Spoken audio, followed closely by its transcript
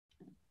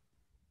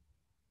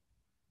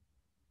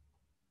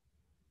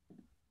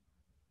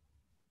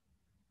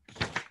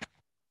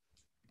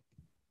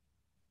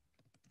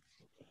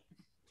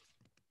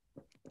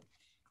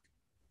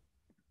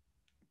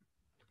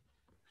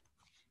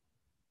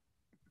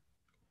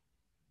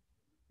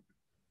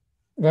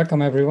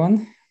Welcome,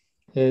 everyone.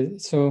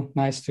 It's so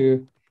nice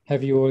to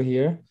have you all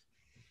here.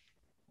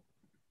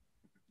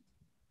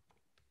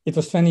 It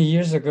was 20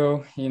 years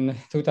ago in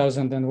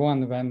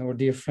 2001 when our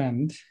dear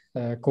friend,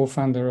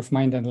 co-founder of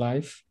Mind and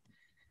Life,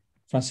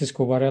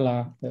 Francisco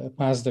Varela,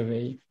 passed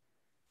away.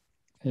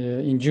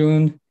 In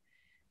June,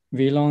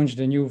 we launched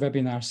a new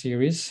webinar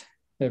series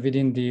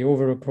within the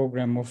overall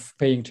program of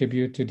paying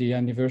tribute to the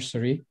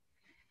anniversary,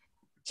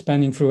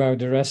 spanning throughout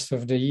the rest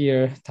of the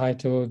year,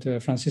 titled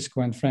Francisco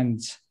and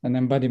Friends, an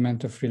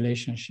embodiment of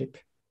relationship.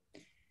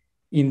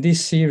 In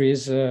this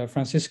series,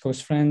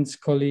 Francisco's friends,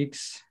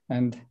 colleagues,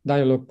 and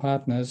dialogue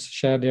partners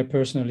share their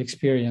personal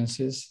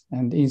experiences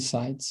and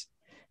insights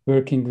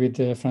working with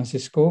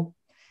Francisco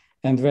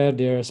and where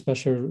their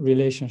special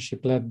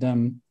relationship led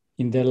them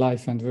in their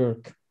life and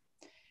work.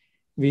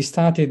 We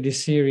started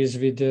this series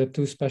with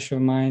two special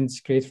minds,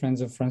 great friends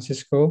of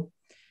Francisco,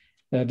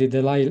 the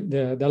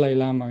Dalai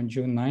Lama on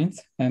June 9th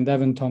and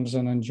Evan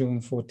Thompson on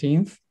June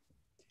 14th.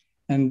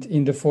 And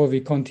in the fall,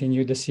 we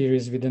continued the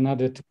series with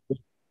another two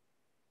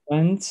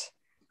friends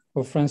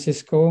of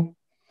Francisco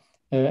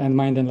and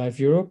Mind and Life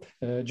Europe,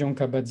 John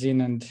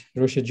Kabat-Zinn and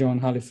Roshi John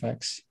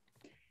Halifax.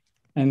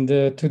 And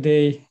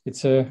today,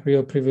 it's a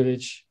real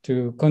privilege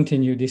to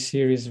continue this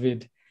series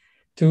with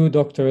two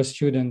doctoral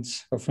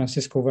students of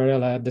Francisco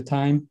Varela at the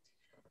time,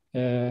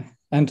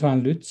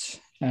 Antoine Lutz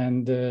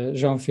and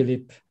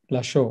Jean-Philippe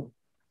Lachaux.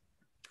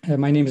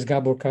 My name is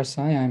Gabor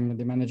Karsai. I'm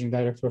the Managing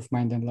Director of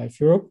Mind and Life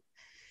Europe.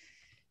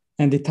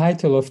 And the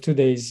title of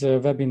today's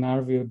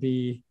webinar will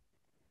be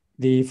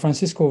the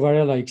Francisco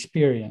Varela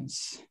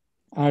Experience.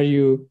 Are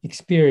you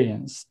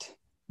experienced?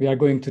 We are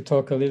going to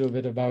talk a little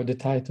bit about the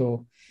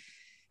title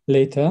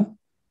later.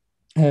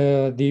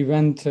 The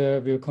event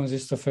will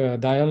consist of a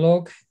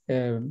dialogue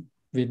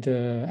with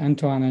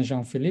Antoine and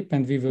Jean-Philippe,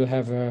 and we will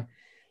have a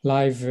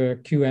live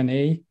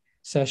Q&A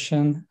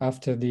session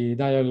after the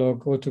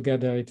dialogue.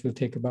 Altogether, it will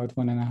take about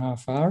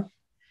 1.5 hours.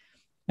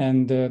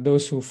 And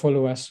those who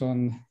follow us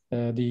on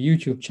the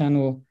YouTube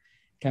channel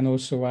can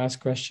also ask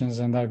questions,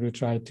 and I will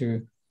try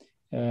to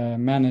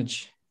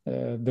manage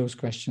those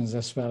questions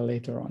as well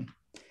later on.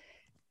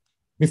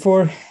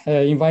 Before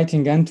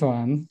inviting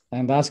Antoine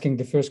and asking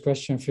the first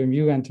question from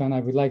you, Antoine,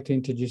 I would like to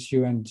introduce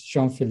you and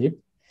Jean-Philippe.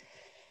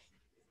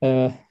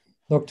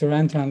 Dr.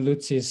 Antoine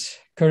Lutz is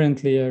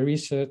currently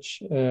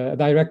a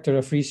director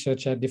of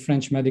research at the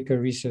French Medical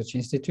Research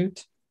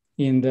Institute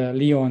in the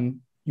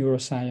Lyon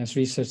Neuroscience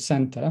Research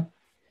Center,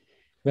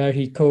 where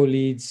he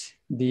co-leads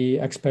the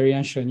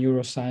experiential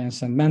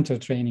neuroscience and mental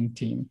training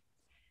team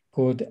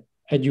called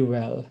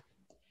EduWell.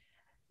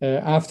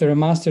 After a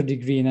master's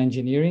degree in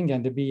engineering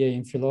and a BA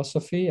in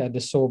philosophy at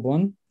the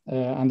Sorbonne,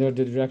 under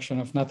the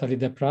direction of Nathalie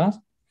Deprat,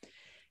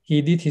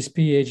 he did his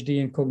PhD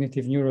in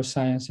cognitive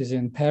neurosciences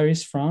in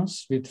Paris,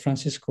 France, with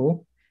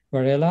Francisco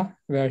Varela,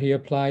 where he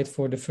applied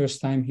for the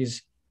first time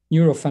his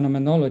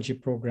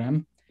neurophenomenology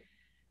program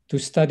to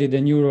study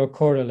the neural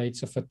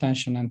correlates of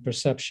attention and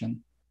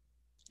perception.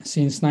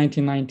 Since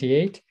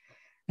 1998,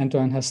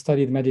 Antoine has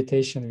studied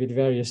meditation with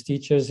various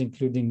teachers,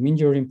 including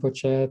Mingyur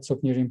Rinpoche,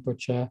 Tsoknyi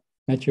Rinpoche,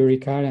 Matthew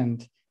Ricard,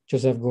 and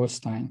Joseph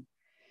Goldstein.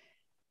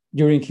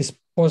 During his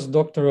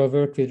postdoctoral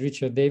work with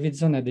Richard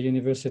Davidson at the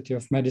University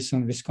of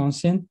Madison,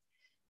 Wisconsin,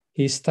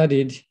 he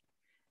started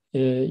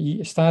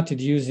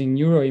using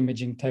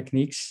neuroimaging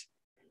techniques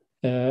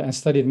and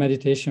studied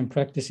meditation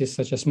practices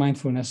such as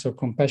mindfulness or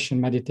compassion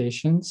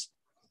meditations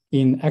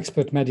in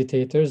expert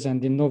meditators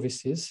and in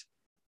novices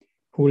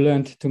who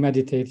learned to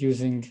meditate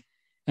using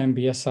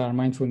MBSR,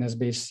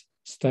 mindfulness-based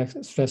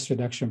stress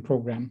reduction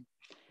program.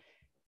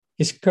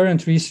 His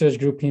current research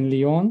group in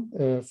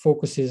Lyon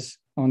focuses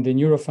on the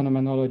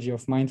neurophenomenology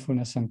of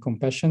mindfulness and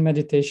compassion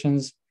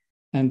meditations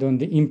and on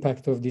the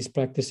impact of these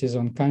practices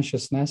on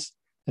consciousness,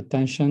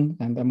 attention,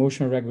 and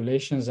emotional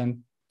regulations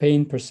and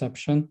pain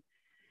perception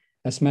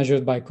as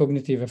measured by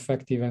cognitive,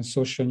 affective, and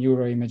social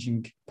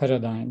neuroimaging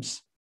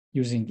paradigms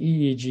using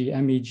EEG,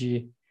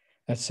 MEG,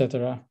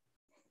 etc.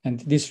 And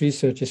this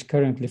research is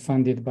currently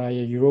funded by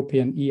a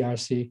European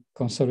ERC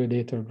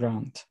Consolidator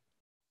grant.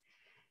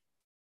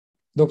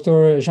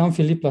 Dr.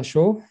 Jean-Philippe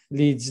Lachaux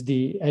leads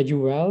the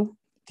EduWell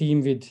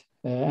team with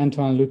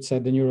Antoine Lutz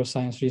at the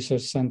Neuroscience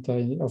Research Center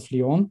of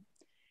Lyon.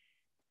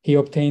 He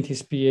obtained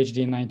his PhD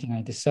in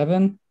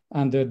 1997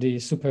 under the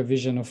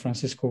supervision of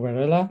Francisco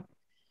Varela,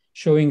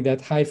 showing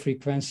that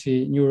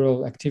high-frequency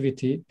neural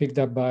activity picked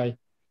up by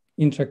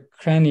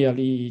intracranial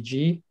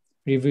EEG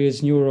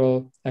reveals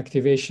neural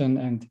activation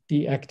and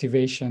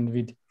deactivation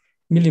with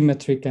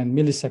millimetric and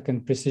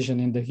millisecond precision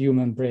in the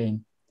human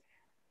brain.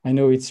 I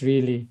know it's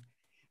really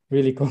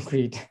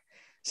concrete.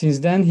 Since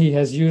then, he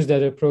has used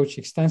that approach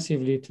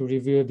extensively to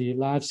reveal the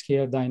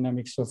large-scale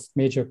dynamics of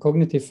major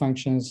cognitive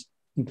functions,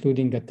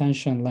 including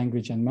attention,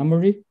 language, and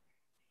memory.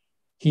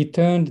 He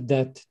turned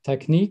that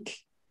technique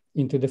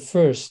into the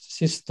first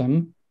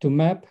system to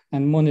map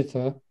and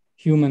monitor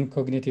human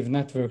cognitive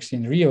networks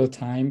in real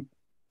time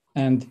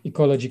and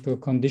ecological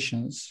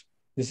conditions.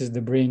 This is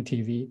the Brain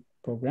TV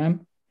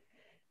program.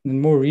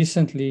 And more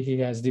recently, he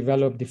has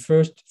developed the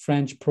first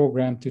French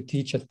program to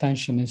teach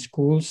attention in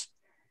schools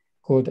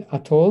called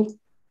Atoll,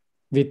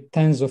 with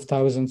tens of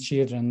thousands of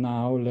children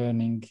now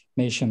learning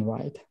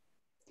nationwide.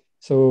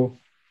 So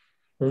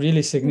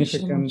really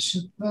significant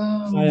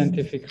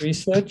scientific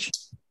research.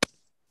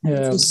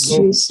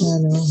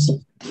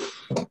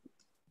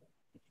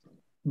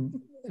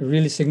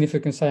 Really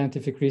significant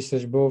scientific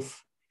research, both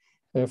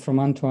from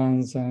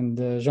Antoine's and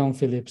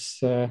Jean-Philippe's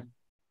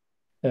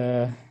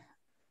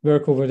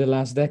work over the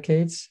last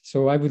decades.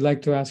 So I would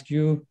like to ask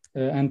you,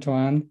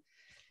 Antoine,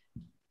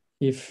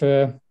 if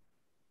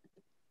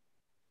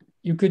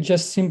you could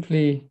just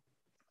simply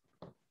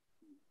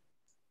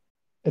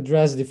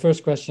address the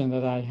first question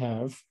that I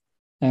have,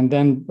 and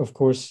then, of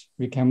course,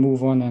 we can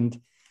move on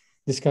and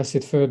discuss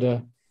it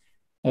further.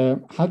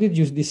 How did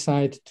you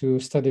decide to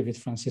study with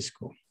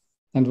Francisco?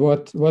 And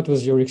what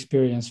was your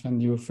experience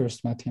when you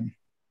first met him?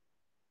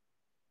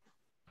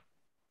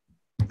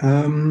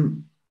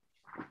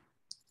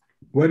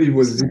 Well, it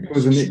was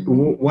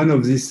one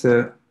of these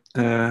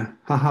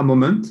haha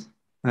moments,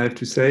 I have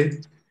to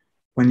say,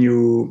 when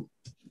you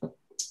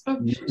oh,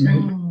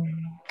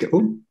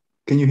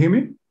 can you hear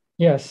me?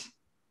 Yes.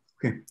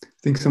 Okay. I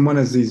think someone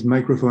has his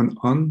microphone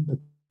on.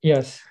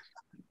 Yes.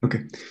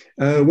 Okay.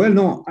 Well,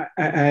 no,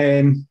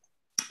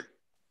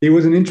 it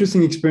was an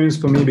interesting experience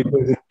for me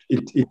because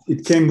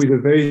it came with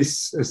a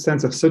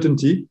sense of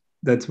certainty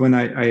that when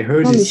I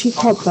heard Non, mais his j'y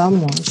crois pas,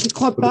 moi. J'y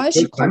crois pas,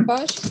 j'y crois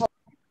pas, j'y crois pas.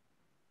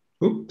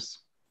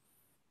 Oops.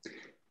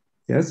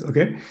 Yes,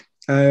 okay.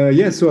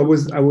 Yeah, so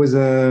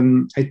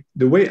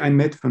the way I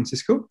met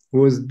Francisco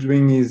was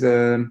during his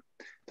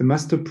the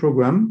master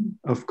program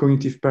of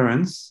cognitive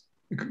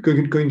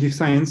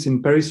science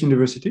in Paris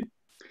University.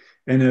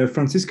 And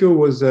Francisco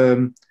was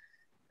at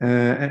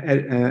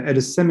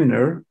a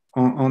seminar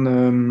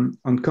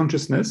on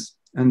consciousness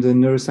and the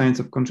neuroscience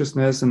of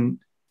consciousness and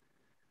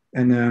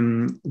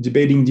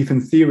debating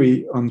different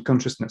theory on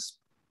consciousness.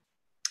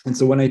 And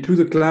so when I took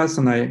the class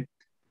and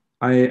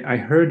I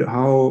heard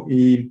how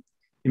he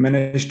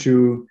managed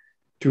to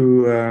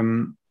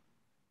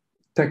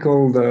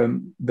tackle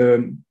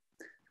the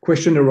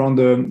question around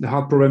the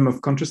hard problem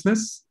of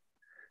consciousness,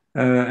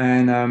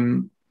 I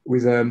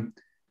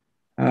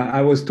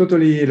was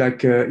totally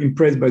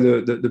impressed by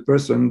the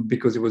person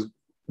because he was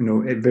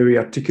very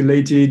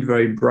articulated,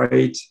 very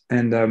bright,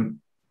 and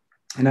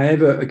I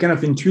have a kind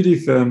of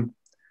intuitive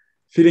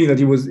feeling that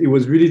he was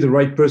really the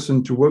right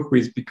person to work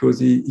with because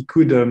he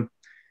could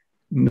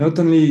not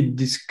only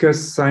discuss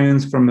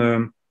science from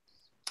a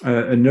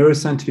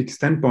neuroscientific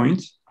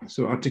standpoint,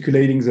 so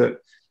articulating the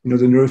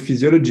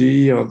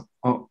neurophysiology or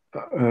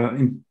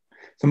in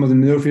some of the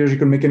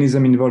neurophysiological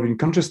mechanism involved in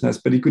consciousness,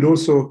 but he could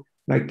also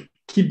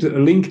keep a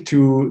link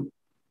to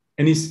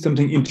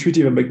something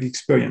intuitive about the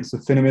experience, the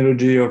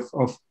phenomenology of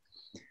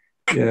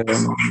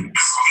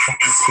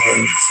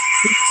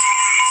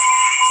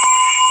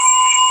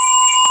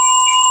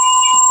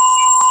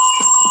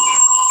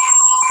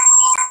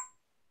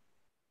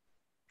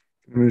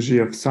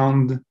of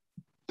sound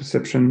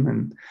perception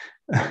and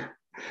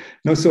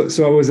no. So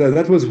I was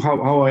that was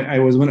how I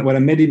was when I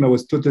met him. I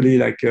was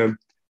totally I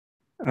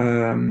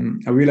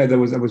realized I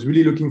was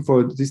really looking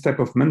for this type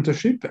of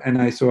mentorship,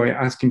 and I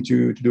asked him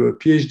to do a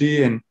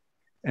PhD,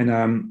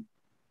 and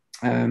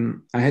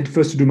I had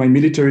first to do my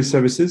military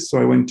services, so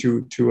I went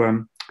to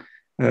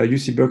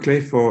UC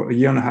Berkeley for a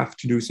year and a half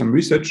to do some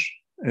research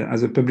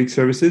as a public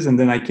services, and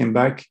then I came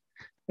back,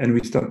 and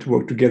we started to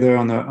work together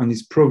on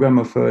this program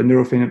of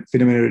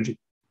neurophenomenology.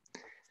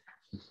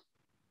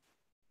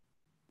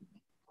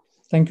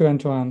 Thank you,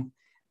 Antoine.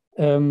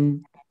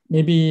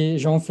 Maybe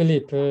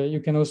Jean-Philippe, you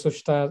can also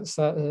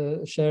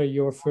share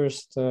your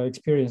first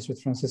experience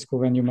with Francisco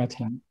when you met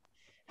him.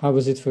 How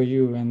was it for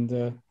you,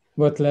 and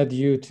what led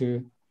you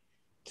to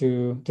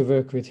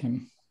work with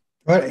him?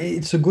 Well,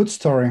 it's a good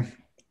story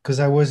because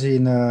I was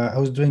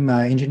doing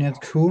my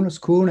engineering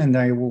school, and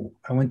I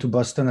went to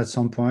Boston at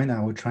some point.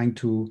 I was trying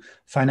to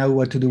find out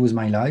what to do with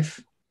my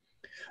life.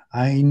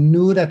 I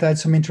knew that I had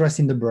some interest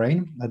in the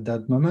brain at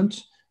that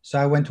moment. So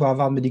I went to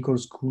Harvard Medical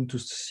School to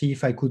see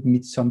if I could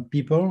meet some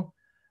people.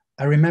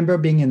 I remember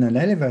being in an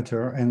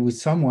elevator and with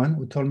someone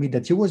who told me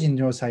that he was in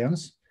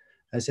neuroscience.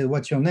 I said,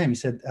 "What's your name?" He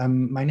said,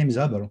 "My name is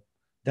Hubble,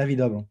 David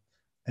Hubble."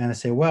 And I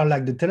said, "Well,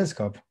 like the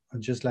telescope,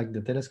 just like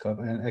the telescope."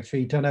 And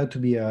actually, it turned out to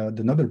be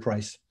the Nobel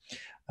Prize.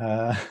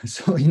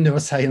 So in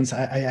neuroscience,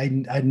 I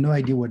had no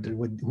idea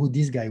who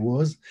this guy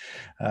was.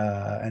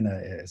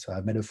 So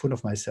I made a fool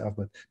of myself.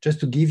 But just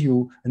to give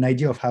you an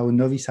idea of how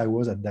novice I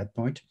was at that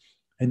point.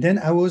 And then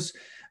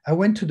I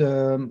went to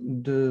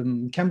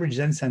the Cambridge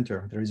Zen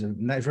Center. There is a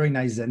very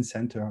nice Zen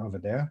center over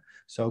there.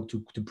 So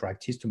to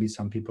practice, to meet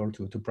some people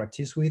to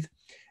practice with.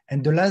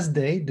 And the last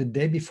day, the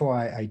day before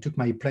I took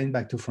my plane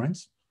back to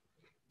France,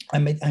 I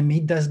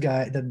meet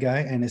that guy,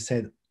 and he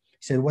said,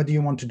 "What do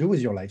you want to do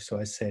with your life?" So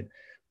I said,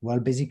 "Well,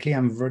 basically,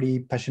 I'm very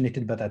passionate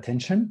about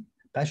attention,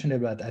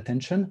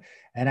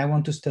 and I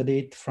want to study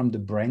it from the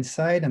brain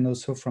side and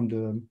also from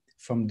the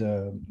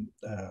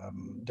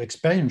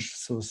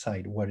experiential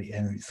side,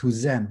 and through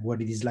Zen,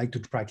 what it is like to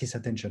practice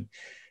attention."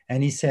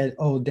 And he said,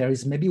 "Oh, there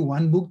is maybe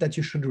one book that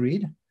you should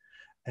read.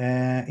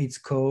 It's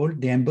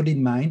called The Embodied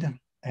Mind,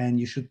 and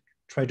you should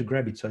try to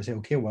grab it. So I say,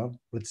 okay, well,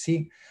 let's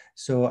see.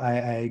 So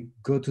I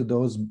go to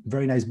those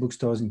very nice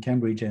bookstores in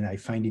Cambridge and I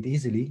find it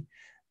easily.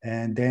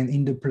 And then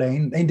in the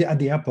plane, at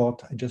the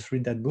airport, I just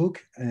read that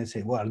book and I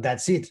say, well,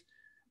 that's it.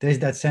 There's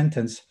that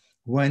sentence.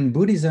 When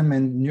Buddhism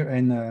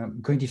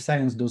and cognitive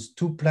science, those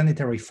two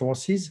planetary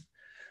forces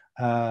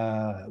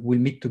will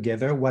meet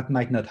together, what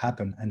might not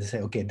happen? And they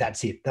say, okay,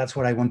 that's it. That's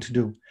what I want to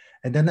do.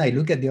 And then I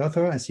look at the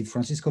author, I see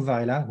Francisco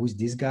Varela, who's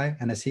this guy,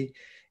 and I see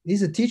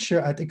he's a teacher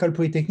at École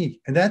Polytechnique.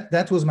 And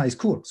that was my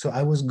school. So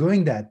I was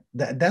going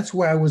that's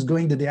where I was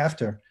going the day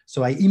after.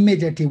 So I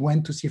immediately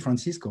went to see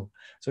Francisco.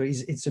 So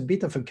it's a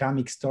bit of a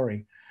karmic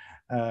story.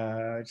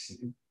 I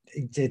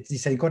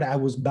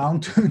was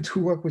bound to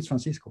work with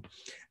Francisco.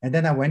 And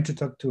then I went to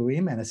talk to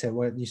him and I said,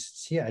 well, you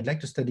see, I'd like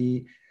to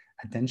study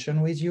attention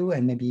with you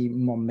and maybe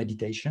more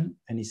meditation.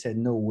 And he said,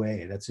 no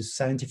way, that's a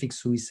scientific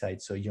suicide.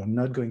 So you're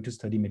not going to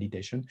study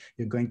meditation,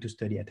 you're going to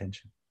study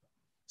attention.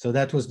 So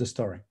that was the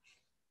story.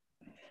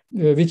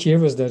 Which year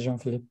was that,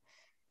 Jean-Philippe?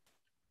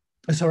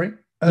 Sorry?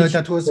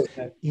 That was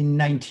in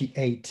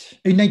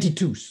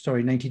 92. So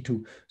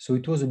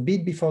it was a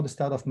bit before the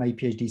start of my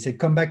PhD. He said,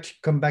 come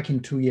back in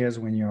 2 years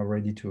when you're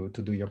ready to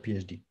do your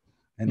PhD.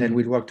 And then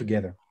we'll work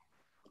together.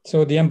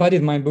 So the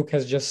Embodied Mind book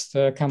has just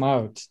come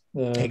out.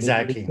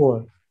 Exactly.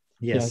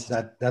 Yes,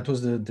 that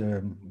was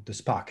the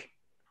spark.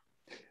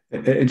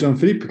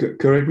 Jean-Philippe,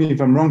 correct me if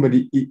I'm wrong, but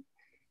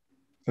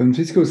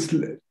Francisco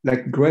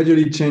like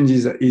gradually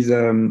changes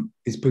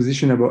his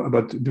position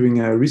about doing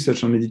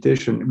research on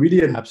meditation.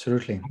 Really,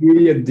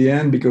 really at the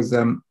end, because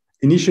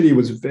initially it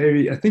was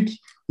very. I think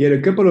he had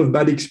a couple of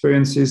bad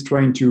experiences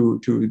trying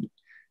to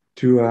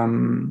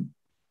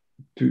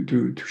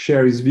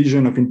share his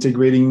vision of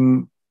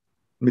integrating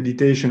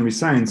meditation with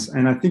science,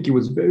 and I think he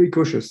was very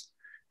cautious.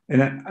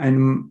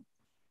 And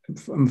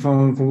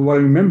from what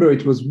I remember,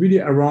 it was really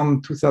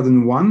around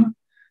 2001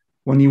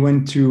 when he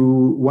went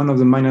to one of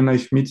the Mind and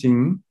Life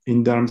meeting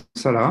in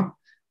Dharamsala,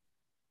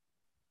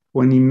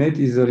 when he met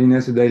His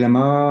Holiness the Dalai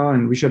Lama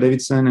and Richard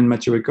Davidson and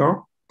Matthew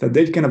Ricard, that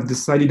they kind of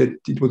decided that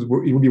it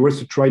would be worth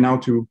to try now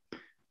to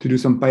do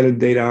some pilot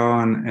data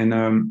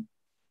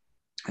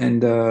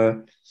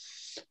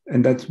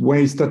and that's when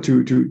he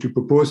started to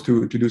propose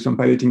to do some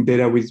piloting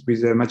data with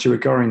Matthew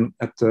Ricard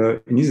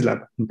in his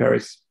lab in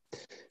Paris.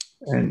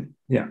 And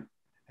yeah.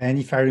 And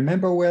if I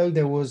remember well,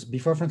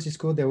 before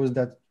Francisco, there was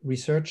that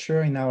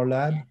researcher in our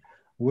lab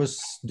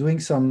was doing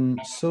some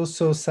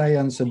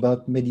science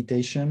about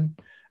meditation.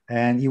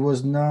 And he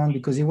was known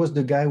because he was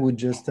the guy who would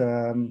just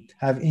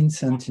have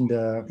incense in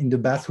the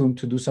bathroom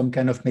to do some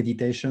kind of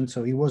meditation.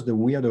 So he was the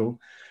weirdo.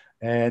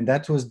 And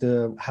that was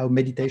how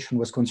meditation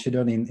was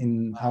considered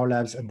in our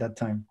labs at that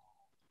time.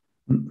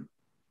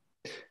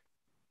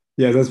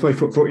 Yeah, that's why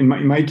in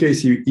my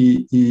case,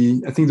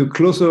 he I think the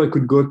closer I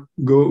could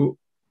go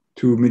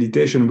to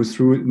meditation was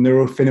through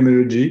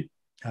neurophenomenology.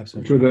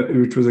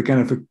 Absolutely. Which was a kind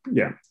of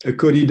a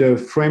coded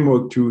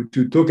framework to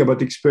talk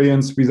about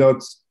experience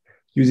without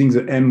using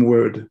the M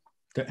word.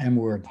 The M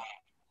word.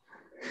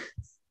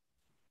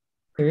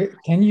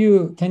 Can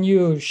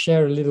you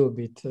share a little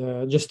bit,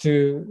 just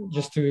to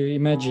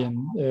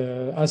imagine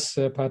us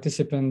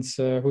participants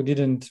who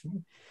didn't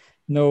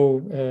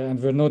know and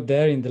were not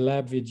there in the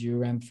lab with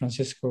you and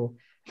Francisco?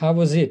 How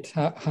was it?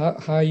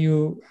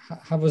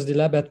 How was the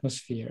lab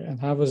atmosphere, and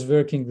how was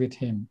working with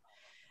him?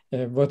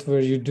 What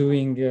were you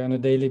doing on a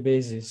daily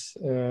basis?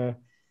 How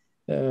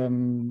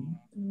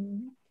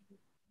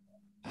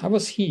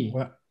was he?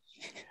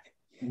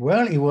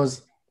 Well, he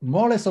was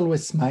more or less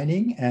always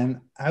smiling,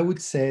 and I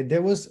would say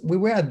we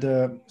were at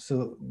the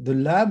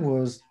lab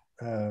was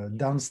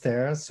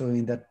downstairs, so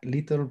in that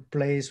little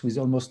place with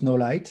almost no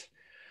light.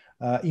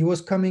 He was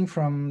coming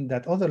from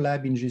that other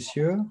lab in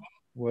Jussieu,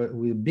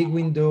 with a big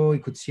window. He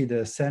could see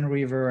the Seine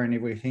River and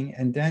everything.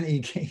 And then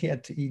he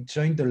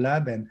joined the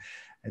lab, and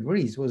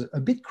really it was a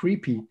bit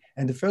creepy.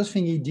 And the first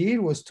thing he did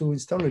was to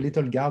install a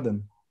little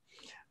garden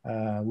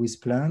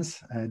with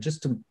plants,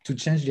 just to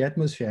change the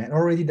atmosphere. And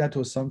already that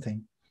was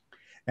something.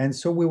 And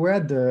so we were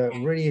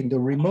really in the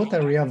remote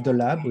area of the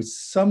lab with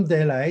some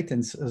daylight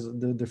and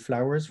the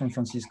flowers from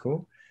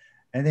Francisco.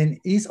 And then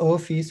his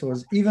office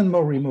was even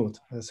more remote.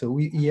 So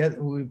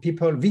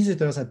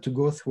visitors had to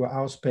go through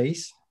our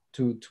space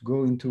to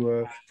go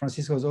into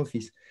Francisco's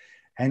office.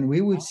 And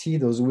we would see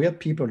those weird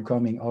people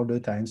coming all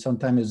the time,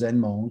 sometimes a Zen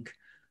monk,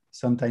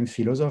 sometimes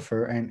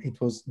philosopher. And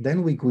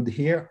then we could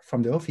hear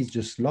from the office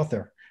just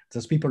laughter,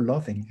 those people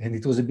laughing. And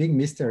it was a big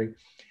mystery.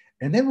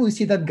 And then we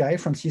see that guy,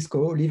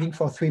 Francisco, living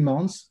for 3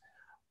 months,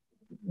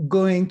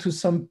 going to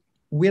some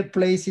weird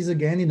places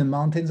again in the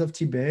mountains of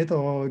Tibet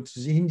or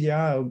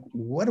India.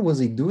 What was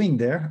he doing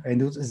there?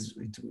 And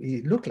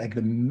it looked like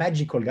the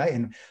magical guy.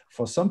 And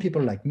for some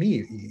people like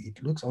me,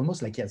 it looks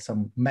almost like he had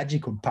some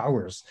magical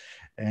powers,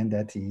 and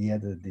that he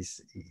had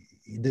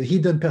the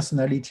hidden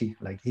personality,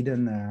 like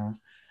hidden.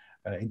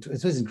 It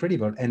was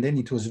incredible. And then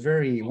it was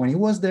when he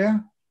was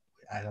there,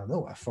 I don't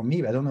know, for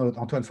me, I don't know,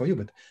 Antoine, for you,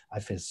 but I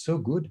felt so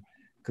good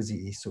because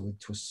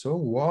it was so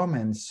warm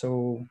and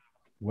so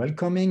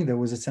welcoming. There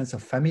was a sense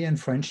of family and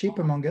friendship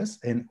among us.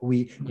 And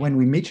when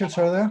we meet each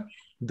other,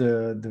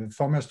 the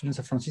former students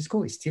of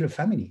Francisco is still a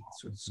family.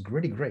 So it's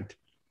really great.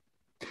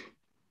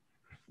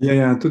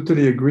 Yeah, I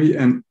totally agree.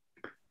 And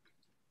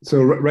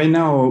so right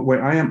now,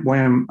 where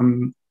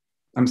I'm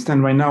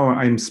standing right now,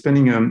 I'm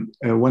spending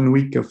 1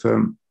 week of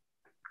for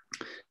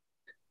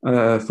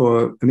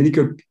a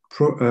medical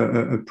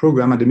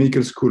program at the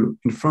medical school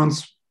in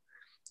France.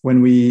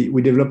 When we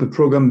develop a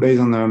program based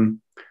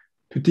on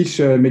to teach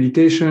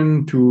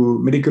meditation to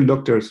medical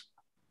doctors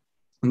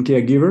and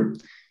caregiver,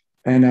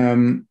 and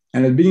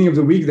at the beginning of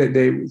the week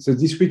so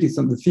this week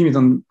the theme is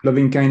on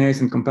loving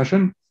kindness and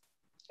compassion,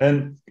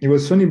 and it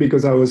was funny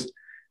because I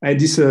had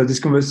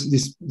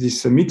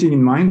this meeting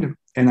in mind,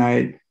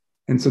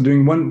 and so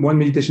during one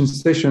meditation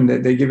session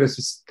that they gave us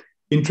this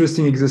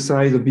interesting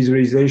exercise of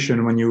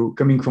visualization when you're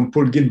coming from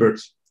Paul Gilbert,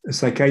 a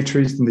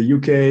psychiatrist in the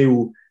UK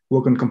who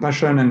work on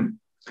compassion, and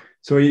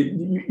so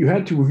you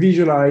had to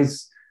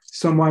visualize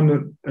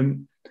someone,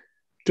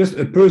 just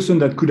a person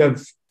that could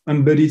have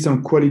embodied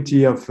some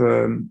quality of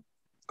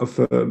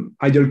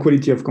ideal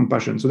quality of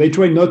compassion. So they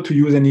try not to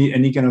use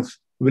any kind of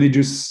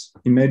religious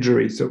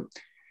imagery. So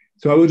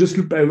I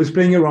was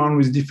playing around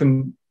with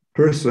different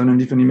person and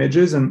different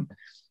images, and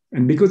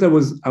because I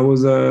was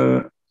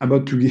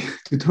about to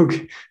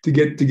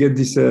get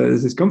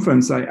this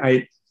conference,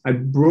 I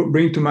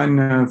bring to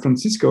mind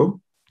Francisco,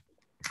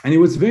 and it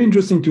was very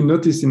interesting to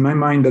notice in my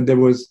mind that there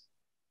was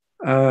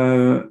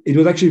it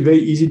was actually very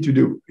easy to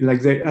do.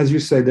 Like as you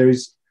said, there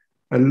is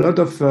a lot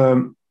of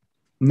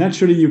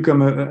naturally you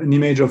come an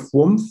image of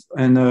warmth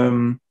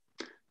and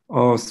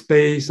or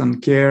space and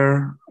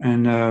care,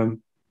 and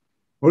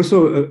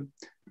also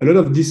a lot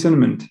of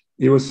discernment.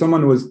 It was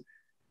someone who was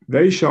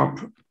very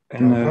sharp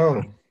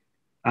and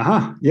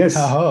yes.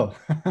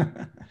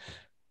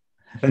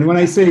 And when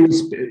I say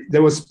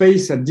there was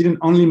space, I didn't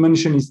only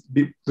mention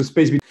the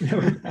space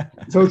between.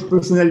 So his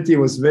personality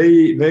was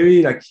very,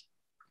 very like,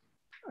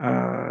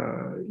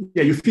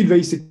 you feel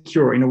very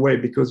secure in a way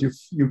because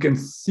you can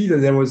see that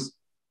there was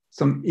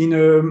some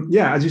inner,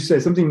 as you say,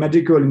 something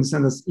magical in the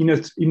sense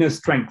of inner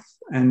strength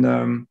and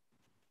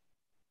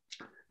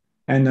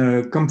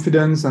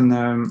confidence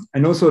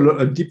and also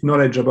a deep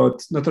knowledge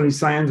about not only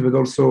science but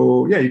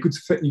also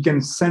you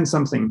can sense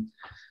something.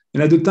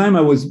 And at the time,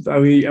 I was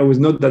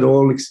not at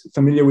all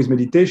familiar with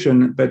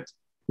meditation, but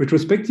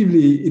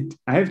retrospectively,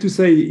 I have to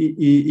say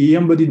he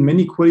embodied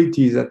many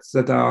qualities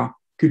that are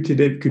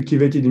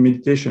cultivated in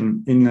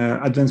meditation in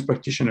advanced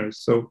practitioners.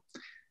 So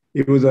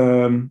it was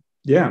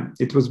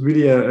it was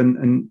really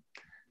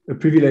a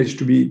privilege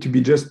to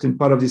be just in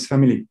part of this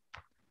family.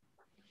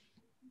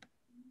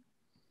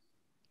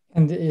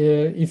 And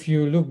if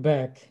you look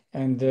back,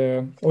 and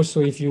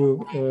also if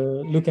you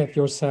look at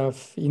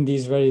yourself in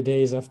these very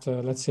days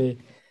after, let's say,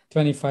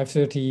 25,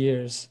 30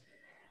 years,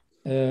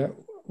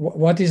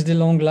 what is the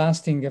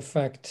long-lasting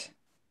effect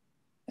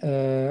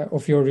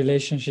of your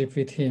relationship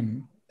with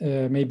him?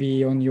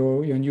 Maybe on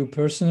you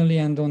personally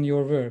and on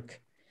your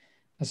work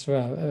as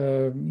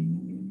well.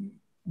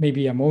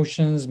 Maybe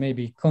emotions,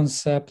 maybe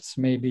concepts,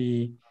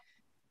 maybe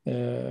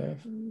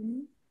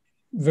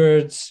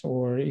words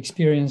or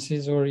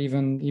experiences, or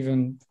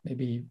even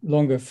maybe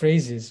longer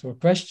phrases or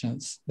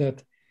questions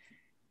that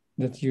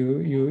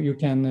you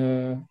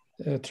can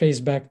trace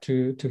back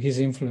to his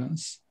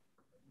influence.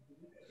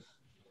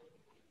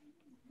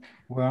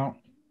 Well,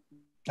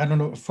 I don't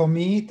know. For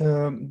me,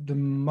 the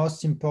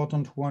most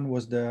important one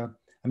was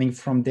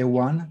from day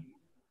one,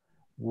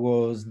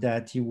 was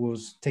that he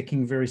was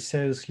taking very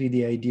seriously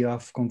the idea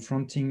of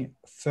confronting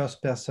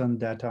first-person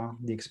data,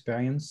 the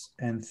experience,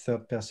 and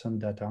third-person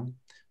data,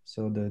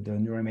 so the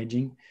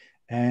neuroimaging.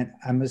 And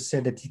I must say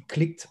that it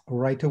clicked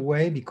right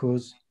away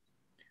because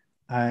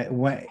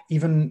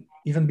even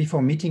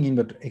before meeting him,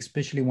 but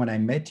especially when I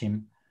met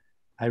him,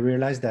 I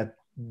realized that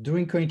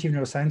doing cognitive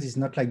neuroscience is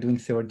not like doing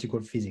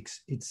theoretical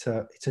physics. It's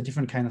a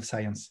different kind of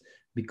science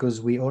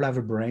because we all have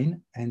a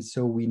brain. And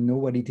so we know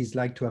what it is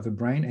like to have a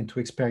brain and to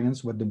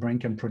experience what the brain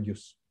can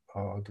produce.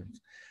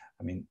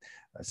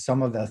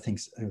 Some of the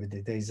things,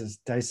 there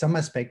is some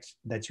aspect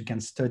that you can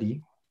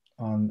study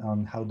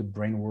on how the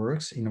brain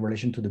works in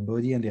relation to the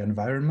body and the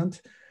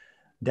environment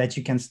that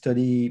you can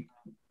study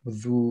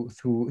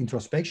through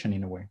introspection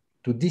in a way,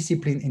 to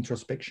discipline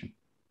introspection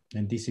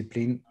and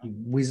discipline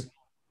with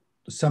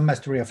some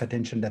mastery of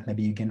attention that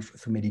maybe you gain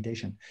through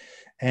meditation.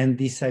 And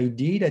this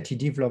idea that he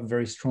developed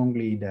very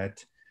strongly,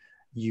 that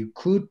you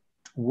could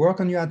work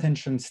on your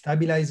attention,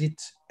 stabilize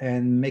it,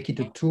 and make it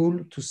a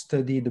tool to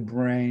study the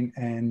brain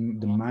and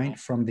the mind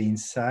from the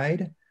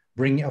inside,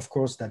 bringing, of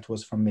course, that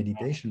was from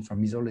meditation, from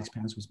his own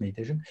experience with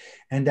meditation,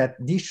 and that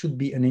this should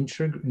be an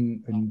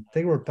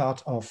integral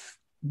part of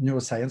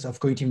neuroscience, of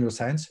cognitive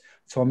neuroscience,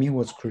 for me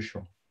was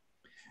crucial.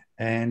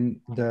 And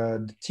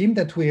the team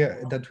that we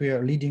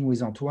are leading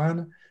with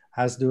Antoine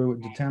has the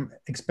term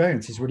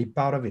experience is really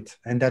part of it,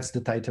 and that's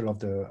the title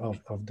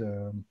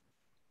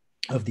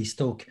of this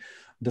talk.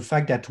 The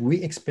fact that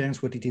we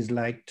experience what it is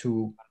like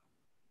to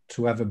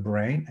to have a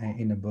brain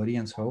in a body,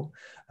 and so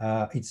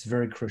it's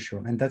very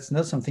crucial. And that's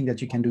not something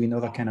that you can do in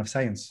other kind of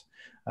science.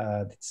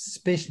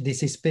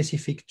 This is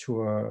specific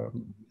to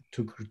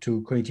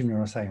cognitive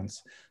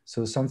neuroscience.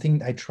 So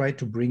something I try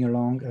to bring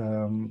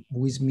along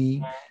with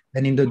me,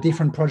 and in the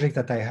different projects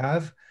that I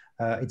have,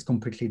 it's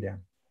completely there.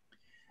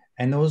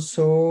 And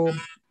also,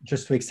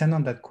 just to extend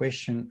on that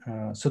question,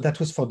 so that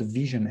was for the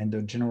vision and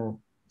the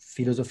general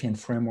philosophy and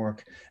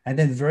framework. And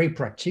then very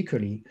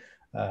practically,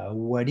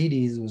 what it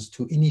is was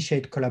to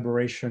initiate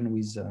collaboration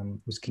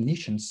with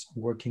clinicians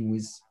working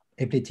with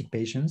epileptic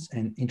patients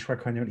and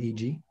intracranial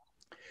EEG.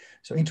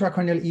 So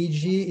intracranial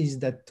EEG is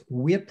that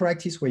weird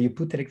practice where you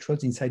put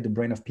electrodes inside the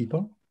brain of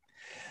people.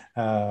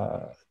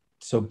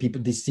 So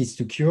people, this is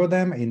to cure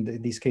them,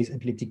 in this case,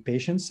 epileptic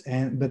patients.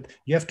 But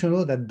you have to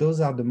know that those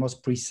are the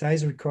most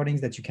precise recordings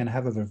that you can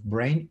have of a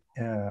brain,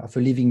 of a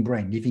living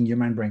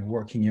human brain,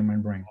 working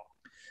human brain.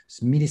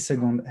 It's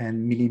millisecond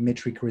and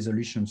millimetric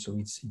resolution, so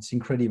it's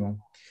incredible.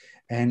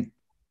 And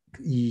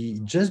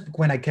just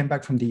when I came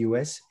back from the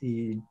US,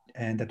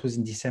 and that was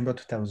in December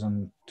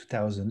 2000, I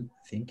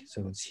think.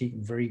 So it's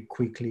very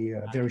quickly,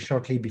 very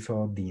shortly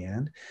before the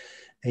end.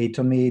 He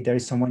told me there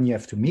is someone you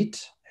have to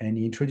meet. And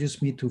he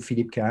introduced me to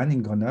Philippe Kahn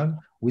in Grenoble,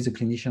 who is a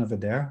clinician over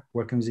there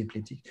working with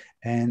epileptic.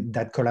 And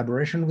that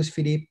collaboration with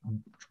Philippe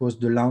was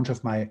the launch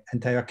of my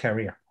entire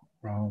career.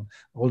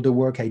 All the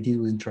work I did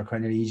with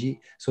intracranial EEG.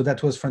 So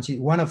that was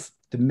one of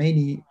the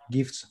many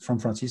gifts from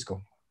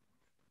Francisco.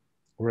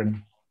 Really.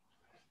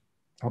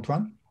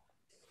 Antoine?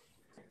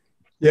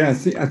 Yeah,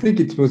 I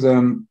think it was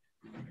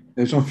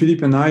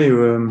Jean-Philippe and I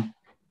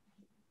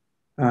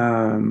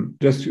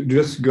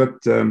just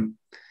got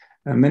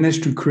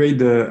managed to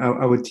create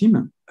our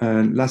team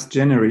last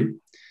January,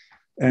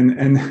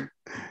 and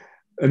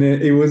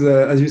it was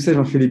as you said,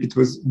 Jean-Philippe, it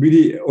was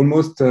really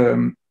almost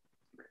a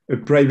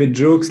private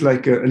jokes,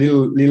 like a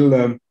little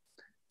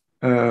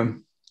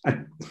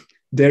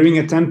daring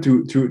attempt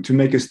to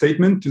make a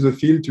statement to the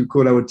field, to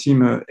call our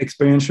team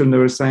experiential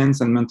neuroscience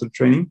and mental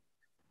training.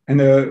 And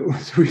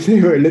so we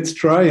say, well, let's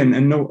try,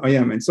 and no, I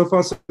am, and so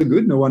far so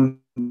good. No one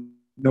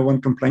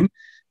complained,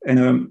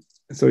 and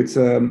so I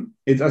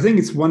think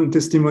it's one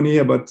testimony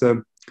about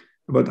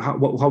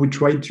how we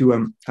try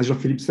to, as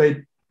Jean-Philippe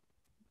said,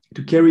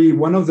 to carry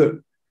one of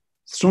the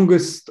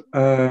strongest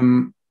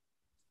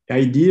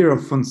idea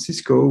of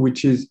Francisco,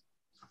 which is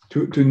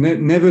to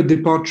never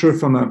departure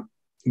from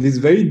this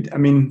very,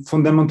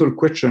 fundamental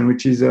question,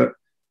 which is the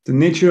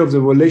nature of the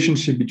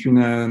relationship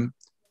between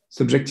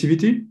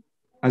subjectivity,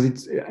 as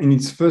it's in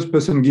its first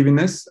person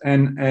givenness,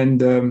 and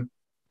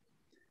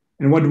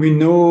what we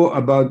know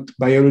about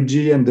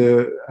biology and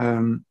the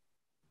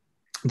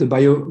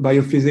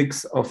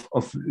biophysics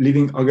of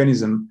living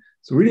organism.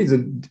 So really, it's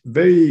a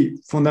very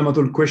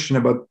fundamental question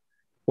about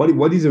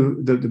what is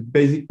the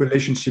basic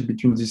relationship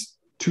between these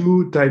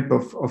two type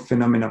of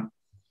phenomena.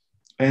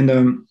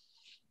 And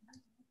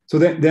so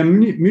there are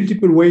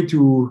multiple ways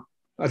to,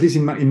 at least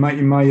in my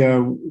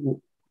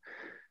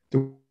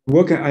the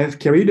work I have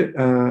carried,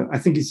 I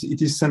think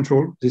it is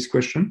central, this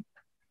question.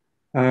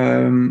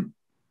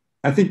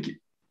 I think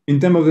in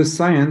terms of the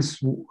science,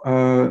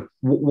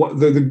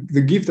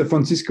 the gift of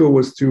Francisco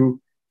was to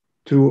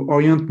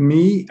orient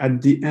me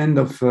at the end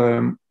of,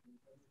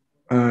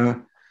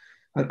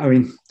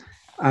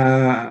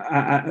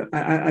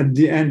 at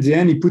the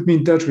end, he put me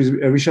in touch with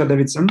Richard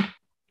Davidson,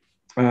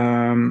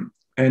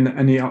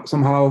 and he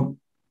somehow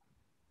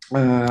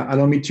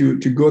allowed me to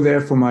go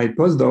there for my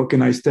postdoc,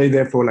 and I stayed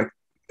there for like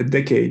a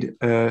decade,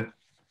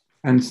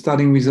 and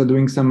starting with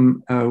doing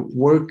some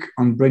work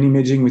on brain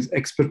imaging with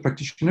expert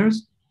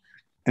practitioners,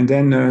 and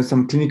then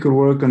some clinical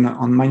work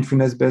on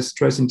mindfulness-based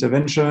stress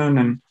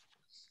intervention,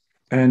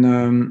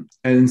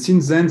 and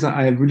since then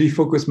I have really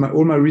focused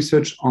all my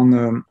research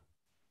on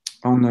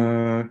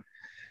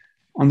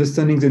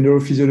understanding the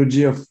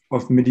neurophysiology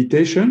of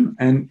meditation.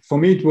 And for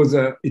me, it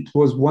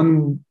was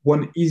one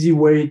easy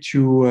way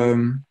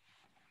to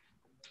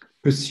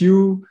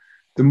pursue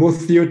the more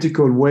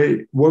theoretical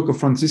work of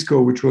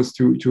Francisco, which was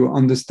to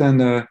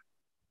understand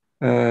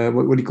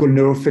what he called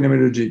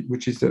neurophenomenology,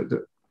 which is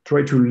the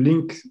try to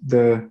link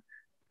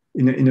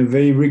in a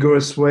very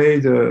rigorous way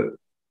the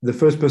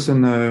first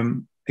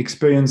person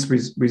experience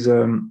with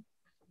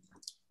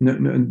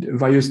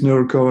various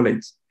neural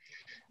correlates,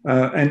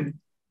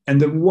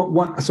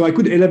 so I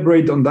could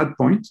elaborate on that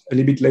point a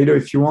little bit later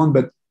if you want,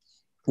 but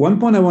one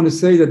point I want to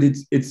say that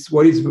it's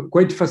what is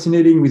quite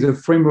fascinating with the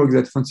framework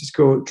that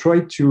Francisco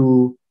tried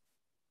to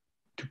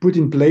put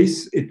in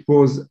place. It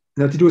was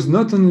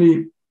not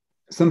only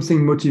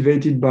something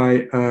motivated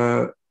by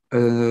a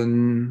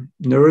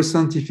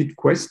neuroscientific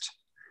quest,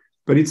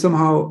 but it's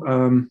somehow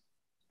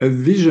a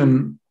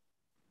vision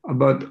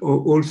about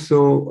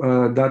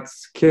also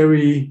that's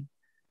carry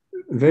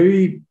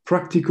very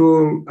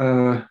practical,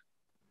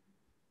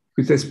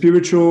 with a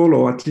spiritual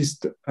or at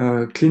least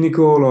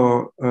clinical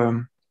or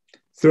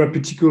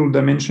therapeutical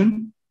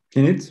dimension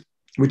in it,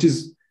 which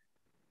is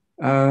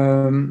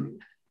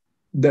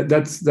that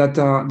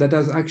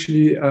has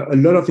actually a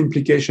lot of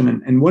implication.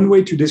 And one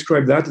way to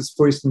describe that is,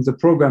 for instance, the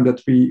program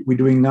that we're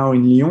doing now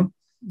in Lyon.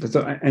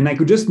 And I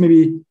could just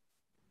maybe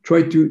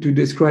try to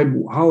describe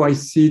how I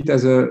see it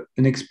as an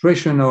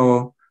expression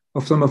of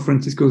some of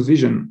Francisco's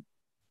vision.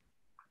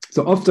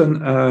 So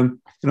often,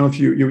 if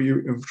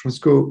you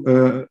Francisco,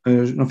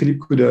 Jean-Philippe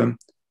could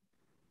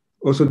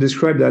also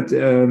describe that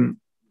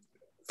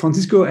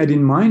Francisco had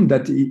in mind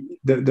that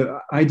the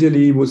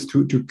ideally was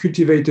to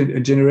cultivate a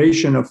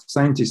generation of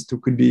scientists who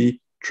could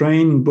be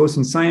trained both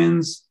in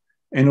science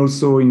and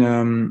also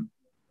in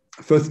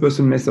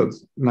first-person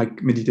methods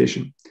like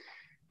meditation.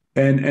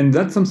 And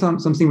that's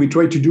something we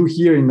try to do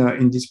here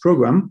in this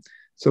program.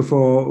 So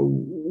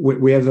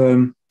we have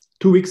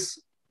 2 weeks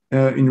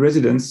in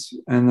residence,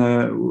 and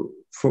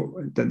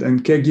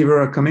caregiver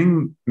are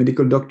coming,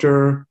 medical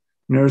doctor,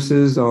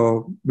 nurses,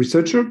 or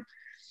researcher.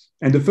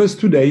 And the first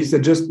 2 days, they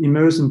just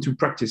immerse into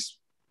practice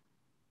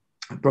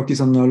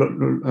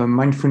on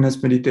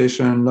mindfulness,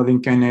 meditation,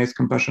 loving kindness,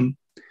 compassion.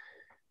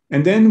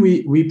 And then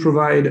we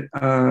provide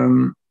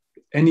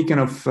any kind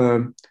of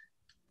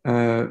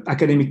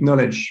academic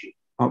knowledge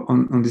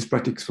on this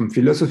practice, from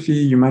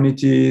philosophy,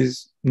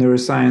 humanities,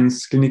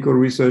 neuroscience, clinical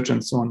research,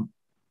 and so on.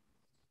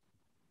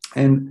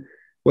 And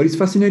what is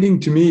fascinating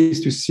to me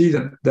is to see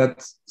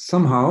that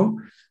somehow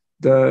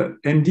the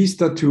MD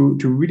start to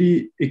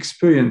really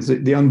experience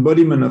the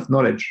embodiment of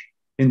knowledge,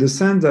 in the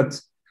sense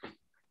that,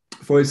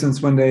 for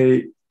instance, when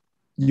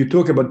you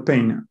talk about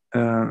pain,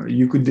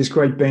 you could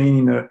describe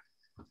pain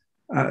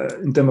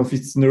in terms of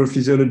its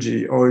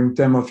neurophysiology, or in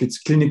terms of its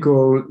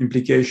clinical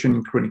implication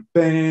in chronic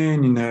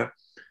pain, in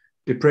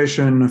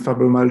depression,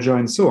 fibromyalgia,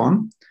 and so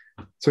on.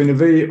 So in a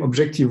very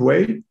objective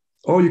way.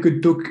 Or you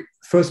could talk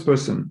first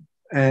person.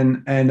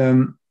 And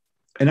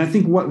I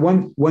think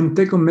one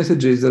take-home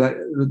message is that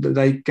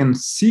I can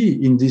see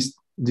in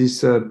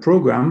this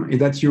program is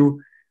that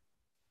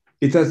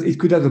it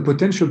could have the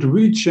potential to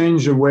really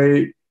change the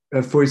way,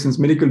 for instance,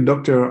 medical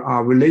doctors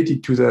are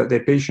related to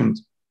their patient,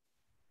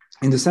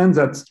 in the sense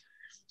that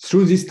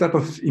through this type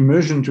of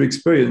immersion to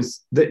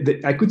experience,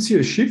 I could see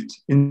a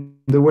shift in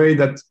the way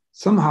that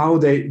somehow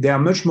they are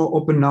much more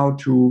open now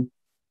to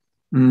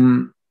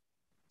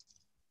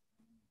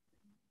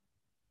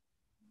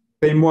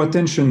pay more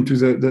attention to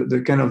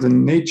the kind of the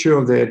nature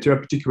of their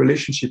therapeutic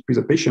relationship with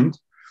the patient.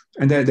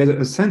 And there's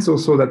a sense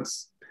also that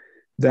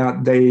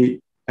they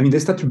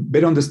start to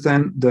better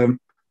understand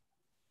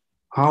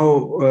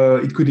how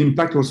it could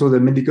impact also the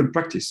medical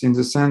practice, in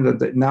the sense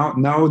that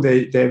now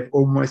they have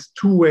almost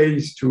 2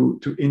 ways to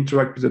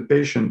interact with the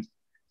patient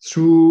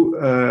through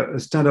a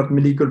standard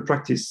medical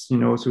practice,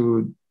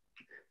 through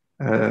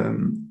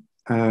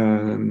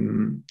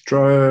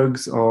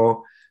drugs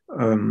or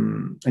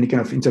any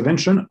kind of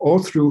intervention, or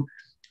through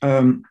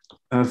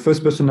a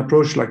first-person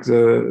approach like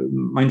the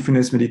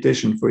mindfulness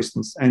meditation, for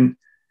instance. And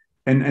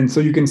so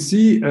you can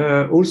see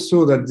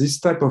also that this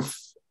type of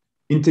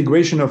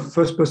integration of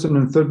first-person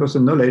and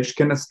third-person knowledge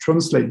can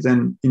translate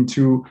then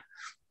into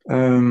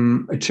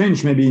a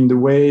change maybe in the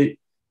way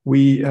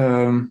we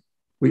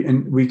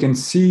can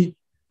see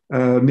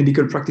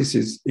medical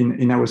practices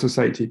in our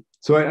society.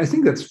 So I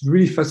think that's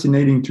really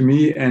fascinating to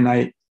me, and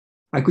I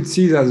could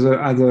see it as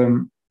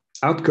an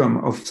outcome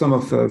of some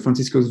of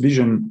Francisco's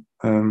vision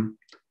in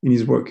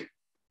his work.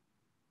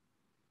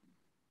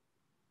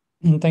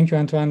 Thank you,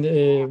 Antoine.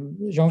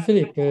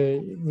 Jean-Philippe,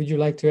 would you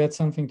like to add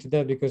something to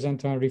that? Because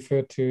Antoine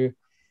referred to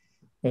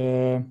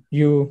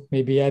you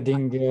maybe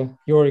adding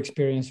your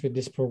experience with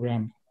this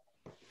program.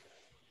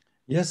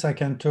 Yes, I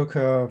can talk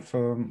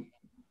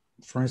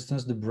for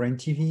instance, the Brain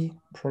TV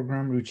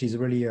program, which is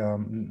really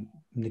an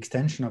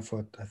extension of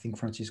what I think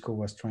Francisco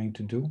was trying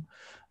to do.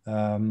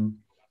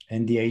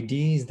 And the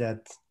idea is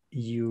that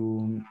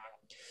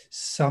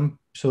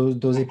so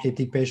those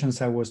epileptic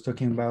patients I was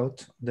talking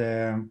about,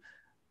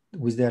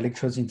 with the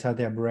electrodes inside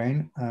their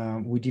brain,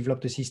 we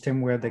developed a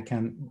system where they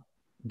can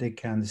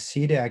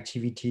see the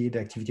activity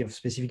of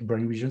specific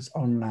brain regions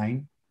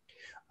online,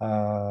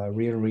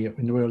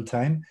 in real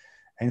time.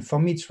 And for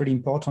me, it's really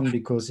important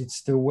because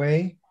it's the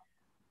way,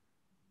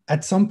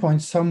 at some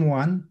point,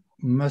 someone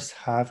must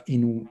have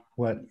you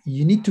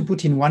need to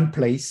put in one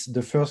place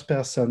the first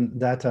person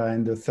data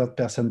and the third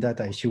person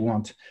data if you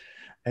want.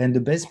 And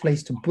the best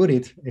place to put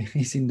it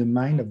is in the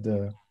mind of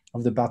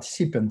the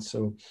participant.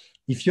 So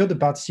if you're the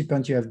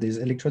participant, you have these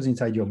electrodes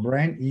inside your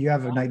brain, you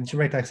have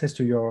direct access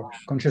to your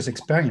conscious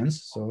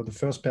experience, so the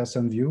first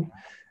person view.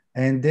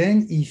 And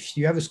then if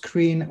you have a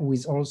screen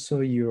with also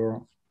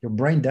your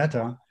brain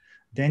data,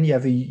 then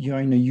you're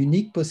in a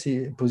unique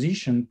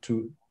position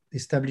to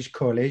establish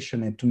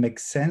correlation and to make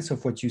sense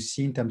of what you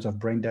see in terms of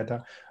brain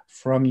data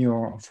from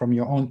your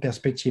own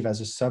perspective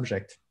as a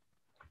subject.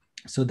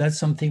 So that's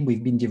something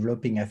we've been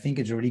developing. I think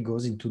it really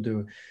goes into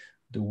the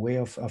way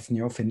of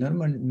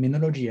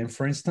neurophenomenology. And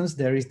for instance,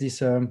 there is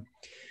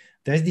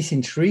this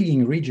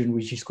intriguing region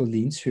which is called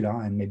the insula,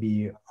 and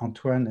maybe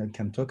Antoine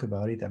can talk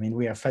about it. I mean,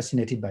 we are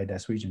fascinated by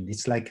that region.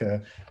 It's like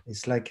a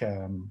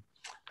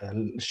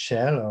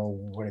shell or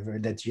whatever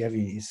that you have,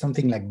 is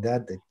something like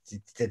that.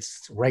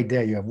 That's right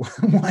there. You have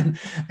one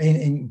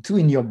and two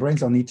in your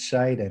brains on each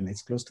side, and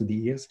it's close to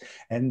the ears.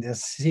 And it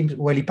seems,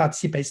 well, it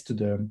participates to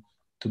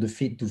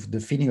the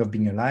feeling of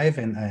being alive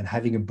and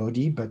having a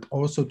body, but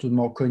also to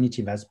more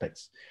cognitive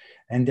aspects.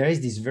 And there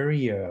is this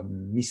very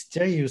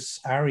mysterious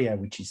area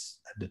which is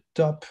at the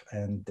top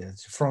and the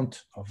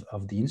front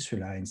of the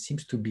insula, and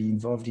seems to be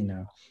involved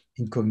in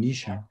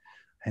cognition.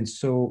 And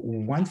so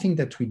one thing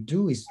that we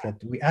do is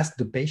that we ask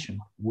the patient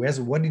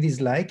what it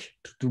is like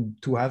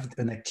to have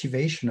an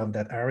activation of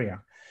that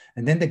area.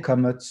 And then they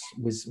come out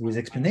with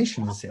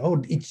explanations and say,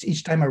 oh,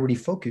 each time I really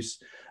focus,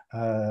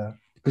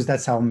 because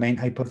that's our main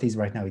hypothesis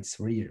right now. It's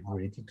really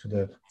related to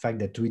the fact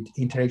that with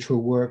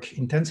intellectual work,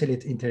 intensely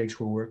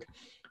intellectual work.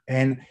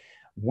 And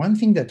one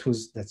thing that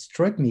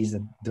struck me is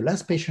that the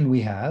last patient we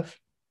have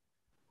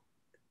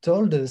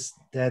told us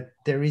that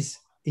there was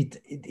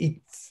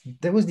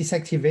this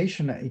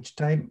activation each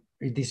time,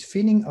 this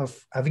feeling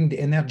of having the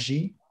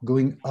energy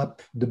going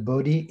up the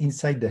body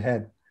inside her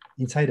head.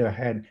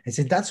 And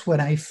so that's what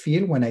I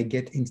feel when I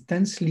get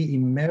intensely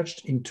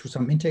immersed into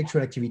some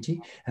intellectual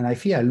activity, and I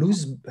feel I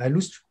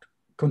lose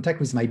contact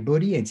with my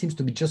body, and it seems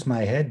to be just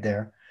my head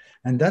there.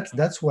 And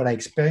that's what I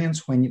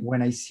experience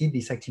when I see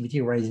this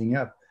activity rising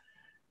up.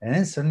 And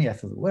then suddenly I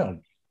thought,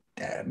 well,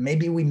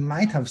 maybe we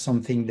might have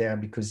something there,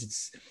 because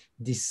it's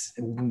this,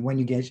 when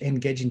you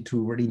engage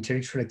into really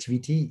intellectual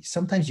activity,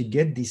 sometimes you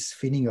get this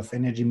feeling of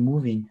energy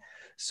moving.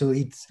 So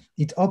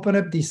it opened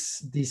up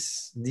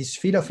this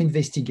field of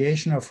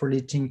investigation of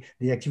relating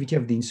the activity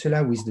of the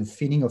insula with the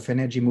feeling of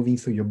energy moving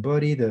through your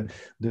body, the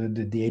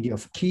idea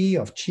of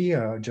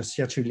chi, just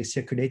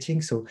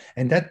circulating. So,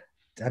 and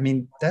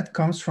that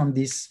comes from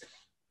this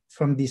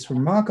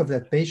remark of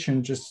that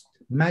patient, just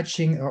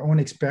matching her own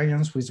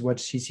experience with what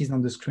she sees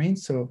on the screen.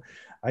 So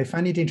I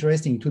find it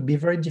interesting. It would be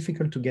very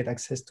difficult to get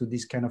access to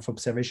this kind of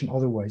observation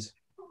otherwise.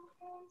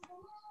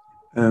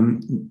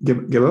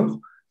 Gabor,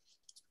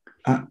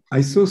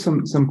 I saw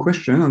some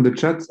question on the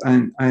chat,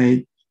 and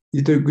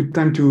it's a good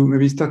time to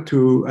maybe start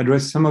to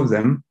address some of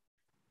them.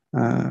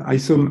 I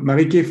saw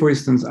Marike, for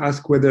instance,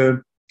 ask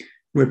whether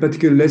there were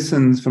particular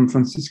lessons from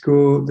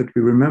Francisco that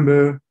we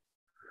remember.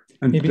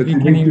 And maybe we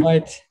can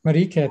invite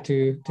Marike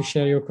to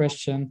share your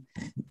question.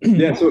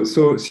 Yeah, so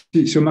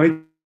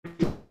Marike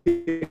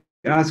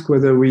asked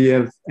whether we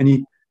have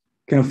any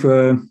kind of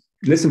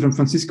lesson from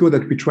Francisco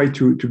that we try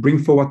to bring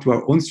forward to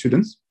our own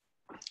students.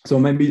 So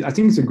maybe, I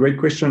think it's a great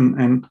question.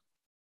 And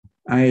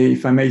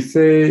if I may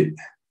say,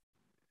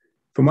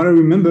 from what I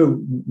remember,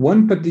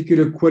 one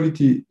particular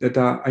quality that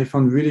I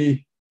found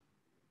really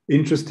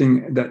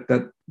interesting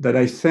that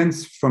I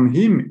sense from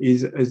him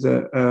is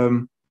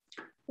a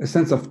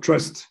sense of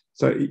trust.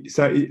 So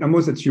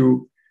almost that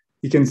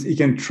he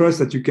can trust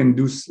that you can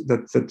do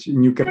that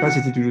in your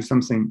capacity to do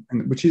something,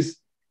 and which is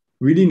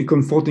really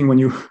comforting when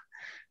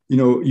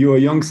you're a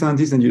young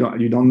scientist and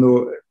you don't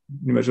know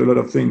much a lot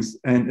of things,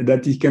 and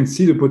that he can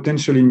see the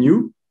potential in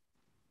you,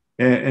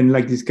 and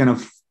like this kind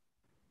of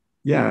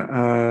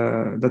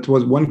that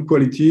was one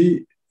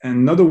quality.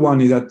 Another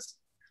one is that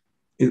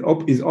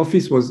his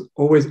office was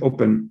always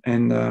open,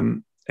 and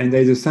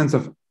there is a sense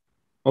of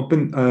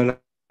open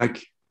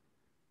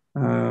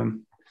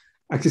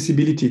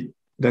accessibility,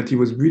 that he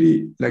was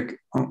really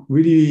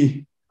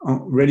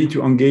ready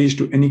to engage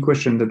to any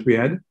question that we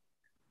had.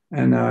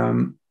 And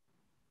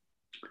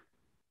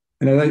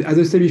as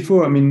I said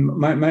before, I mean,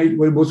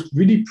 what was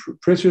really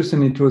precious,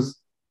 and it was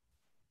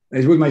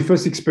my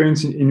first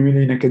experience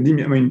in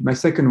academia. I mean, my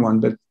second one,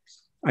 but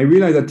I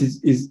realized that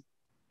is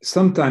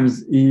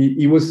sometimes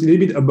he was a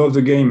little bit above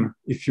the game,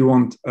 if you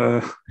want,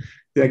 the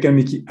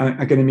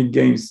academic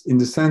games, in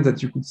the sense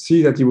that you could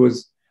see that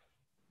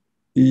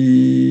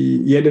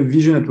he had a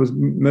vision that was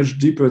much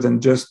deeper than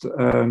just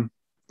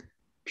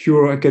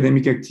pure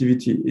academic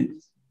activity.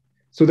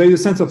 So there is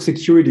a sense of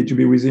security to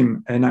be with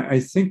him. And I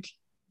think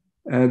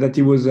that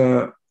he was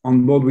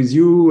on board with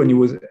you, and he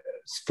was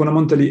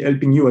fundamentally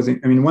helping you.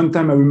 One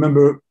time I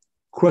remember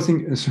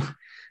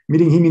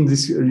meeting him in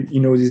this,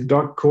 this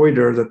dark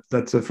corridor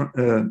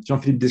that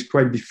Jean-Philippe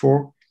described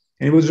before.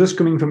 And he was just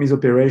coming from his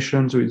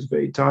operation, so he's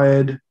very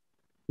tired,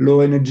 low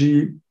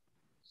energy.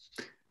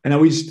 And I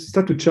would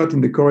start to chat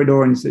in the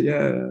corridor and say,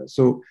 yeah.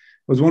 So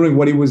I was wondering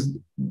why he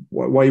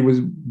was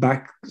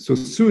back so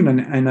soon.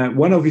 And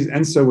one of his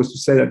answers was to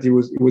say that he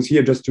was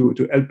here just to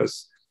help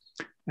us.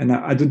 And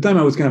at the time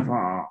I was kind of,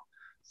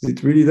 is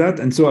it really that?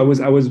 And so I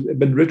was,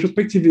 but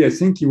retrospectively, I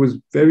think he was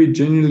very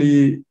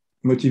genuinely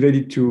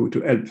motivated to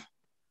help.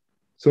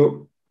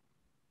 So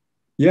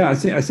yeah, I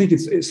think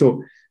it's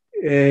so.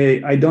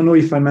 I don't know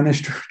if I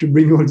managed to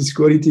bring all this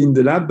quality in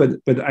the lab,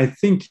 but I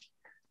think,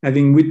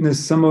 having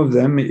witnessed some of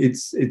them,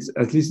 it's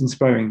at least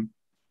inspiring.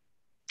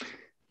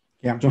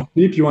 Yeah.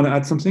 Jean-Philippe, you want to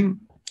add something?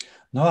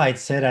 No, I'd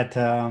say that,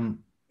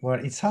 well,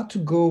 it's hard to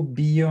go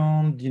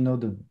beyond,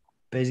 the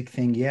basic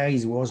thing. Yeah,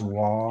 he was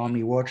warm.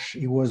 He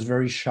was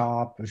very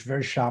sharp, a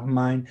very sharp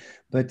mind,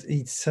 but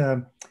it's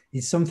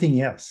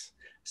something else.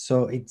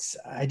 So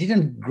I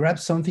didn't grab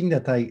something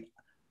that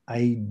I I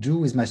do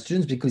with my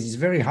students because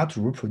it's very hard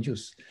to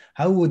reproduce.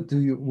 How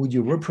would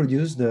you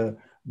reproduce the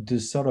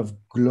sort of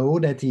glow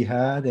that he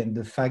had and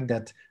the fact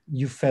that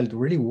you felt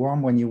really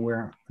warm when you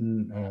were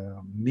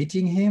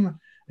meeting him?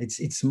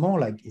 It's more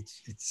like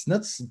it's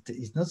not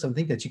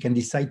something that you can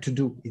decide to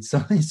do. It's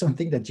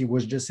something that he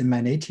was just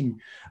emanating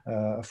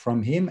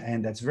from him,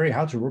 and that's very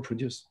hard to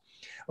reproduce.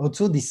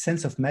 Also, this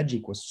sense of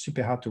magic was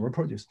super hard to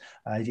reproduce.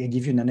 I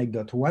give you an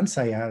anecdote. Once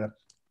I had,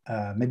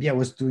 maybe I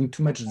was doing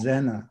too much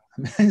Zen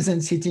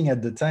sitting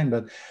at the time,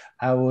 but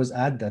I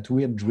had that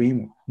weird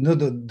dream,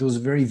 those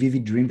very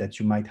vivid dreams that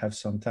you might have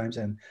sometimes.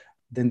 And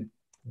then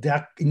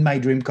there, in my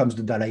dream comes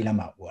the Dalai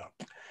Lama. Well,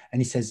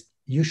 and he says,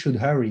 "You should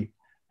hurry."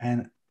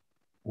 And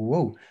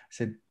whoa, I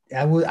said,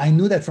 I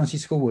knew that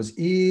Francisco was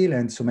ill,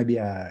 and so maybe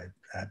I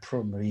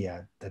probably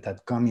that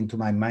had come into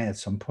my mind at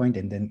some point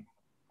and then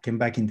came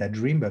back in that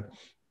dream, but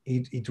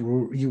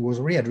he was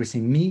really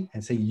addressing me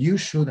and saying, "You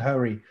should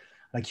hurry,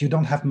 like you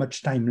don't have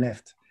much time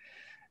left."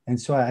 And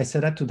so I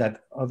said that to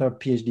that other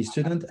PhD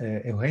student,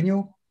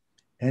 Eugenio,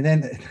 and then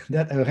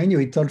that Eugenio,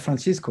 he told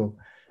Francisco,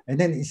 and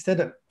then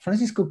instead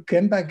Francisco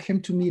came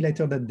to me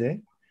later that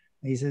day,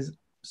 and he says,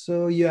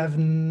 "So you have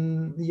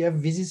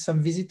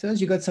some visitors,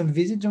 you got some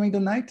visits during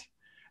the night?"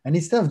 And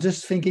instead of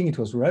just thinking it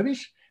was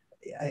rubbish,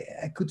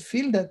 I could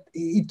feel that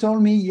he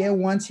told me, yeah,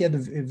 once he had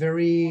a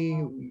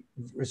very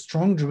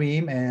strong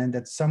dream and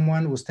that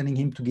someone was telling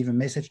him to give a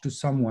message to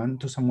someone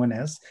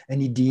else.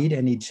 And he did,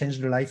 and he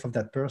changed the life of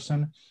that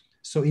person.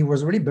 So he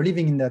was really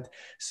believing in that.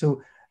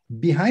 So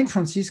behind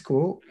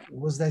Francisco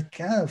was that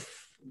kind of,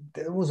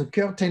 there was a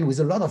curtain with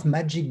a lot of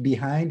magic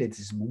behind it.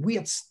 This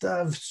weird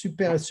stuff,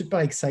 super, super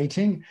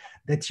exciting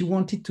that you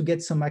wanted to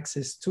get some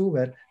access to.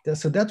 But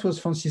so that was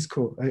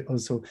Francisco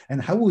also.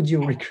 And how would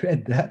you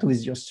recreate that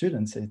with your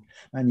students?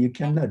 And you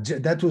cannot.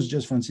 That was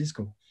just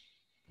Francisco.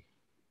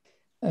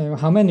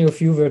 How many of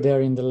you were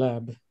there in the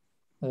lab?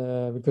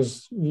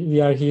 Because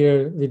we are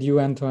here with you,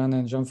 Antoine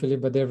and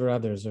Jean-Philippe, but there were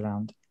others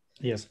around.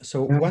 Yes.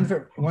 So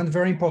one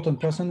very important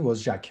person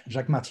was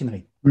Jacques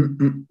Martinery.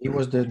 Mm-hmm. He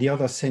was the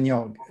other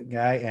senior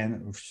guy,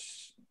 and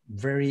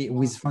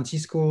with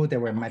Francisco, they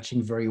were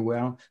matching very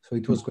well. So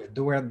it was great.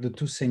 They were the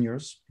two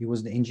seniors. He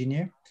was the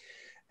engineer.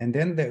 And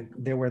then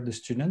there were the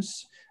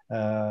students.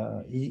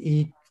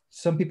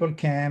 Some people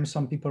came,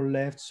 some people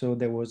left. So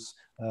there was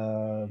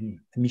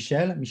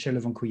Michel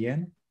Levancuyen,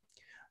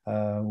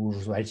 who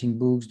was writing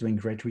books, doing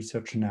great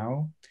research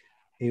now.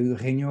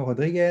 Eugenio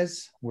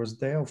Rodriguez was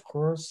there, of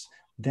course.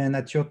 Then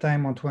at your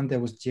time, Antoine, there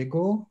was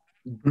Diego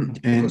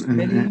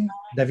Smelly,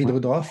 David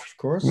Rudolph, of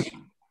course.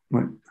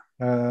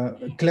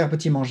 Claire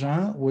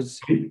Petit-Mangin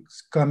was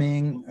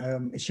coming.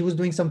 She was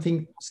doing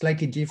something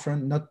slightly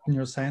different, not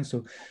neuroscience,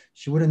 so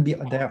she wouldn't be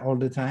there all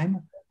the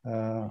time.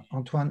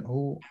 Antoine,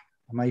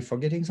 am I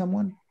forgetting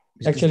someone?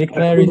 Actually,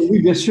 Claire is...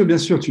 Oui, bien sûr.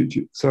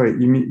 Sorry,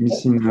 you're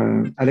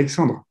missing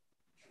Alexandre.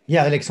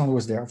 Yeah, Alexandre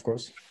was there, of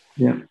course.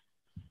 Yeah.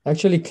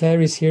 Actually,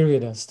 Claire is here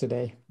with us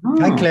today.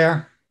 Hi,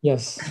 Claire.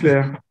 Yes.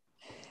 Claire.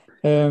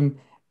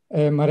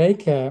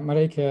 Mareike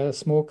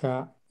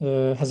Smoka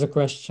has a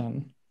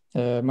question.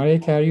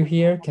 Mareike, are you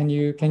here? Can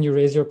you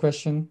raise your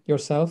question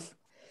yourself?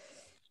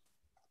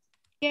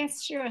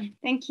 Yes, sure.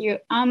 Thank you.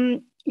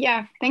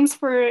 Yeah, thanks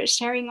for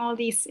sharing all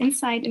these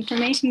inside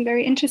information.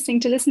 Very interesting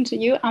to listen to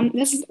you.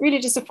 This is really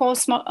just a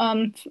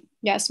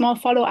small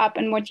follow-up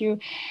on what you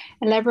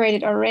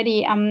elaborated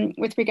already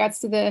with regards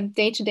to the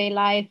day-to-day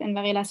life in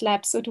Varela's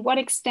lab. So to what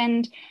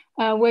extent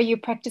were you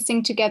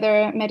practicing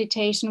together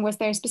meditation? Was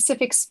there a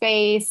specific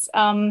space?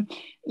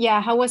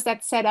 How was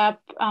that set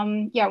up?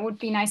 It would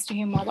be nice to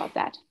hear more about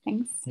that.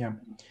 Thanks. Yeah,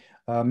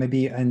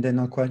 maybe, and then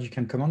Antoine, you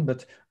can come on,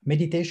 but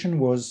meditation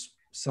was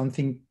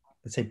something,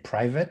 let's say,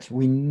 private.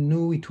 We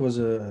knew it was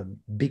a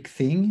big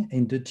thing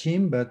in the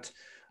team, but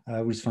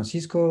with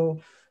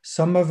Francisco,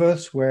 some of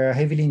us were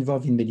heavily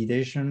involved in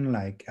meditation,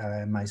 like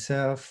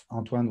myself,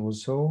 Antoine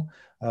also,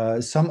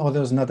 some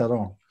others not at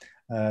all.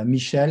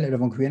 Michel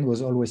Levancuyen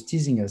was always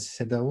teasing us. He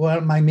said, well,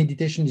 my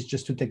meditation is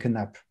just to take a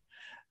nap.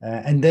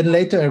 And then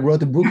later I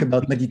wrote a book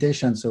about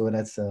meditation, so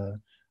that's the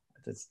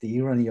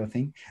irony of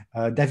thing.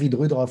 David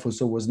Rudolph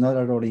also was not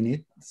at all in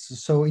it.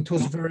 So it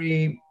was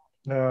very...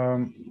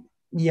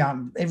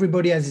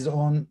 everybody has his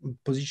own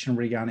position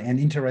regarding and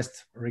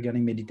interest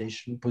regarding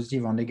meditation,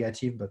 positive or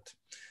negative. But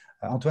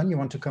Antoine, you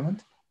want to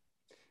comment?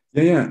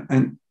 Yeah,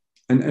 and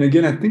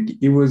again, I think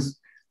he was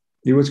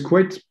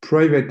quite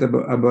private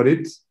about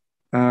it.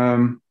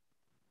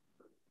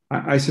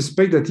 I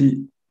suspect that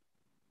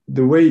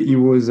the way he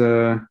was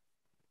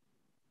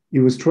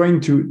trying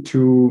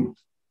to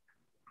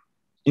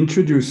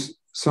introduce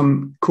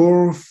some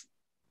core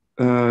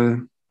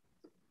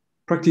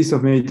practice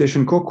of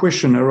meditation, core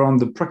question around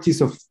the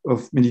practice of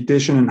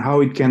meditation and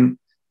how it can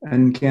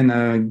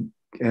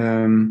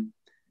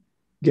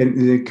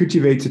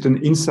cultivate certain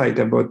insight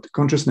about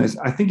consciousness.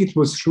 I think it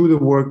was through the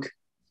work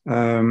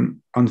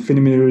on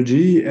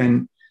phenomenology,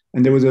 and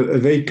there was a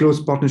very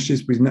close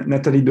partnership with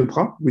Nathalie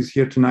Deprat, who is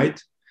here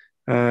tonight,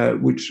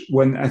 which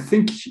when I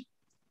think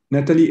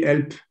Nathalie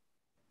helped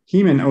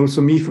him and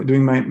also me for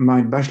doing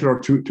my bachelor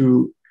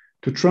to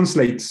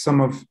translate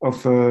some of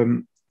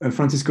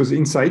Francisco's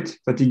insight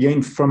that he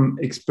gained from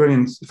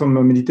experience, from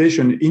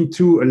meditation,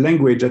 into a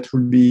language that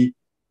would be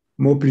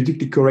more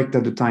politically correct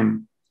at the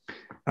time.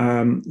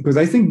 Because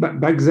I think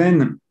back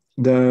then,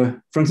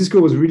 Francisco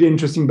was really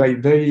interested by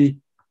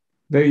very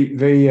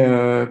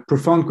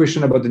profound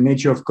question about the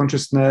nature of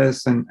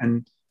consciousness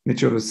and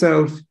nature of the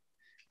self,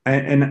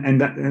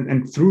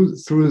 and through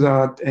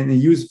that, and he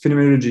used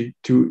phenomenology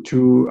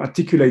to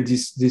articulate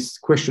this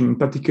question, in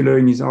particular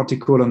in his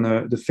article on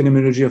the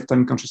phenomenology of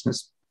time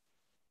consciousness.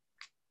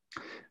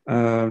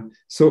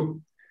 So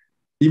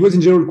he was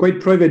in general quite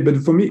private,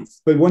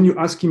 but when you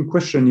ask him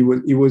question, he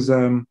was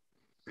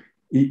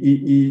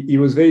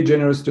very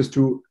generous just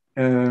to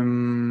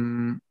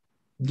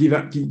give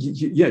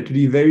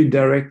very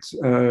direct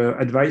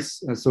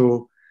advice.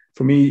 So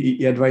for me,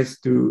 he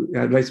advised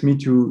me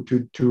to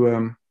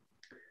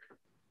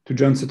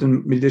join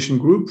certain meditation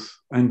group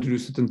and to do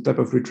certain type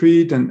of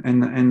retreat,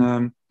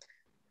 and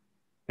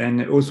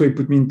also he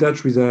put me in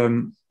touch with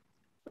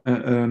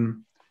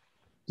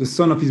the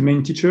son of his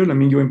main teacher,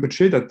 Lamingyo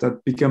Rinpoche,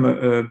 that became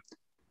a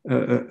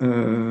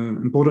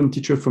important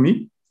teacher for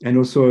me, and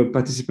also a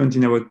participant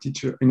in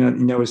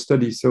our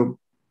study. So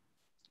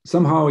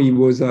somehow he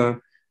was, I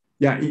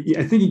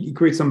think he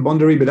created some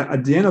boundary, but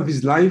at the end of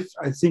his life,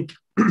 I think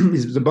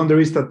the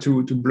boundaries start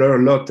to blur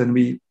a lot,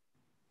 and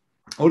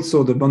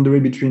also the boundary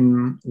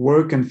between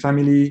work and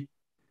family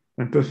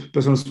and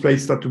personal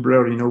space start to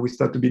blur. We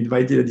start to be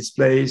invited at this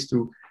place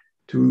so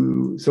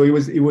it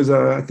was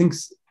I think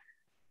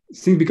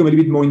things become a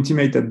little bit more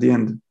intimate at the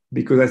end,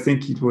 because I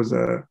think it was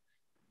that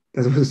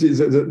was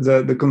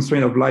the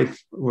constraint of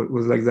life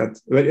was like that.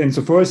 And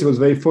so for us, it was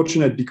very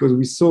fortunate because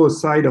we saw a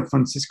side of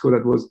Francisco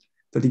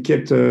that he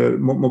kept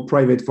more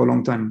private for a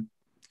long time.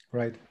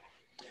 Right.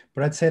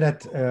 But I'd say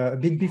that a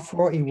bit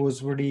before, he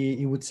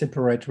would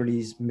separate really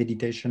his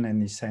meditation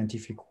and his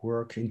scientific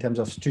work in terms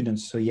of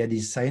students. So he had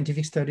his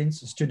scientific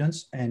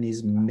students and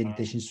his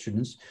meditation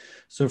students.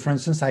 So for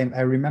instance, I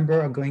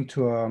remember going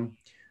to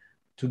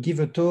give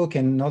a talk,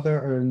 and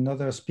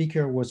another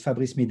speaker was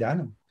Fabrice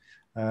Midal,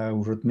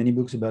 who wrote many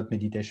books about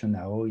meditation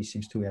now. He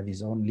seems to have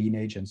his own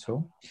lineage and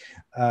so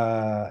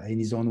in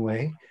his own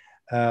way.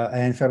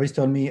 And Fabrice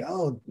told me,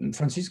 "Oh,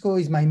 Francisco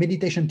is my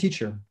meditation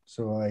teacher."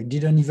 So I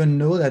didn't even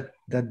know that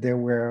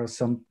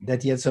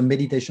he had some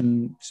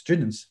meditation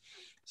students.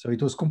 So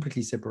it was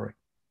completely separate.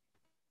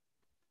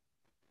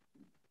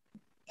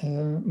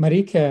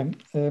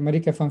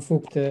 Marieke van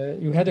Voigt,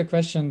 you had a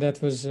question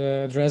that was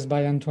addressed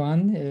by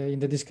Antoine in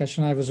the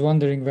discussion. I was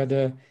wondering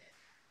whether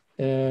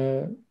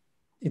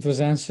it was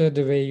answered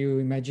the way you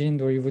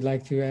imagined, or you would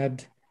like to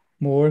add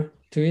more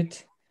to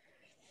it.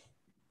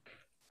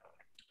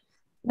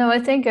 No, I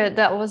think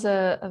that was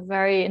a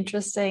very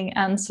interesting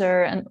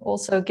answer, and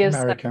also gives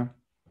a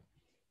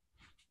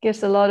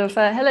lot of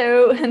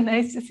hello,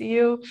 nice to see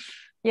you.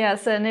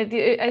 Yes, and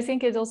I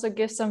think it also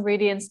gives some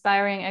really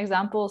inspiring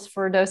examples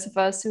for those of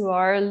us who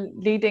are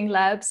leading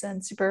labs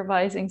and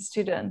supervising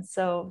students.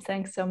 So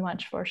thanks so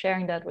much for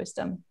sharing that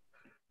wisdom.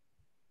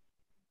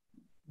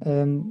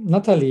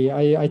 Natalie,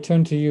 I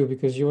turn to you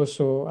because you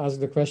also asked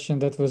the question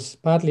that was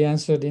partly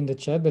answered in the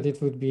chat, but it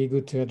would be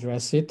good to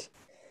address it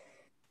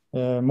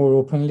more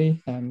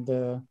openly and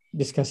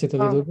discuss it a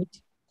little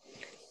bit.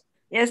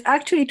 Yes,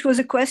 actually, it was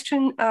a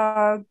question.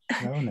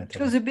 It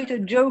was a bit a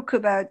joke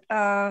about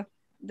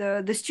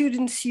the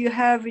students you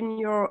have in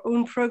your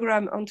own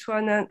program,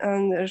 Antoine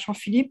and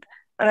Jean-Philippe.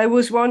 And I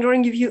was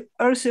wondering if you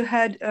also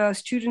had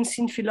students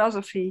in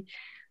philosophy,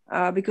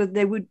 because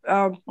they would,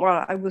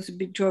 well, I was a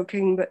bit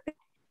joking, but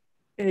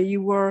they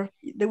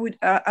would,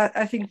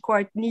 I think,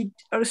 quite need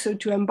also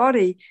to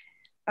embody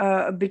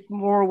a bit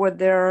more what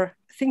they're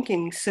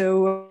thinking.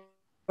 So,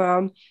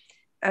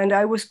 and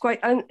I was quite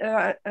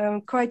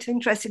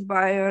interested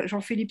by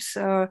Jean-Philippe's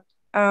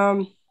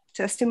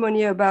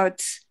testimony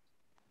about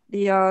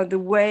the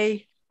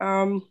way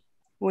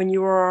when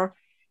you are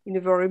in a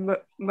very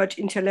much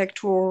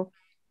intellectual,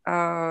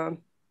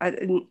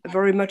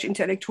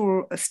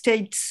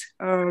 state,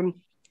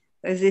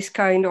 there's this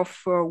kind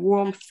of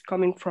warmth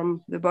coming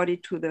from the body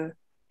to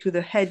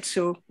the head.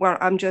 So, well,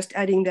 I'm just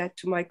adding that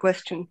to my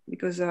question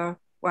because it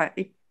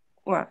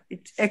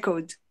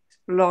echoed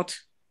a lot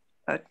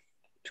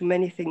to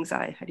many things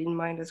I had in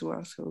mind as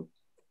well. So,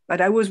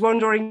 but I was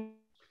wondering.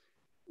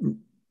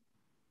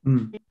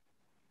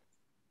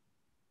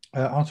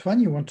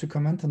 Antoine, you want to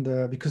comment on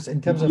because in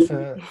terms of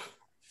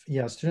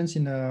students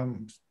in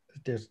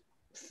there's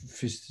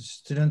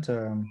student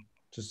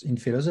just in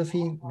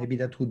philosophy, maybe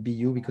that would be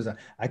you, because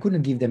I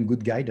couldn't give them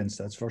good guidance,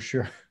 that's for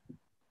sure.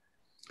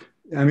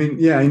 I mean,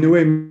 yeah, in a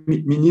way,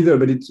 me neither.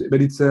 But it's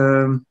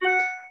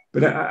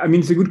I mean,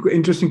 it's a good,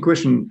 interesting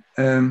question.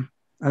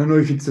 I don't know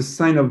if it's a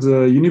sign of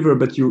the universe,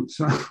 but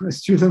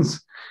students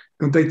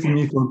contacted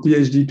me from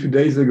PhD 2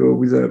 days ago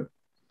with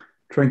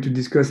trying to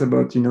discuss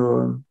about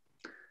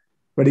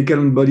radical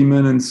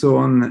embodiment and so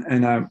on,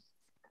 and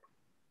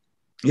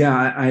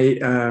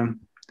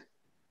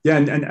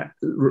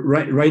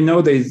right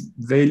now there's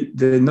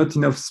not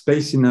enough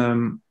space in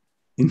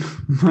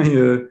my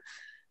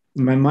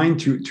in my mind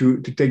to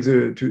take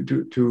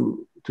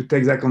to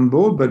take that on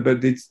board,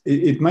 but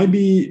it might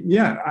be,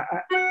 yeah.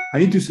 I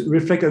need to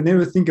reflect. I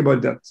never think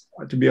about that,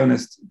 to be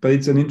honest. But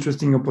it's an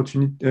interesting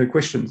opportunity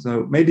question.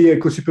 So maybe a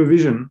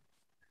co-supervision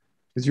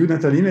with you,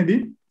 Nathalie,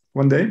 maybe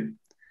one day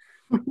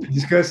to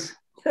discuss.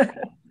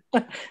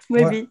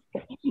 Maybe.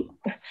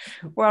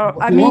 Well,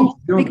 I mean,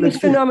 because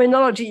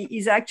phenomenology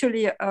is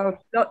actually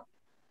not.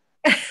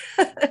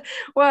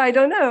 Well, I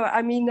don't know.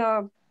 I mean,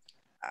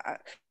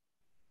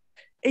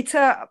 it's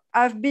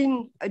I've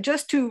been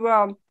just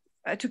to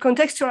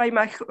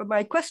contextualize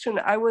my question.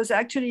 I was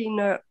actually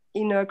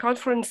in a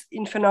conference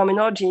in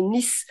phenomenology in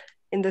Nice,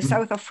 in the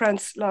south of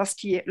France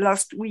last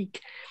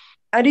week,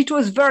 and it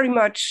was very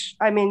much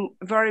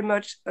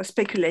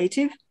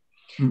speculative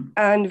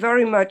and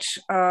very much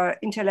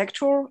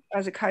intellectual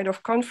as a kind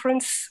of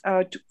conference,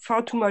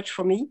 far too much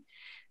for me.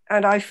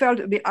 And I felt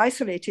a bit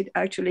isolated,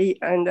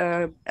 actually. And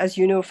as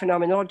you know,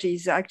 phenomenology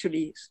is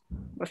actually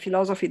a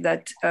philosophy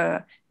that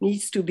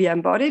needs to be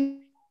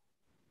embodied.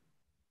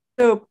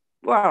 So,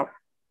 well,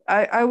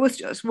 I was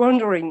just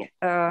wondering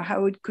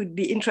how it could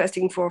be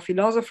interesting for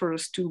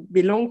philosophers to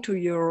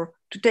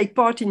take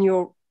part in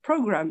your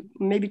program,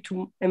 maybe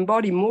to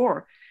embody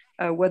more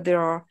what they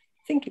are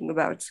thinking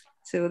about.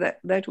 So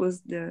that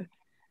was the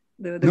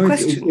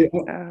question.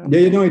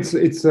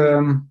 It's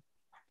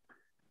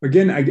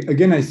again,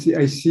 I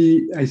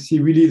see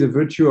really the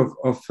virtue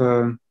of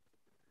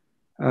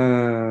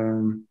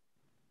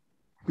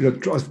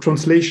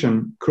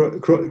translation,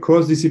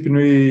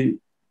 cross-disciplinary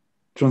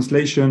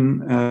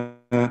translation,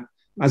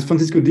 as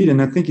Francisco did, and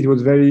I think it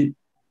was very,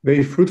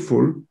 very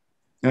fruitful.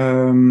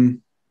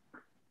 I'm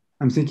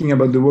thinking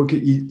about the work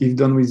he's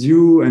done with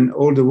you, and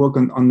all the work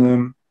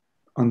on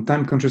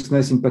time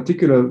consciousness in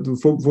particular.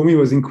 For me,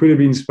 was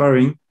incredibly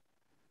inspiring,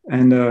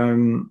 and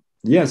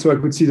so I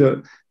could see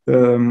the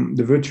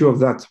virtue of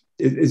that.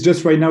 It's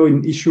just right now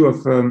an issue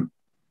of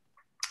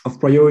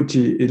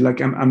priority. It's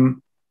like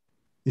I'm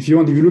if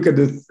you look at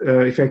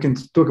if I can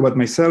talk about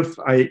myself,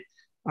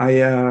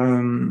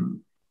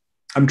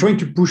 I'm trying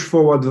to push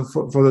forward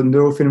for the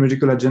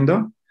neurophenomenological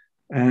agenda,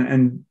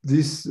 and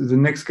the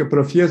next couple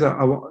of years,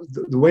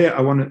 the way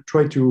I want to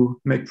try to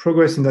make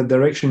progress in that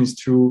direction is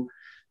to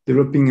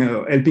helping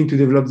to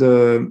develop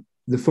the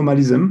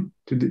formalism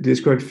to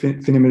describe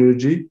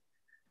phenomenology.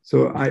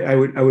 So I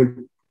would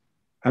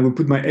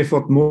put my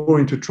effort more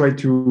into try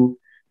to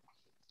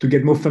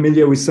get more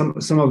familiar with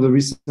some of the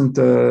recent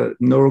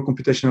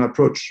neurocomputational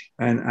approach,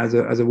 and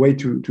as a way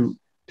to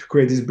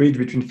create this bridge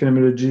between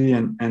phenomenology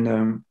and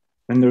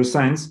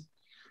neuroscience.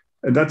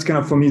 And that's kind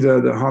of for me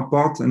the hard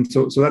part, and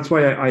so that's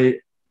why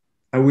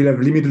I will have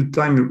limited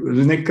time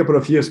the next couple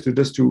of years to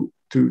just to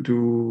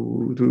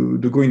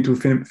go into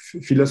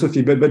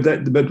philosophy,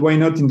 but why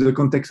not in the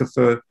context of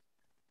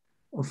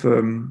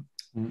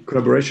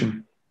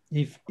collaboration?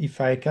 If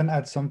I can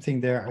add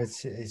something there,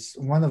 it's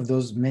one of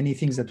those many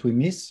things that we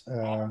miss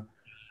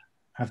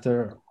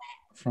after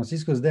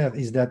Francisco's death,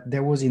 is that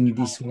there was in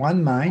this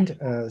one mind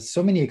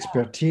so many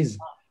expertise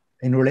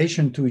in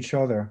relation to each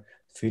other: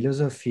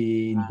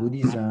 philosophy, in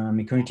Buddhism,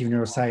 in cognitive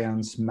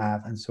neuroscience,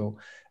 math,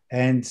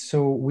 and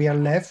so we are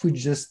left with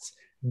just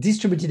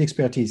distributed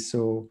expertise.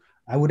 So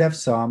I would have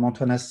some,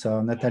 Antoine has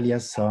some, Nathalie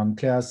has some,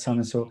 Claire has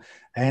some,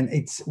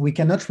 and we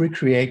cannot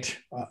recreate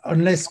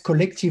unless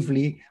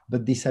collectively,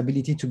 but this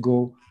ability to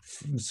go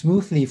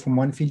smoothly from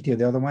one field to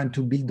the other one,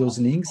 to build those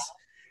links.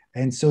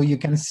 And so you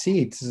can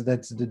see it,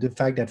 that the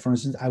fact that, for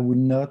instance, I would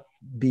not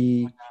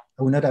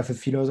have a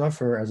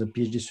philosopher as a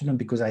PhD student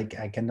because I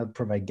cannot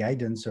provide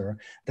guidance, or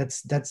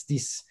that's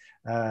this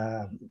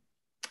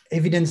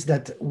evidence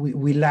that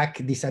we lack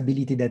this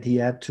ability that he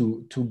had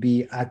to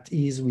be at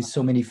ease with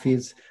so many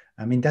fields.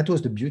 I mean, that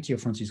was the beauty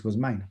of Francisco's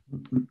mind.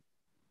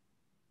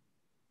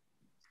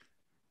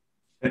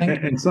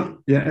 And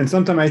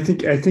sometimes I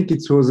think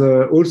it was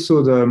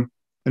also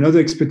another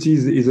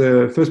expertise is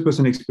a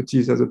first-person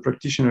expertise as a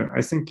practitioner.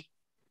 I think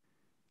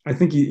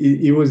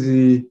he was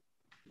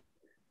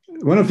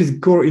one of his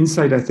core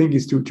insight, I think,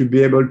 is to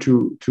be able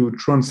to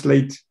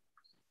translate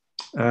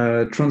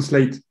into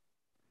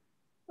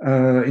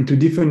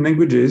different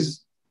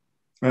languages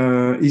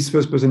his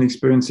first-person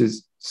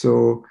experiences.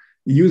 So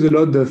he used a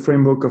lot the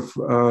framework of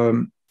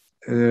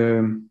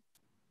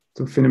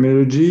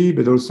phenomenology,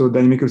 but also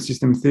dynamical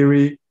system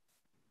theory,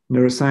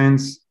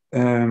 neuroscience,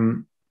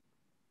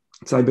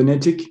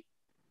 cybernetic.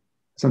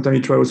 Sometimes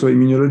he tried also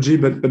immunology,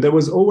 but there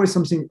was always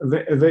something.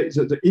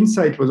 The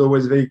insight was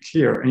always very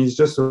clear, and it's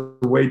just a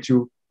way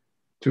to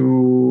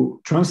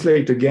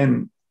translate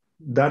again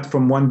that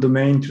from one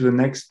domain to the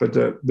next. But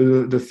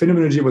the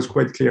phenomenology was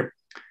quite clear.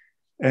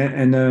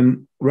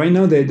 And right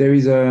now there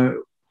is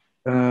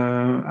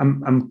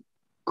I'm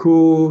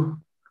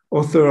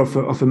co-author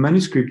of a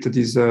manuscript that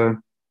is I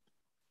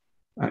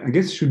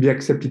guess should be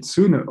accepted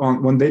soon.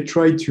 When they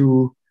try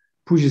to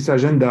push this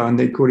agenda, and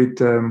they call it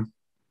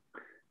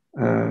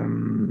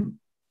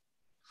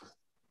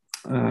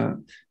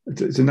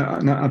it's an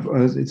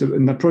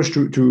approach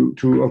to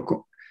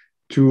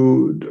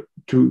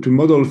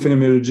model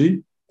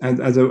phenomenology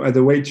as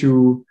a way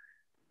to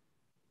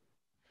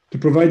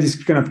provide this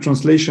kind of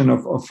translation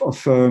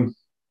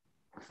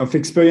of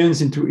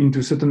experience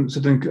into certain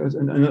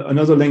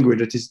another language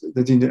that is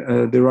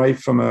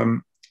derived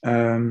from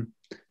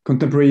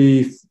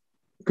contemporary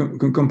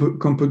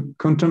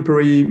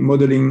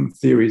modeling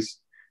theories.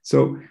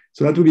 So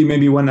that would be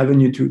maybe one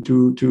avenue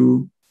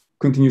to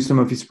continue some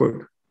of his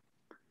work.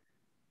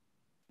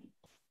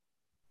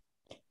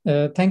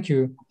 Thank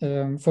you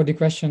for the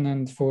question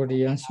and for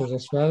the answers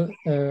as well.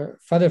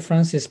 Father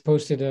Francis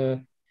posted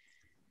a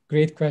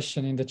great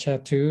question in the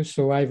chat too,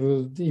 so I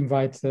will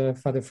invite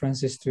Father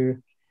Francis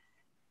to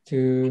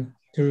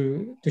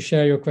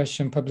share your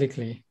question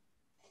publicly.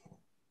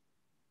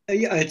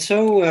 Yeah, it's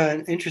so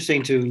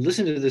interesting to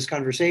listen to this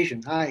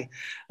conversation. Hi,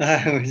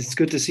 it's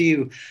good to see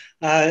you.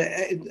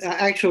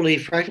 Actually,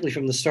 practically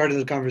from the start of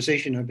the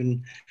conversation, I've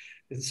been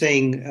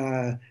saying,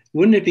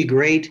 wouldn't it be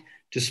great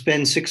to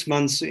spend 6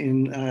 months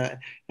in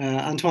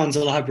Antoine's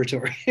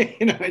laboratory,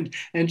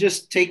 and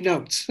just take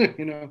notes,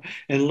 and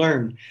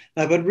learn.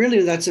 But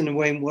really, that's in a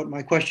way what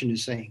my question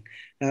is saying.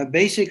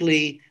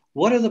 Basically,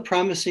 what are the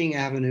promising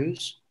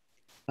avenues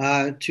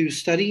to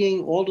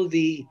studying all of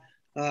the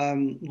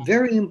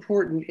very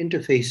important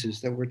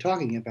interfaces that we're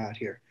talking about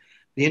here?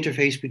 The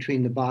interface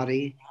between the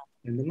body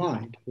and the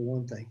mind, for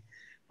one thing,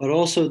 but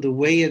also the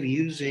way of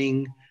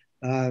using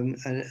a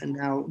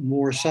now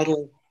more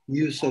subtle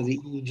use of the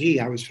EEG.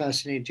 I was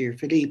fascinated to hear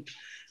Philippe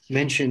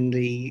mention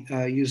the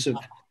use of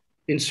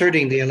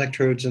inserting the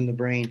electrodes in the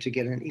brain to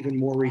get an even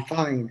more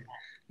refined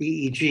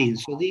EEG.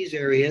 So these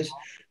areas,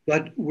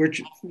 but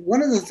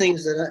one of the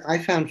things that I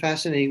found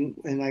fascinating,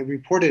 and I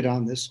reported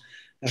on this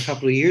a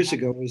couple of years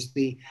ago, was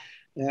the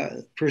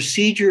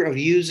procedure of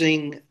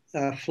using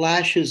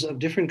flashes of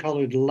different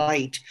colored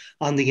light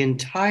on the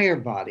entire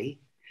body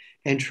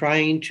and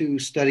trying to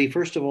study,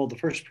 first of all, the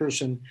first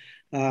person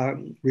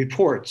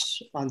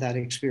reports on that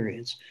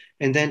experience,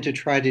 and then to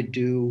try to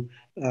do,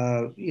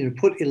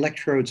 put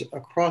electrodes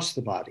across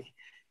the body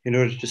in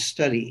order to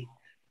study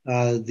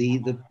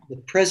the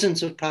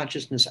presence of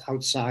consciousness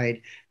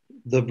outside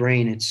the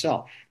brain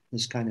itself,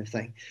 this kind of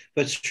thing.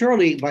 But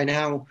surely by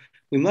now,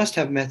 we must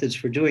have methods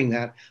for doing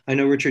that. I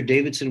know Richard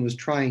Davidson was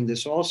trying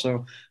this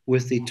also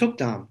with the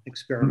Tukdam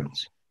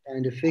experiments,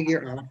 trying to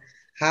figure out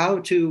how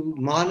to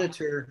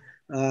monitor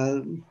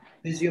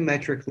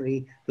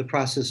physiometrically the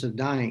process of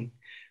dying.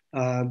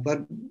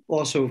 But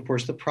also, of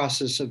course, the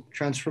process of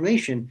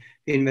transformation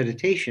in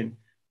meditation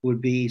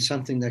would be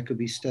something that could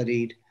be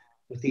studied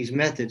with these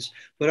methods.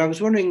 But I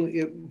was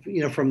wondering,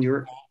 from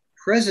your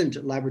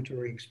present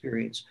laboratory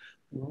experience,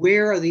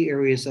 where are the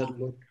areas that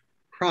look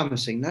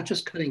promising, not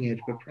just cutting edge,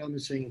 but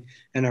promising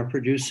and are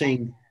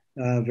producing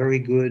very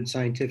good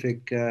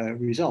scientific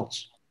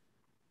results?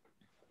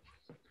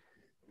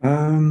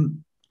 I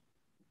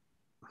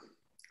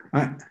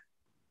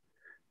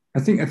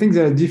think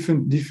there are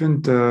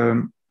different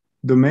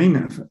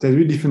domain. There's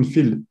really different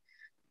field.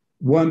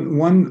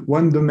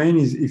 One domain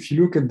is, if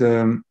you look at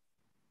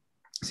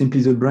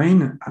simply the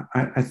brain,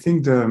 I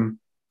think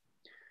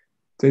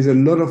there's a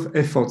lot of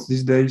efforts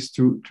these days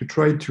to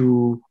try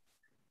to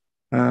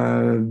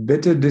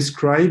better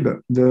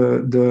describe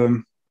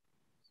the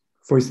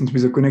for instance,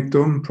 with the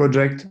Connectome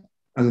project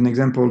as an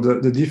example,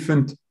 the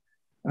different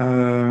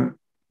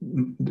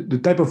the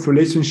type of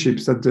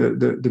relationships that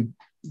the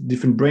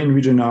different brain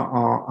regions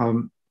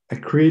are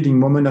creating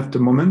moment after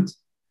moment,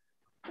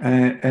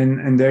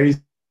 and there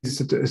is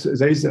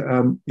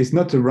it's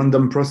not a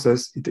random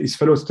process. It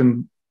follows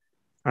certain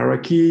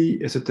hierarchy,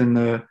 a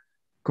certain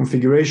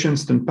configuration,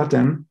 certain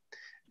pattern,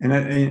 and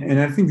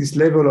I think this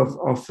level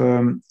of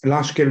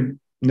large scale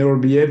neural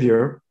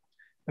behavior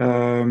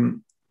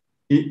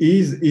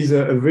is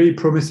a very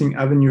promising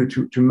avenue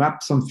to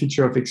map some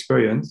feature of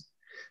experience.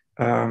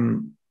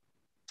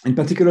 In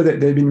particular,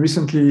 they've been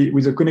recently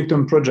with the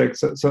Connectome project,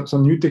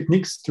 some new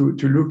techniques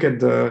to look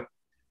at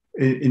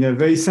in a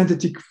very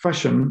synthetic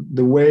fashion,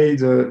 the way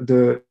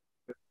the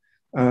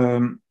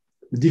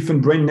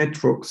different brain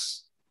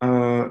networks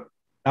are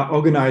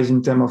organized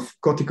in terms of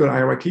cortical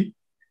hierarchy.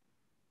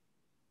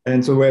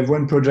 And so we have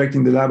one project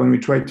in the lab, and we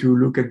try to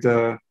look at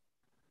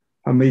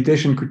how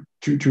meditation could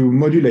to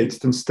modulate,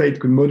 certain state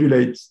could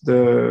modulate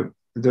the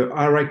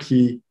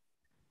hierarchy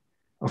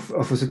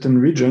of a certain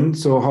region.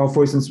 So how,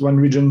 for instance, one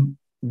region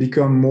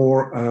become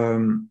more,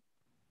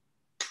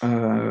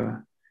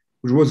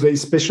 which was very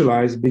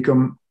specialized,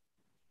 become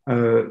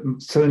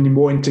suddenly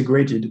more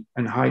integrated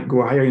and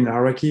go higher in the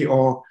hierarchy,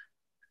 or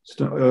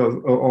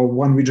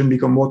one region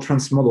become more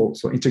transmodal,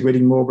 so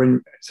integrating more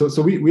brain.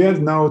 So we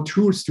have now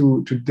tools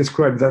to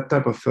describe that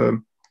type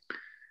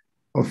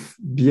of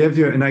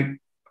behavior, and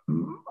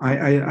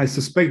I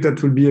suspect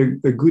that will be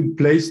a good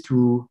place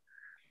to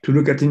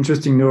look at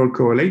interesting neural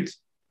correlates.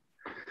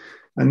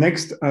 And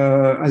next,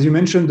 as you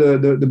mentioned,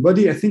 the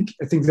body, I think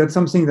that's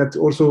something that's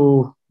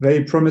also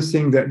very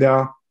promising. That there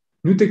are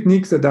new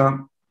techniques that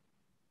are,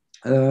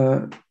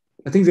 I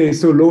think there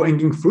is so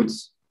low-hanging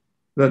fruits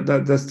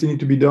that still need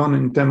to be done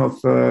in terms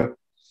of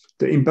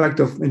the impact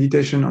of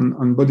meditation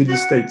on bodily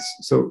states.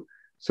 So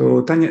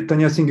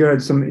Tanya Singer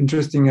had some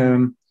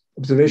interesting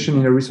observation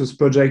in a research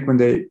project when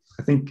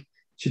I think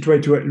she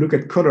tried to look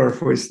at color,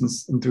 for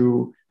instance,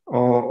 into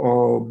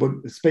or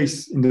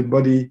space in the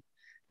body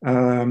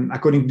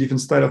according to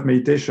different style of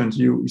meditations.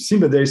 You see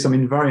that there is some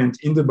invariant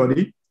in the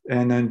body,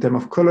 and in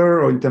terms of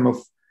color or in terms of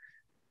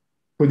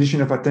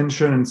position of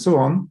attention and so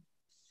on.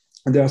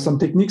 And there are some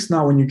techniques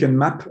now when you can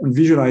map and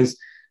visualize.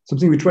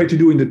 Something we tried to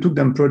do in the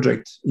Tukdam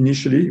project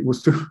initially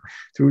was to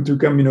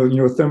come,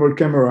 thermal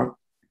camera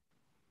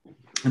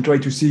and try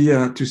to see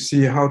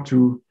how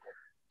to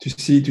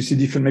see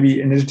different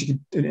maybe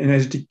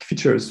energetic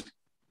features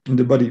in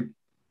the body.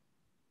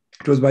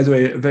 It was, by the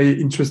way, a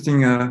very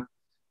interesting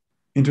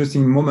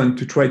moment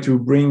to try to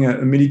bring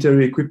a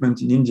military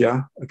equipment in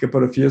India a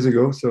couple of years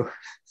ago. So,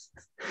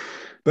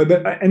 but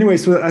anyway,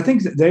 so I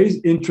think there is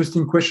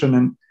interesting question,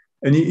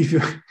 and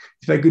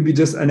if I could be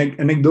just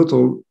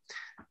anecdotal,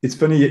 it's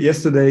funny.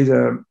 Yesterday,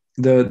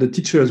 the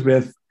teachers, we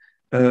have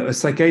a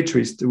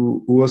psychiatrist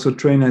who also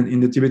trained in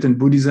the Tibetan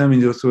Buddhism,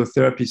 and also a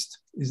therapist.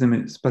 His name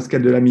is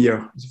Pascal de la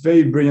Meilleure. He's a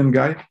very brilliant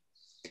guy,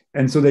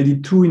 and so they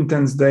did 2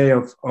 intense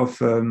days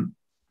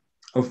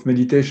of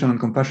meditation and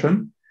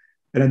compassion.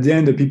 And at the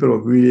end, the people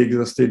were really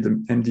exhausted, the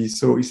MDs.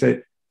 So he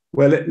said,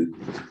 well,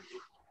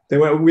 we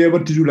were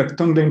able to do like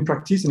tongue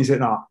practice. And he said,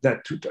 no,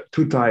 that's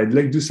too tired.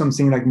 Let's do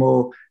something like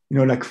more,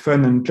 like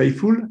fun and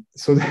playful.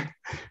 So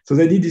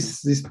they did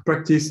this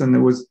practice. And it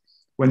was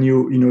when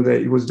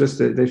it was just,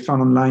 they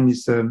found online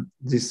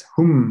this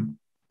hum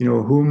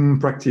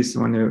practice.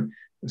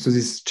 So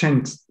this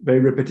chant,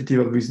 very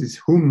repetitive of this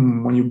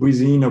hum, when you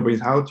breathe in or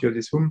breathe out, you have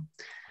this hum.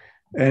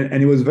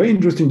 And it was very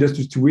interesting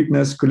just to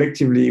witness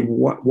collectively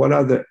what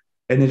are the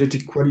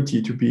energetic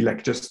quality to be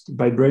like just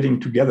vibrating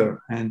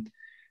together. And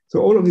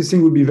so all of these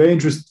things would be very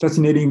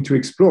fascinating to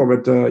explore.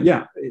 But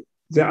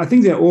I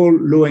think they're all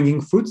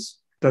low-hanging fruits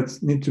that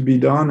need to be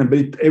done,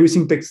 but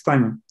everything takes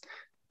time.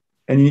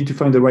 And you need to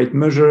find the right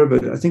measure,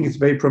 but I think it's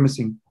very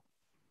promising.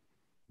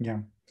 Yeah.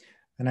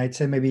 And I'd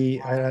say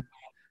maybe,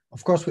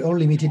 of course, we're all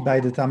limited by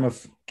the time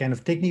of kind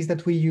of techniques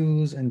that we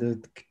use and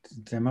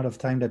the amount of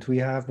time that we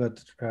have.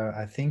 But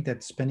I think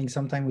that spending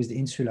some time with the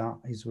insula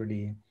is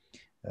really,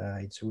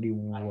 it's really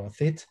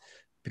worth it,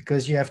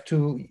 because you have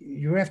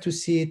to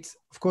see it.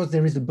 Of course,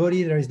 there is the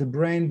body, there is the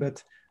brain,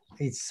 but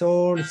it's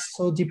so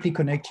deeply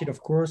connected,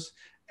 of course.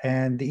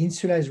 And the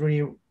insula is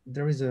really,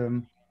 there is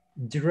a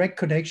direct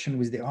connection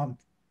with the arm.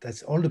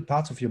 That's all the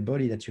parts of your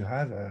body that you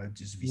have,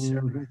 just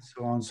viscera and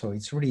so on. So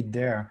it's really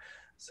there.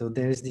 So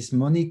there's this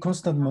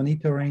constant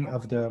monitoring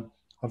of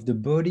the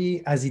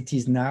body as it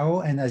is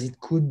now and as it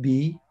could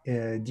be,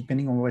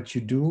 depending on what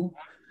you do.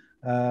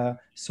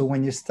 So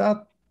when you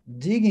start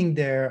digging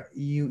there,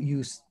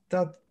 you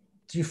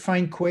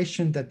find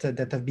questions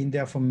that have been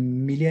there for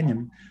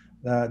millennium.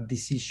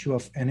 This issue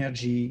of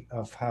energy,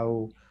 of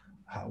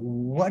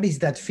what is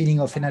that feeling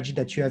of energy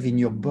that you have in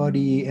your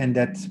body and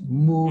that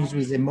moves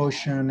with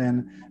emotion,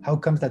 and how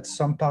comes that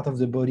some part of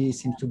the body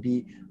seems to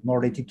be more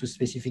related to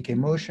specific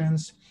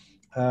emotions?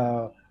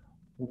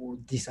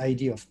 This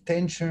idea of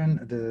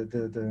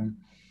tension,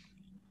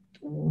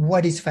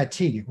 what is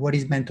fatigue? What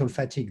is mental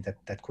fatigue?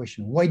 That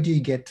question. Why do you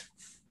get?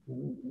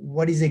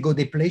 What is ego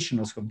depletion?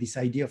 Also, this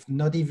idea of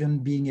not even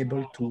being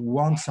able to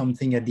want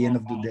something at the end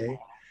of the day.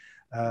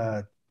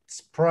 It's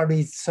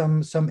probably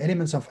some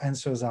elements of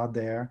answers are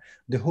there.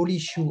 The whole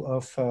issue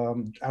of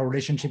our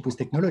relationship with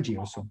technology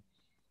also.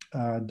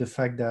 The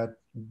fact that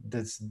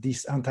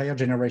this entire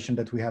generation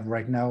that we have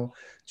right now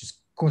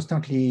just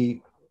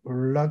constantly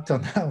locked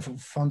on our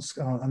phones,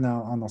 on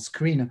our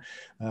screen,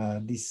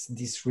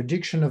 this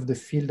reduction of the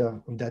field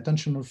of the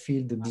attentional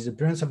field, the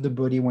disappearance of the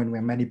body when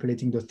we're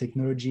manipulating the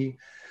technology.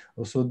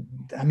 Also,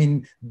 I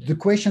mean, the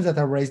questions that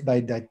are raised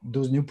by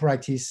those new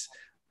practice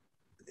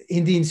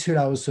in the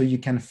insula, also you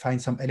can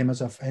find some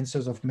elements of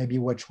answers of maybe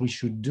what we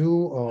should do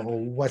or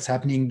what's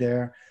happening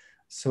there.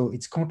 So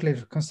it's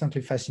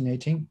constantly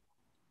fascinating.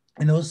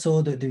 And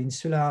also the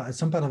insula,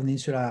 some part of the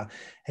insula are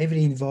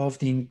heavily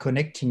involved in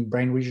connecting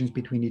brain regions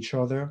between each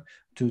other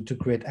to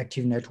create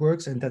active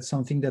networks. And that's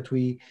something that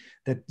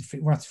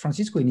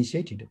Francisco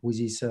initiated with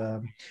his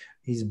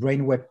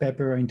brainweb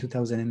paper in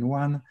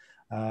 2001,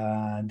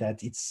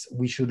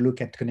 we should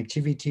look at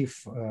connectivity,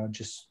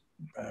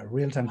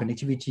 real-time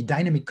connectivity,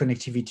 dynamic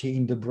connectivity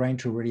in the brain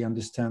to really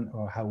understand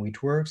how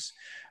it works.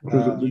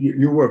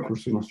 Your work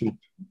also, Jean-Philippe.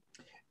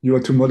 You are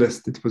too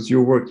modest. It was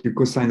your work. You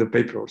co-signed the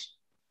papers.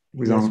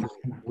 Yes,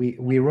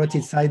 we wrote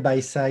it side by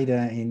side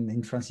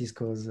in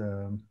Francisco's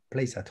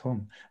place at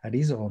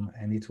his home,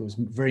 and it was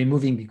very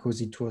moving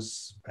because it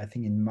was, I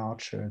think, in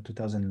March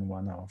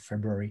 2001 or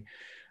February,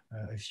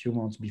 a few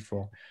months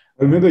before.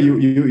 I remember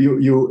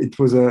it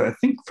was I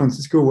think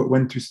Francisco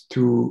went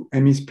to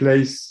Amy's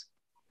place,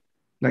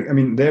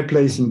 their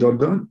place in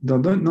Dordon,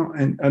 no,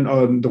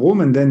 and Rome,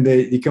 and then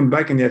they come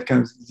back and they have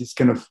this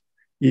kind of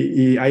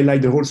he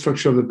highlight the whole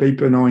structure of the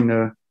paper now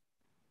in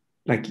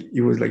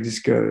it was like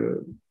this.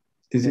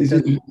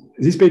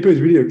 This paper is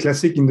really a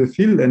classic in the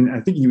field, and I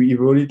think he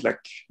wrote it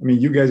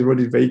you guys wrote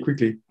it very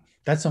quickly.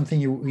 That's something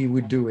we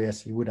would do,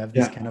 yes. You would have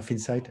this kind of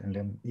insight, and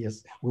then,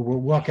 yes, we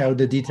will work out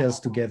the details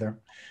together.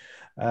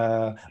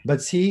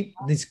 But see,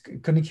 this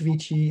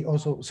connectivity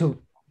also,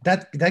 so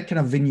that kind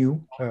of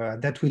venue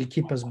that will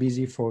keep us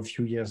busy for a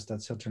few years.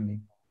 That's certainly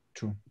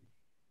true.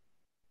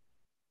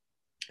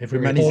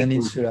 Everyone is an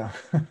insula.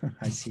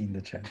 I see in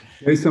the chat.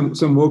 There is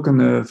some work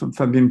on from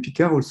Fabien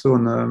Picard also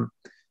on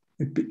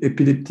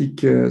epileptic,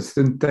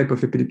 certain type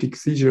of epileptic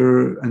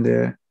seizure,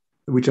 and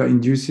which are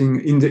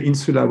inducing in the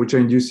insula, which are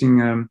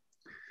inducing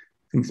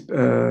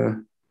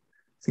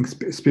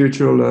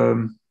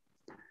spiritual,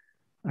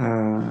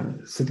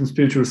 certain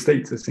spiritual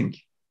states. I think.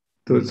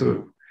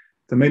 So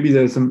maybe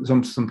there's some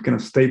kind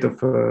of state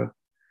of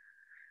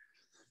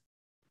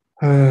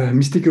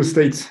mystical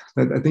states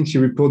that I think she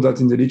reported that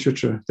in the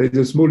literature. There's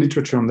a small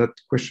literature on that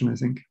question, I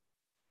think.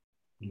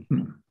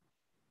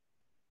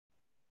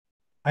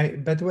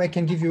 By the way, I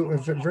can give you a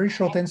very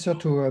short answer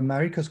to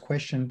Marika's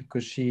question,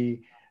 because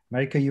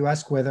Marika, you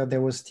asked whether there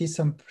was still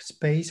some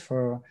space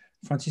for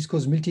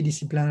Francisco's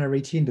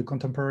multidisciplinarity in the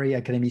contemporary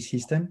academic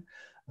system.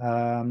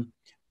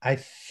 I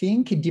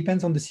think it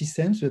depends on the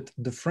systems, but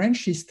the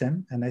French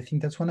system, and I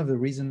think that's one of the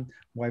reasons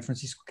why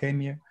Francisco came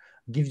here,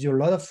 gives you a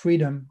lot of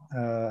freedom,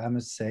 I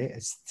must say,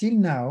 still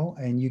now,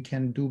 and you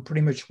can do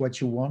pretty much what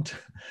you want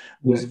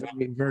with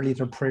very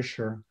little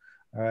pressure,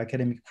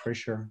 academic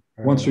pressure.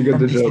 Once you get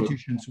the job.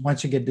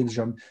 Once you get the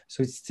job.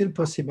 So it's still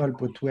possible,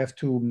 but we have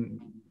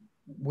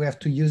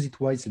to use it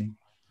wisely.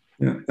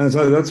 Yeah, and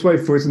so that's why,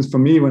 for instance, for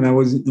me, when I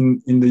was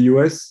in the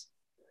US,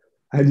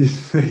 I had this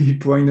very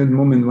poignant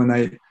moment when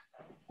I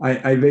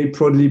very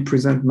proudly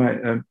present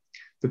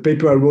the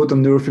paper I wrote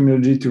on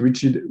neurophenomenology to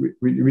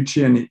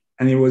Richie,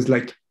 and he was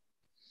like,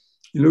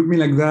 he looked at me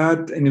like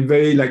that in a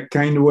very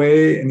kind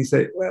way, and he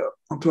said, "Well,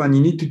 Antoine,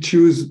 you need to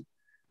choose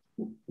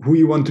who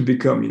you want to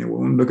become. You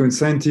want to become a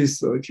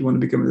scientist, or if you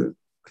want to become a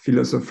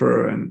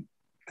philosopher." And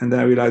then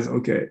I realized,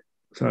 okay.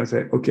 So I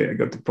said, okay, I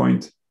got the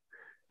point.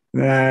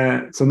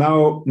 So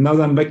now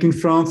that I'm back in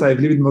France, I have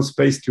a little bit more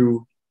space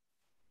to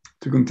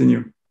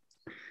continue.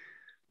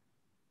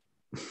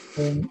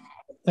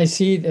 I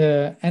see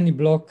Annie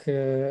Block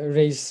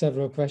raised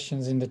several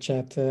questions in the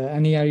chat.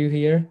 Annie, are you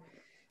here?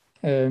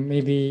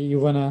 Maybe you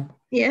wanna?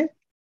 Yeah.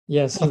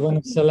 Yes, you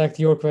want to select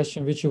your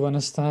question, which you want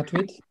to start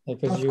with,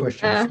 because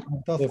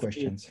tough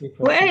questions.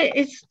 Well,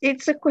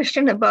 it's a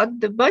question about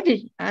the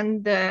body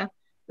and the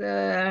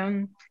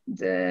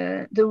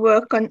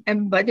work on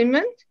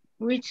embodiment,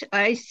 which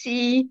I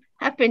see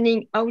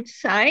happening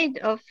outside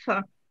of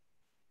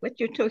what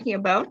you're talking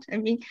about. I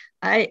mean,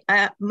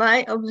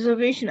 my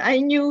observation, I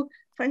knew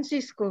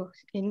Francisco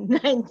in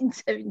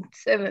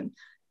 1977,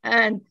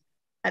 and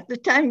at the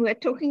time we were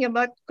talking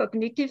about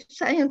cognitive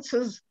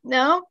sciences.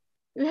 Now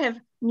we have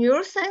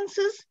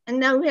neurosciences, and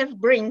now we have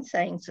brain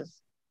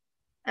sciences.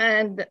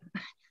 And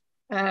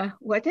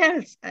what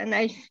else?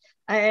 And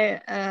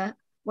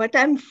what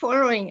I'm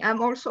following,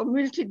 I'm also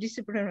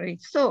multidisciplinary.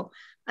 So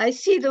I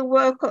see the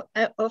work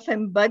of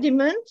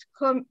embodiment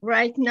come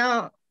right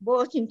now,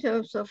 both in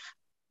terms of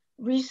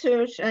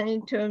research and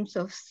in terms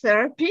of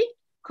therapy,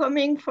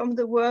 coming from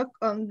the work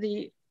on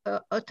the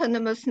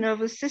autonomous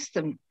nervous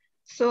system.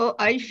 So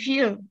I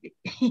feel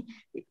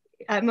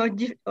I'm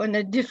on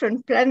a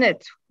different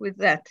planet with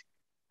that.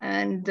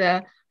 And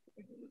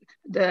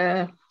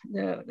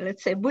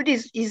let's say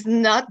Buddhism is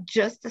not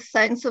just a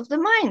science of the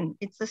mind.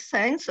 It's a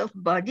science of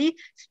body,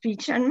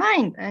 speech, and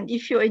mind. And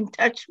if you're in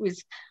touch with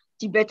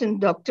Tibetan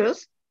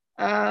doctors,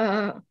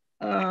 Tibetan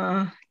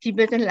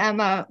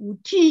Lama who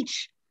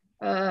teach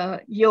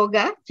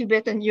yoga,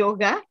 Tibetan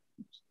yoga,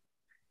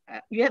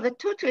 you have a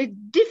totally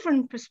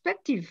different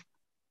perspective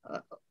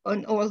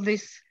on all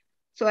this.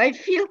 So I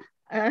feel,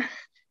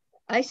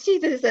 I see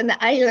there's an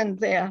island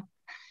there.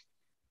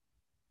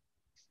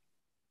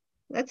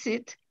 That's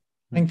it.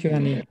 Thank you,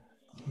 Annie.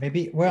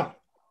 Maybe, well,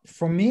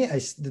 for me,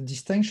 the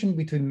distinction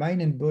between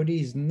mind and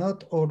body is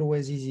not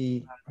always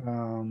easy,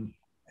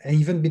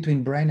 even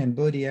between brain and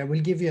body. I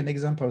will give you an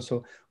example.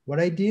 So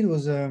what I did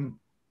was,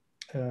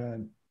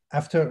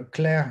 after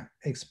Claire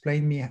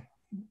explained me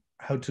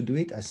how to do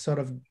it, I sort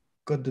of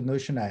got the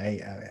notion, I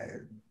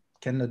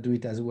cannot do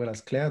it as well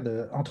as Claire,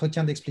 the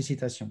entretien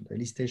d'explicitation, the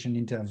elicitation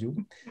interview.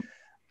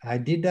 I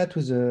did that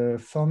with a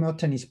former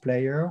tennis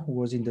player who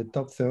was in the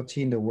top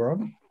 30 in the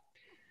world.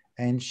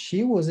 And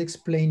she was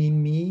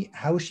explaining me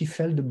how she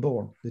felt the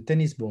ball, the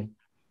tennis ball,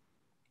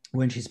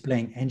 when she's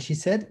playing. And she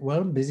said,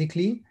 well,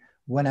 basically,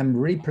 when I'm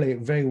really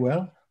playing very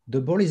well,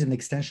 the ball is an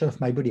extension of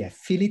my body. I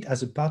feel it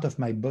as a part of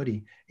my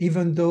body,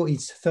 even though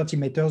it's 30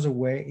 meters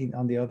away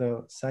on the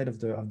other side of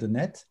the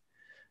net.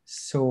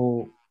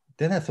 So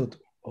then I thought,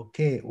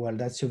 okay, well,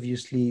 that's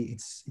obviously,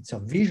 it's a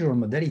visual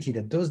modality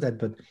that does that,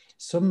 but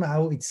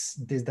somehow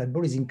that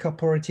ball is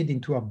incorporated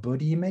into our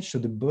body image. So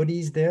the body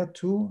is there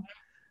too.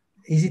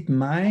 Is it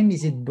mind?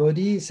 Is it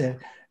body? So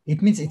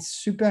it means it's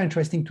super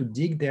interesting to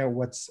dig there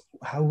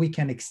how we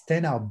can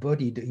extend our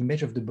body, the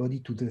image of the body,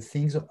 to the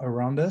things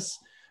around us,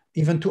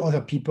 even to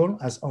other people,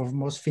 as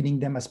almost feeling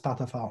them as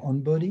part of our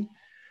own body.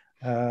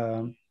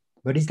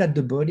 But is that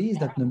the body? Is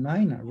that the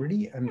mind?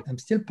 Really, I'm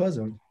still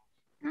puzzled.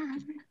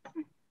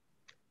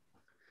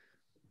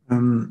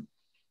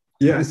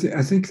 Yeah,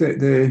 I think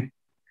that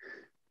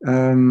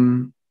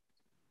in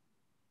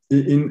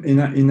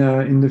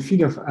the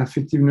field of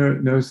affective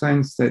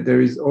neuroscience, that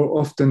there is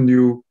often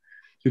you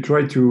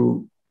try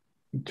to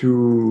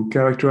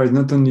characterize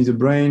not only the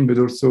brain but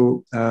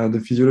also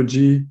the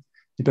physiology,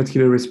 in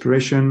particular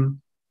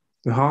respiration,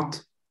 the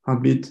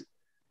heartbeat.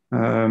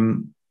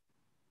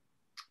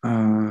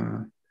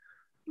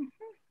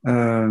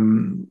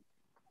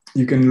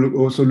 You can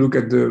also look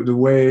at the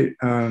way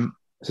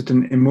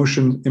certain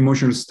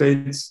emotional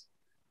states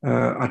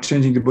are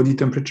changing the body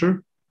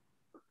temperature,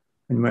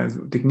 and we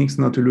have techniques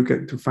now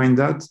to find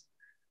that.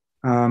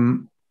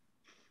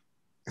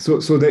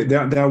 So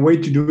there are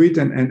ways to do it,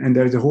 and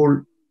there's a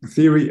whole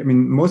theory. I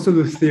mean, most of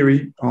the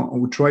theory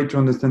we try to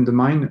understand the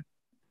mind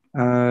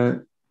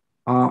are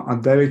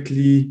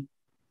directly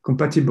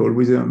compatible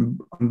with the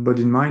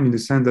embodied mind, in the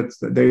sense that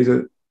there is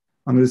a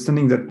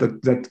understanding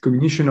that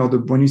cognition, or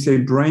when you say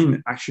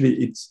brain,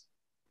 actually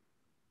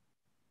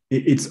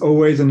it's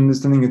always an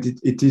understanding that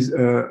it is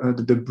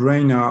that the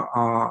brain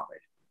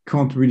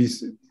can't really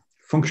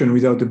function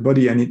without the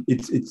body, and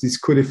it is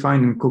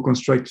co-defined and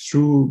co-construct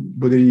through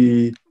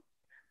bodily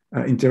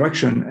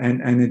interaction,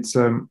 and it's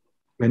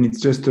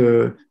just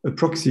a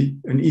proxy,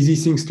 an easy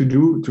things to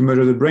do to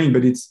measure the brain,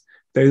 but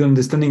there is an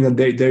understanding that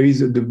there is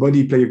the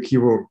body play a key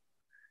role.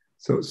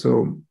 So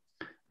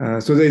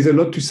there is a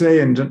lot to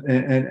say,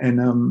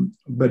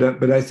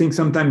 but I think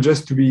sometimes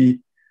just to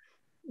be,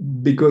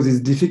 because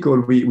it's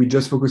difficult, we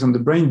just focus on the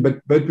brain,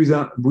 but with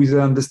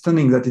the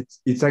understanding that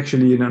it's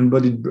actually an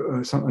embodied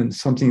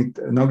something,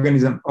 an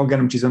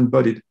organ which is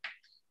embodied.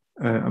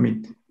 I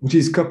mean, which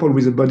is coupled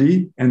with the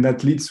body, and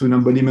that leads to an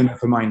embodiment of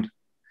the mind.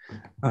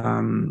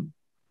 And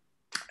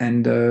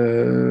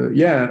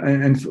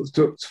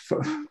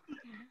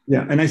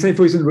I say,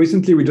 for instance,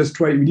 recently we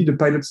did a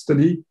pilot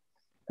study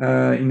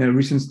in a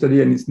recent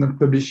study, and it's not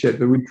published yet,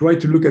 but we try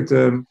to look at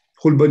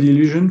whole body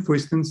illusion, for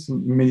instance,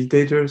 in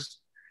meditators.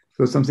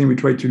 So something we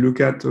try to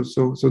look at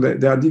also. So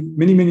there are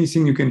many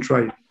things you can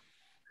try.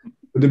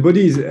 But the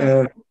body is,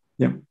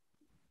 yeah.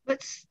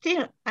 But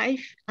still, I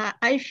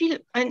feel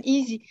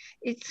uneasy.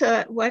 It's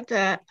what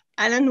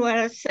Alan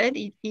Wallace said.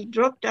 He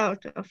dropped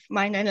out of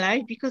Mind and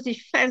Life because he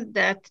felt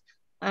that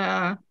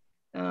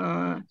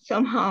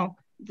somehow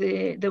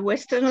the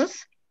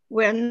Westerners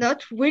were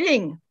not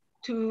willing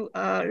to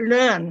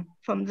learn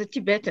from the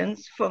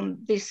Tibetans, from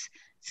this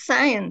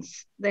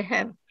science they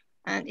have,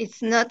 and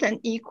it's not an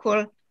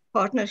equal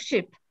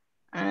partnership.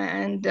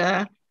 And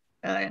that's,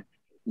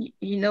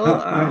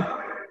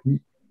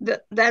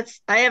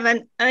 I have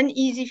an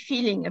uneasy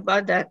feeling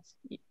about that,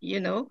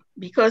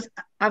 because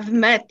I've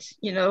met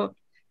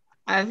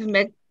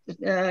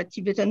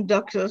Tibetan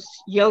doctors,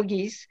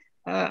 yogis.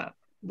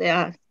 They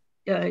are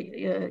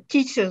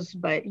teachers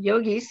by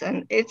yogis,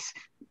 and it's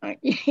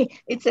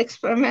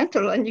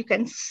experimental, and you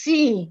can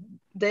see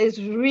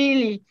there's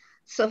really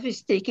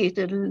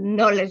sophisticated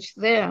knowledge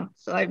there.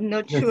 So I'm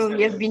not sure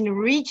we have been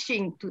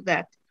reaching to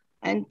that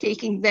and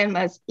taking them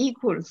as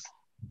equals.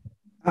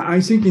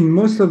 I think in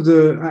most of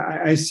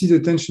I see the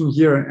tension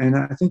here, and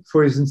I think,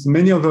 for instance,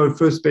 many of our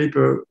first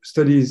paper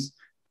studies,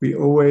 we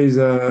always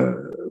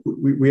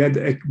we had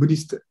a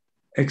Buddhist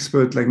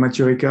expert like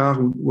Mathieu Ricard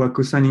who are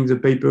co-signing the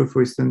paper, for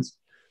instance,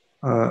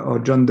 or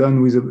John Donne,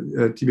 who is a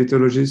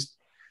Tibetologist.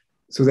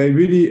 So they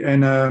really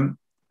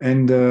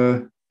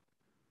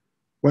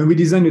when we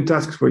design a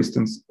task, for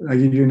instance, I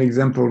give you an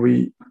example.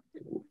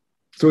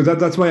 So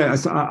that's why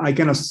I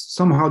kind of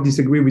somehow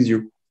disagree with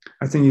you.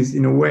 I think it's,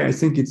 in a way, I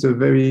think it's a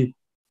very,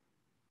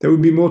 there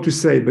would be more to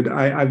say, but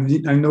I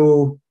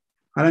know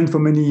Alan for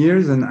many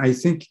years, and I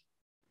think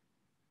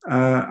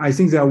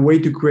there are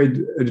ways to create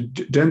a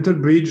gentle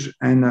bridge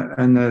and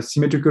a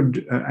symmetrical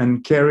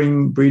and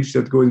caring bridge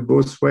that goes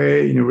both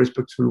ways in a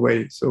respectful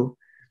way. So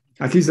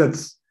at least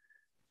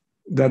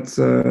that's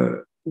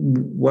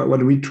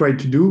what we try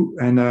to do.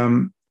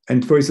 And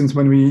for instance,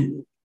 when we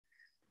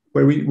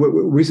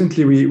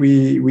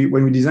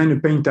designed a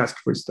pain task,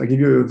 first, I'll give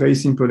you a very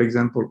simple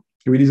example.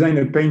 We designed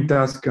a pain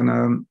task,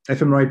 an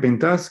fMRI pain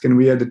task, and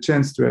we had the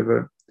chance to have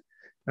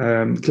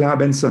Clara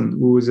Benson,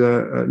 who was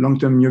a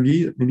long-term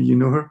yogi, maybe you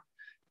know her.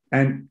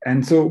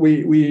 And so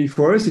we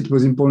for us, it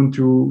was important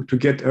to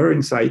get her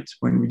insight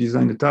when we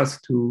designed the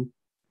task to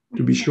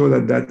be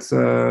sure that's,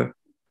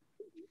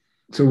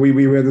 so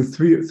we were the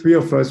three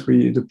of us,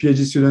 the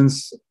PhD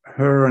students,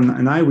 her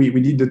and I, we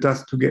did the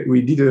task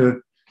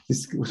together.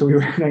 So we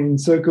were in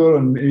circle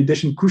on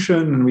meditation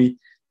cushion, and we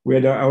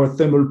had our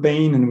thermal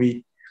pain,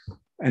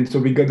 and so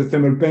we got the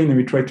thermal pain, and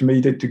we tried to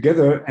meditate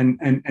together,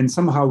 and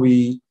somehow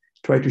we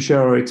tried to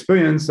share our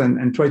experience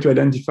and try to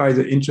identify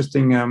the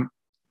interesting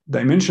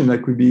dimension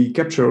that could be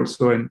captured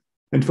also.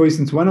 And for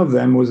instance, one of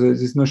them was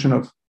this notion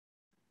of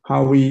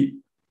how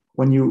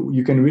when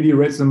you can really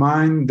rest the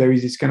mind, there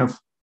is this kind of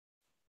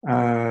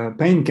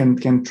pain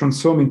can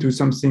transform into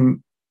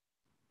something,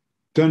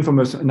 turn from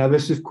an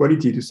aversive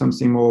quality to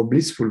something more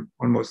blissful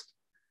almost.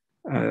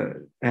 That's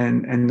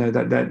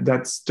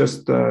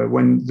just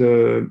when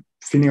the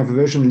feeling of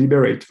aversion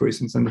liberate, for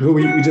instance. And so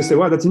we just say,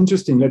 wow, that's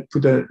interesting. Let's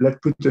put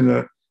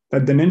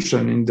that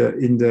dimension in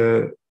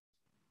the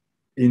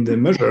in the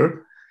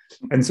measure.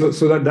 And so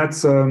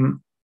that's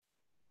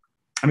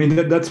I mean,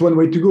 that's one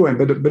way to go.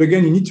 But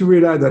again, you need to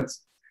realize that,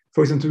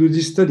 for example, to do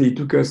this study, it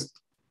took us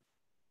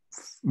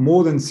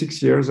more than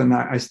 6 years, and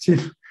I still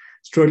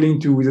struggling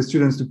with the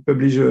students to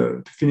publish,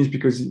 to finish,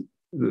 because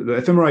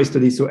the fMRI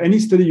study. So any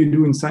study you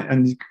do in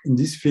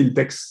this field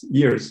takes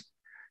years.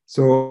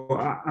 So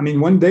I mean,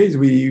 one day it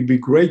would be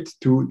great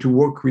to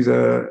work with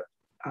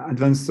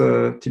advanced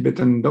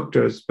Tibetan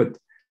doctors, but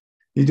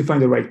you need to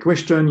find the right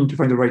question, you need to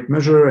find the right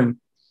measure, and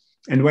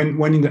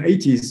when in the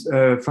 80s,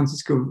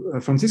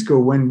 Francisco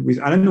went with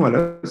Alan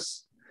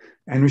Wallace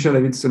and Richard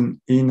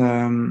Davidson in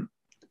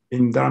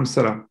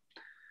Dharamsala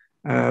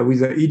with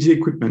the EG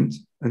equipment.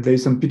 And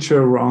there's some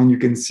picture around. You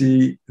can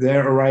see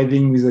they're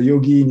arriving with a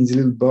yogi in his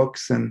little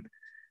box, and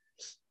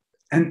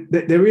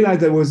they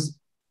realized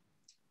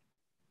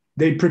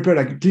they prepared,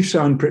 like Cliff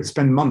Sharon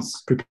spent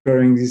months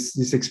preparing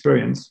this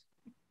experience,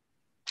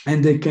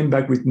 and they came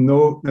back with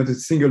not a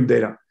single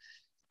data.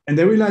 And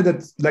they realized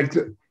that like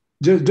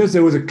just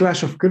there was a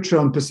clash of culture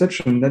and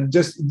perception, that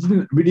just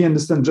didn't really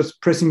understand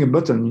just pressing a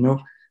button, you know,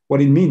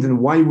 what it means and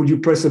why would you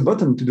press a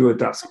button to do a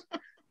task.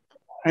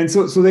 And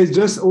so there's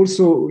just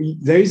also,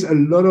 there is a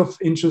lot of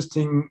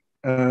interesting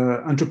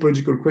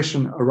anthropological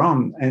question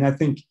around. And I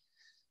think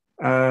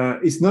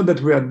it's not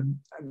that we are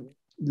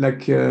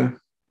like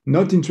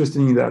not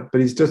interested in that,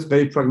 but it's just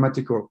very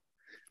pragmatical.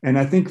 And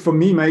I think for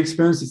me, my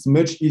experience, it's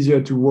much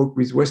easier to work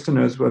with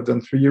Westerners who have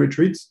done 3-year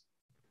retreats.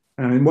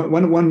 And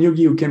one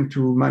yogi who came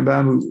to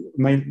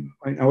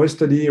our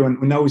study,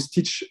 and now we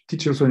teach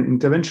also an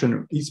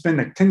intervention, he spent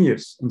like 10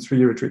 years in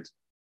 3-year retreat.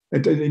 He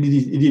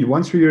did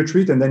one 3-year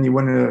retreat, and then he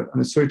went on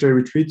a solitary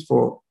retreat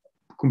for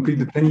complete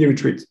the 10-year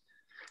retreat.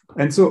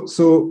 And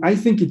so I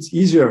think it's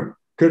easier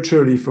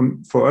culturally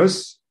for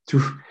us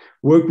to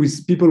work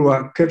with people who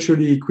are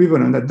culturally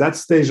equivalent at that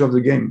stage of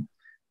the game.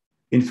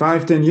 In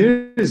 5-10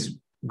 years,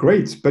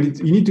 great, but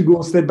you need to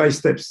go step by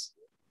steps.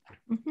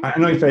 I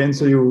don't know if I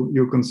answer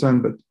your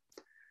concern, but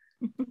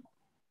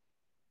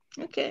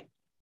okay.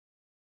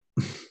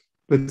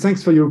 But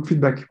thanks for your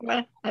feedback.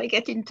 Well, I'll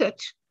get in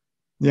touch.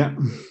 Yeah.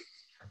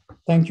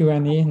 Thank you,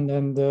 Annie,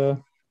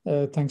 and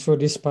thanks for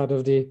this part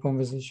of the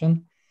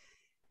conversation.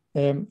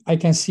 I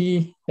can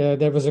see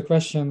there was a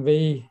question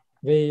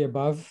way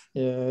above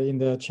in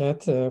the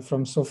chat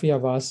from Sophia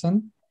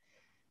Vasan.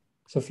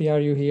 Sophia, are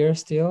you here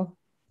still?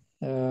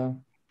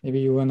 Maybe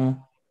you want to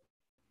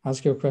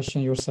ask your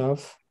question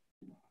yourself.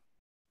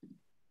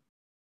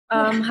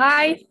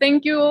 Hi,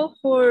 thank you all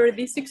for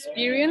this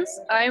experience.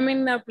 I'm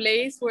in a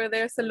place where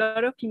there's a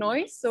lot of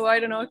noise, so I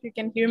don't know if you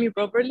can hear me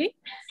properly,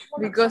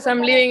 because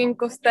I'm living in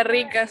Costa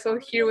Rica, so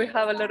here we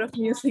have a lot of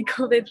music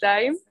all the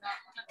time.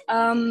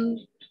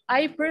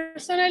 I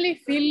personally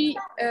feel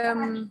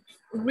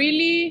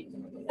really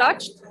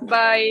touched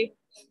by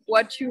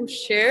what you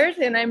shared,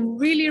 and I'm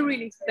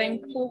really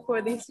thankful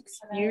for this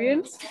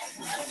experience.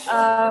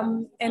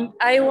 And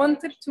I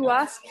wanted to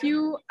ask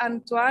you,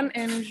 Antoine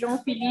and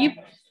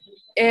Jean-Philippe,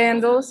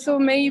 and also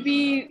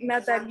maybe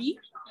Nathalie,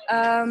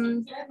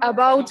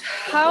 about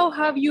how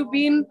have you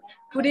been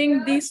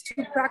putting this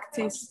to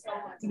practice,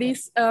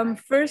 this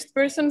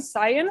first-person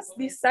science,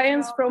 this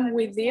science from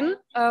within.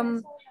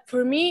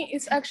 For me,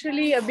 it's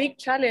actually a big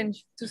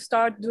challenge to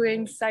start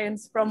doing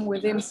science from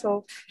within.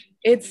 So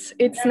it's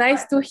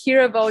nice to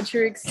hear about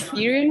your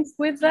experience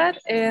with that.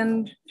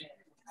 And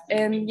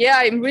yeah,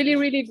 I'm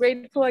really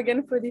grateful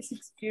again for this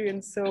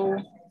experience.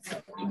 So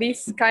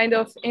these kind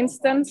of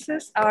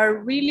instances are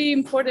really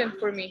important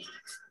for me.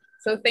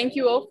 So thank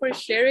you all for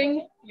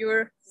sharing.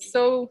 You're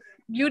so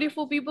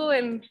beautiful people,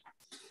 and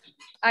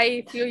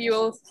I feel you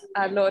all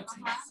a lot.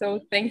 So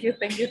thank you.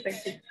 Thank you,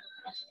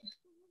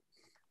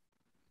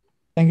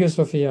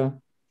 Sophia.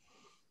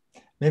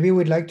 Maybe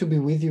we'd like to be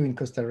with you in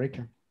Costa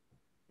Rica.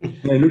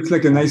 Yeah, it looks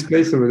like a nice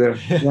place over there.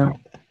 Yeah.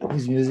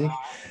 With music.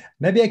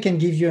 Maybe I can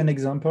give you an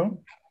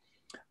example.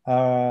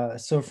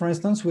 So for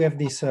instance, we have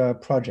this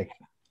project,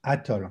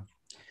 ATOL,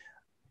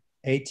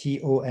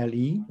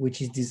 ATOLE,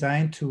 which is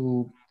designed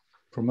to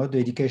promote the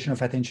education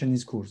of attention in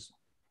schools.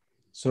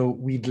 So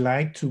we'd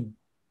like to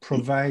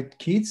provide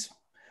kids,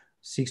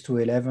 6 to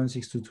 11,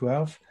 6 to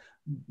 12,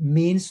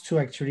 means to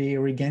actually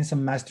regain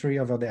some mastery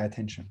over their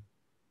attention.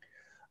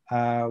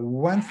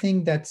 One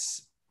thing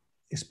that's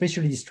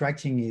especially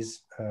distracting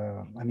is,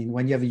 I mean,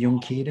 when you have a young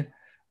kid,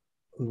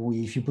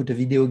 if you put a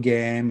video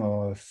game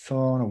or a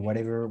phone or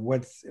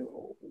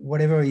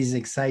whatever is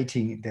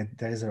exciting, that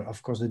there's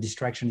of course the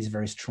distraction is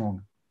very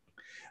strong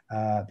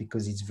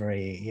because it's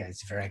very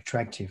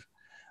attractive.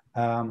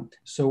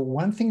 So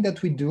one thing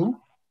that we do,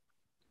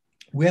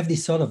 we have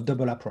this sort of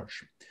double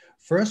approach.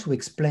 First, we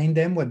explain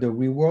them what the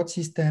reward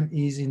system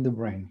is in the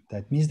brain.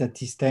 That means that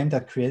system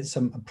that creates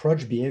some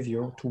approach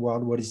behavior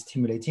toward what is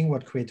stimulating,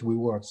 what creates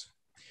rewards.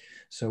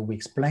 So we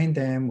explain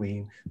them,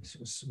 we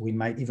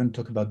might even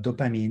talk about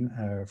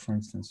dopamine, for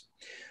instance.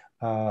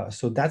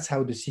 So that's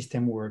how the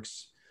system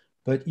works.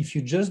 But if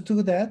you just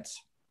do that,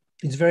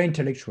 it's very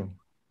intellectual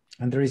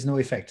and there is no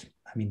effect.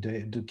 I mean,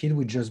 the kid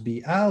would just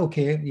be,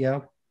 okay, yeah,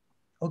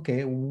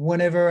 okay,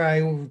 whenever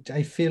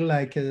I feel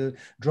like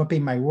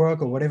dropping my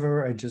work or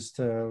whatever, I just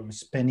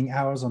spending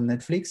hours on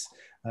Netflix.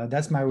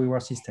 That's my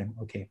reward system.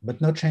 Okay,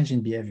 but no change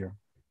in behavior.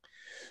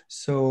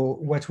 So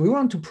what we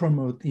want to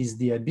promote is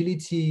the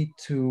ability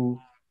to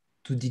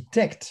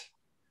detect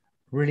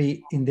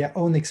really in their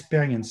own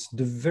experience,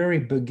 the very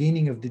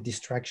beginning of the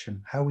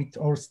distraction, how it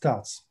all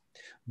starts,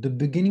 the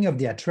beginning of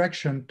the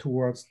attraction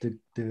towards the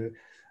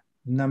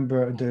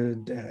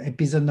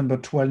episode number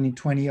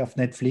 20 of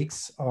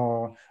Netflix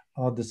or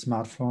the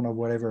smartphone or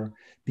whatever,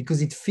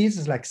 because it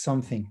feels like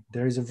something.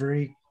 There is a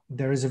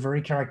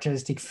very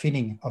characteristic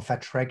feeling of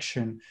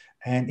attraction,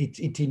 and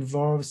it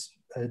involves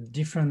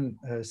different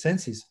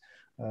senses.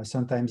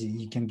 Sometimes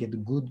you can get a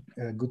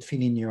good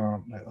feeling in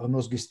your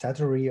almost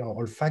gustatory or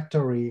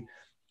olfactory,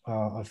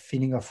 a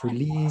feeling of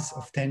release,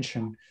 of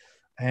tension.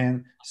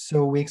 And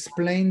so we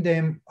explain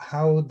them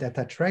how that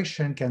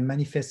attraction can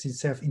manifest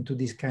itself into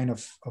this kind of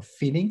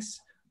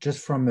feelings, just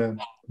from a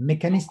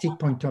mechanistic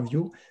point of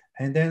view.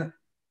 And then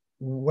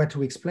what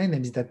we explain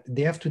them is that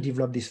they have to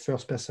develop this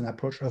first person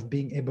approach of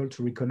being able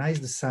to recognize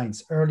the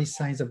signs, early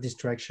signs of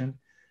distraction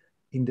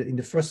in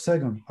the first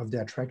second of the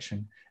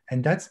attraction.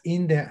 And that's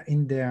in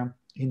their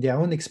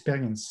own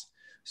experience.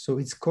 So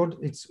we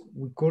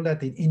call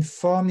that an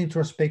informed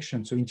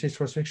introspection. So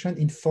introspection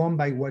informed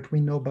by what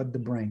we know about the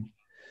brain.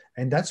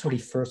 And that's really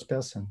first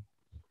person.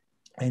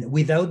 And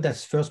without that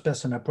first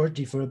person approach,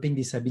 developing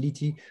this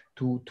ability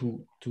to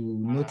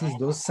notice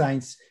those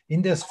signs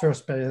in this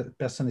first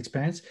person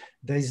experience,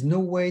 there is no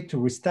way to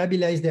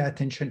restabilize their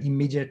attention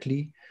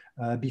immediately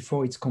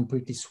before it's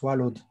completely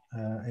swallowed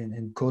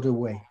and caught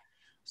away.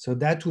 So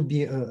that would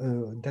be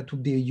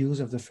a use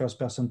of the first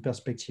person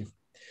perspective.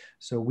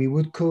 So we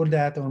would call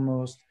that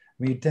almost,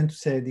 we tend to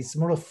say this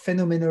more of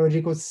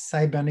phenomenological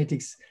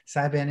cybernetics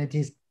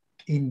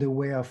in the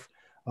way of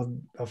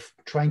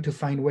trying to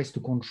find ways to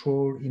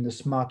control in a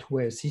smart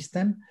way a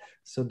system.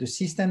 So the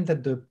system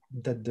that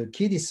the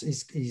kid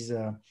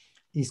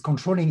is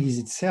controlling is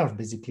itself,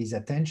 basically his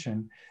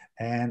attention,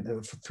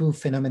 and through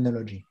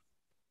phenomenology.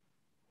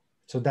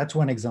 So that's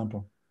one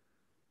example.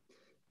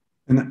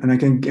 And I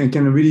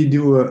can really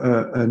do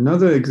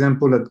another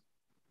example that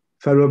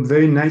follow up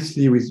very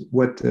nicely with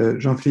what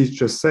Jean-Philippe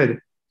just said.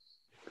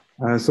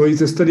 So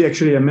it's a study,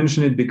 actually, I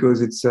mentioned it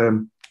because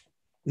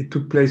it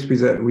took place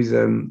with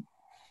a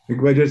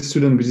graduate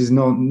student, which is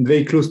now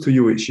very close to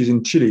you. She's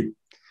in Chile.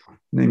 Her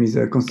name is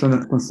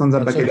Constanza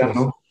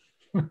Baquedano.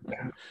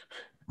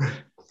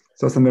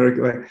 South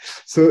America. Right.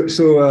 So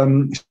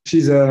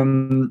she's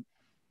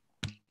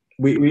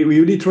we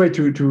really try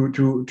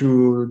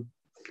to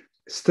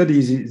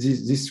study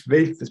this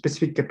very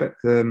specific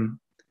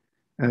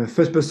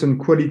first-person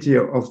quality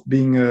of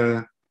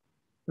being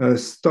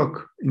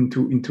stuck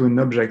into an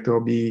object, or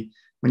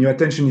when your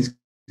attention is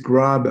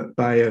grabbed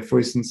by, for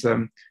instance,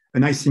 a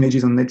nice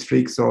images on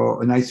Netflix,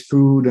 or a nice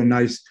food,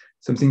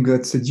 something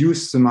that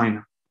seduces the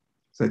mind.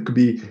 So it could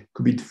be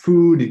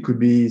food, it could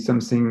be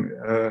something,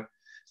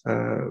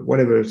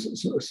 whatever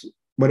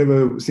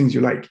things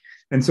you like.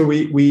 And so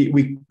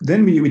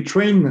we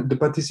train the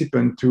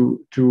participant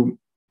to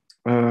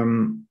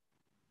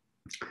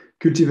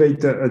cultivate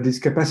this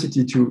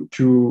capacity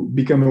to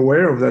become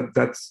aware of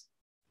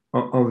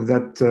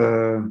that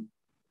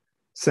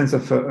sense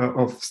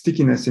of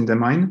stickiness in the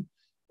mind,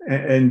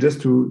 and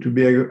just to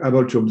be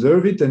able to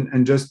observe it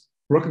and just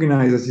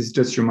recognize that it's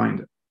just your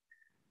mind.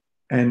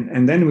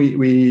 And then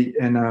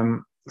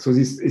so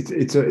this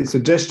it's a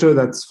gesture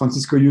that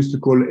Francisco used to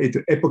call it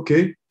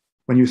epoche,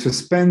 when you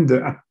suspend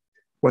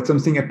what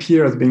something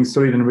appears as being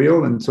solid and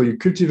real, and so you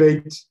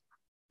cultivate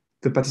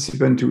the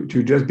participant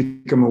to just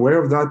become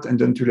aware of that and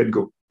then to let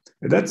go.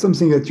 And that's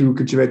something that you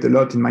cultivate a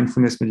lot in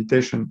mindfulness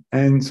meditation.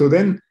 And so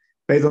then,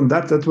 based on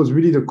that was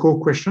really the core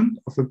question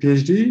of a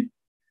PhD.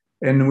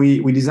 And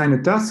we designed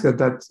a task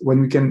that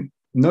when we can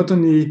not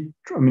only,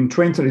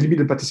 train a little bit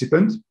the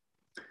participant,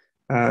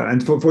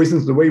 and for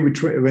instance, the way we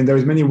train, when there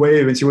is many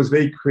ways, when she was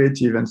very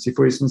creative, and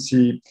for instance,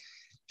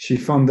 she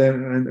found a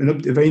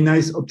very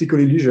nice optical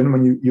illusion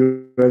when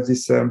you have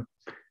this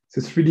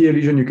 3D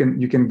illusion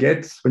you can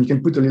get when you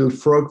can put a little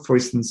frog, for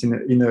instance, in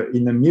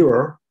a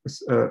mirror,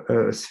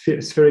 a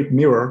spheric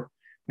mirror,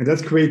 and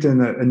that's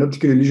creating an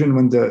optical illusion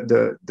when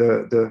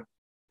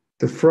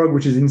the frog,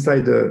 which is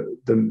inside the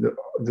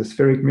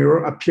spheric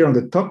mirror, appear on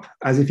the top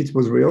as if it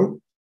was real.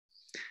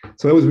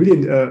 So that was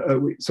really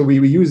so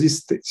we use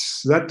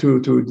that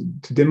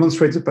to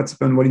demonstrate to the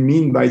participant what it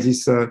means by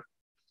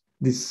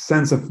this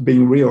sense of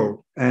being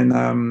real, and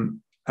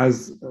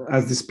as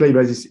displayed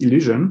by this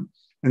illusion.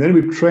 And then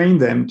we train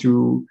them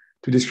to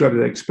describe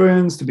their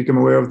experience, to become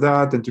aware of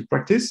that, and to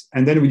practice.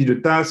 And then we did a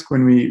task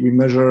when we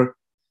measure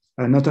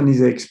not only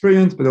the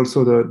experience, but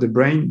also the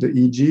brain, the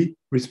EEG,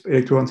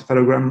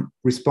 electroencephalogram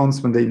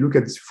response when they look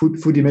at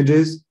food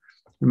images.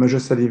 We measure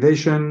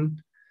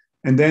salivation,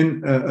 and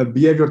then a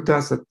behavior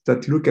task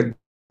that look at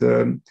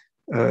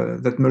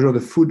that measure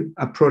the food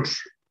approach,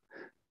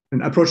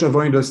 an approach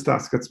avoidance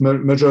task that's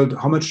measured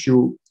how much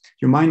your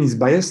mind is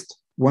biased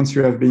once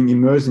you have been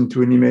immersed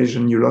into an image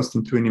and you're lost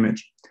into an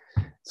image.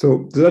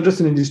 So that's just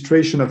an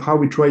illustration of how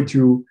we try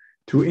to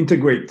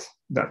integrate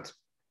that.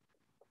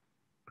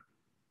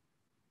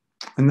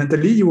 And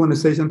Nathalie, you want to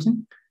say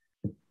something?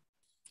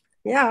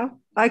 Yeah,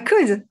 I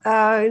could,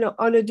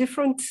 on a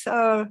different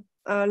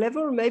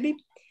level, maybe.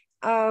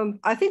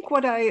 I think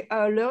what I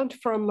learned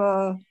from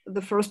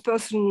the first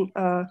person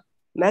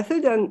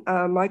method and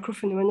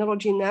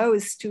microphenomenology now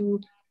is to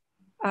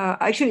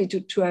actually to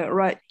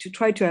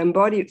try to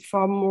embody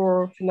far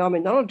more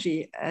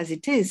phenomenology as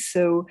it is.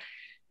 So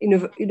in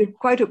a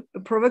quite a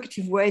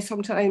provocative way,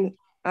 sometimes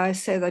I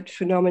say that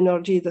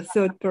phenomenology is the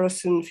third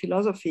person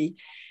philosophy.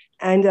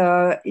 And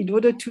in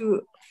order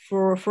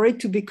for it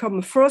to become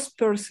a first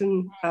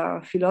person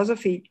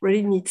philosophy, it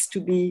really needs to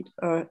be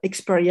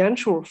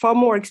experiential, far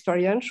more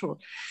experiential.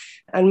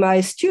 And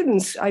my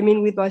students,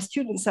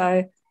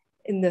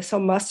 in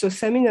some master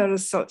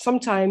seminars,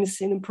 sometimes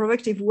in a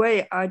provocative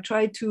way, I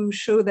try to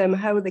show them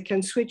how they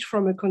can switch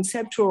from a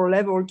conceptual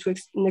level to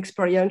an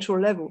experiential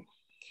level.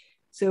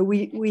 So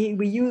we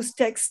use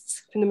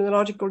texts,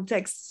 phenomenological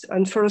texts,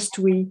 and first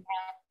we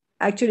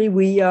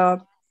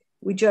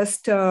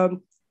just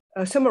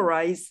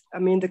summarize,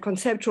 the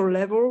conceptual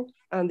level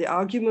and the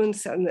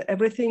arguments and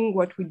everything,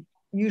 what we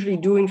usually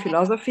do in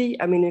philosophy,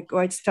 in a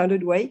quite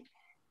standard way.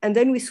 And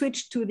then we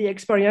switch to the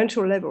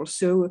experiential level.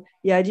 So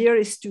the idea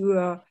is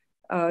to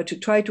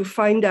try to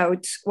find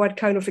out what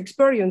kind of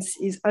experience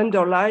is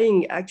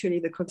underlying actually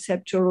the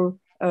conceptual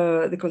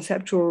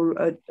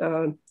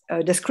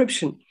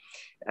description,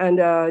 and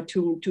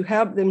to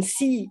help them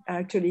see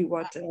actually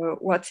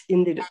what's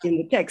in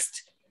the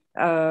text,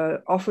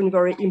 often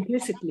very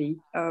implicitly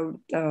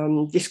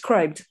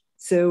described.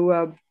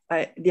 So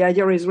the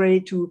idea is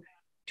really to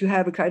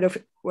have a kind of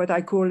what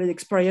I call an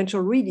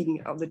experiential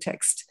reading of the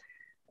text,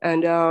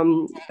 and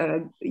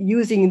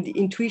using the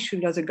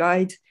intuition as a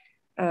guide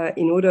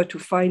in order to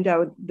find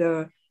out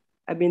the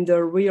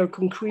real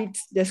concrete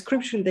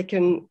description they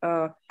can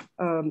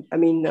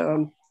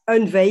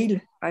unveil,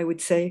 I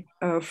would say,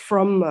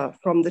 from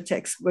the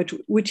text, but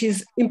which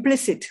is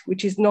implicit,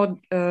 which is not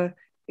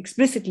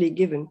explicitly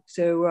given.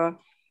 So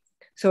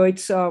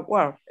it's a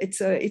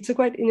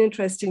quite an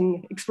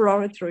interesting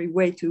exploratory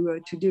way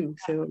to do.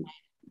 So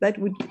that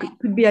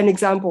could be an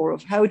example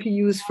of how to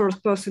use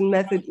first person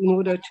method in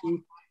order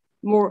to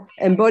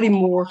embody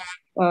more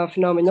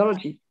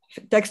phenomenology,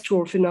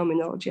 textual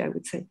phenomenology, I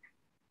would say.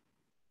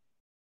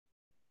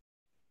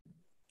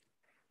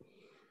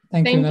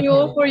 Thank you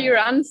all for your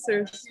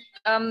answers.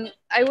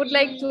 I would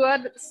like to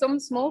add some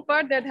small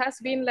part that has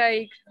been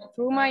like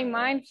through my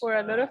mind for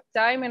a lot of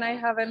time, and I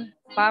haven't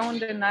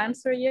found an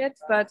answer yet,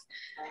 but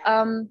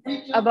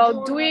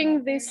about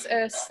doing this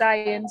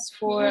science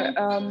for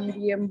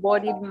the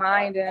embodied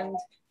mind and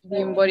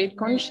the embodied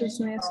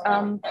consciousness,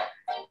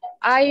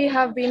 I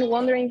have been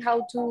wondering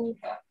how to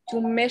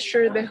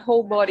measure the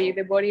whole body,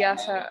 the body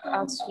as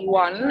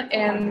one.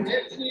 And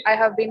I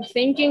have been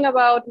thinking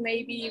about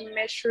maybe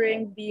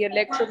measuring the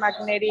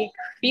electromagnetic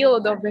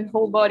field of the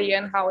whole body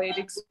and how it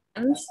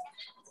expands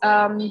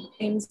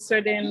in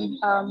certain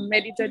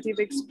meditative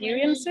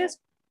experiences.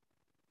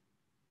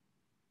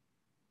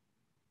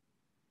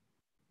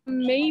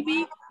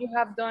 Maybe you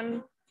have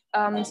done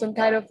some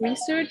kind of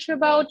research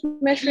about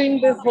measuring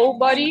the whole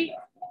body,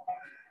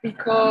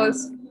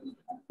 because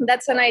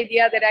that's an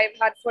idea that I've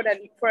had for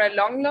a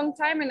long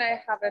time, and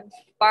I haven't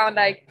found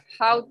like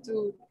how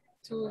to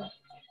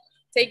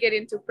take it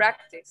into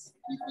practice.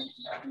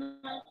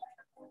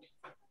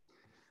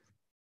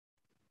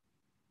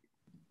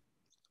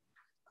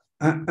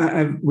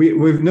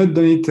 We've not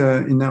done it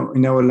in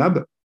our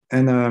lab,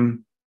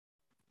 and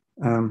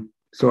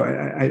so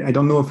I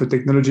don't know of a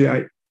technology.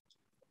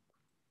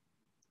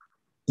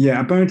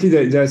 Apparently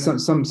there are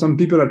some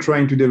people are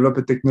trying to develop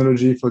a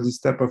technology for this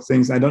type of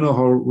things. I don't know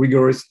how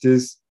rigorous it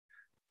is.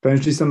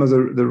 Apparently some of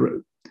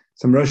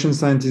some Russian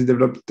scientists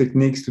developed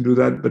techniques to do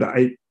that, but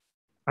I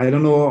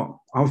don't know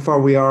how far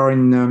we are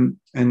in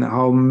and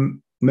how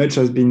much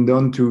has been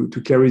done to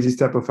carry this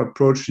type of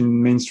approach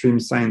in mainstream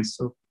science.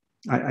 So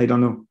I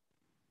don't know.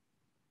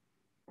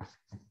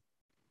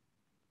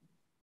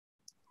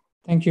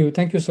 Thank you,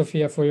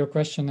 Sophia, for your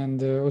question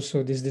and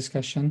also this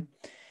discussion.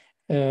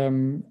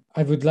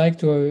 I would like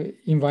to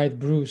invite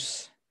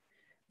Bruce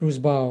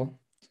Bao,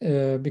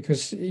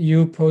 because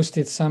you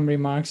posted some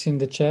remarks in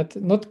the chat,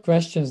 not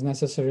questions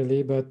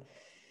necessarily, but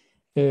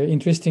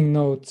interesting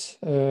notes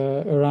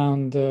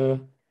around,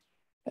 I'm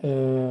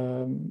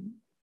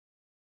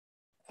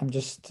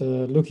just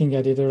looking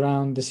at it,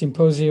 around the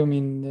symposium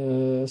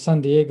in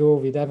San Diego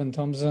with Evan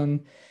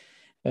Thompson,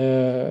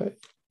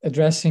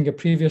 addressing a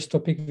previous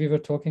topic we were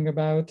talking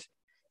about,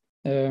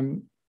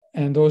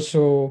 and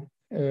also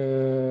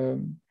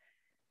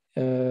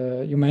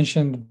you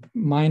mentioned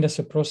mind as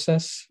a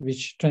process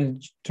which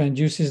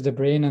transduces the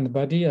brain and the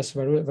body, as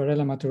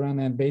Varela,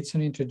 Maturana, and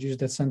Bateson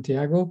introduced at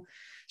Santiago.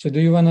 So do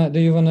you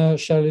wanna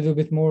share a little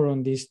bit more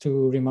on these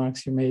two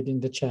remarks you made in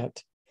the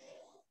chat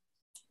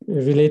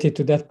related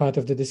to that part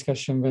of the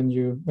discussion when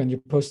you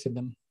posted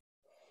them?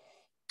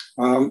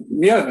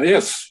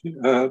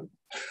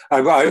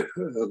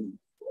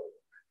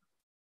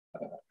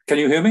 Can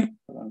you hear me?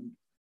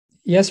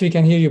 Yes, we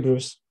can hear you,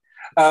 Bruce.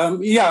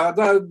 Yeah,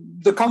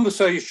 the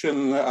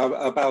conversation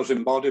about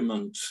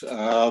embodiment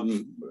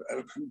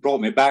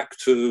brought me back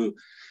to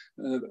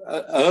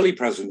early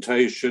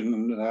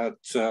presentation at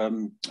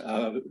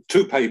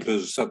two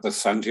papers at the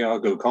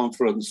Santiago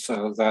conference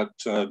that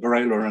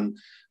Varela and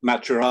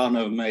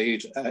Maturana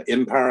made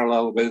in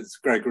parallel with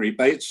Gregory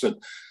Bateson.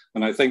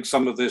 And I think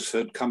some of this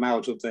had come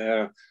out of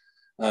their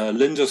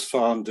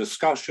Lindisfarne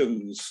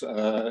discussions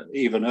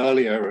even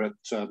earlier at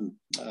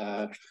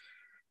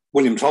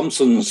William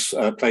Thompson's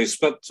place.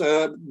 But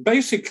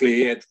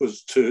basically it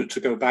was to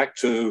go back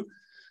to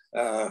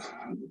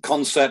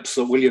concepts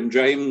that William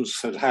James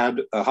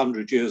had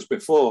 100 years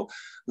before.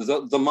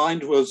 The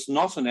mind was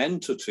not an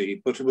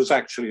entity, but it was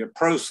actually a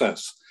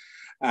process.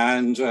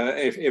 And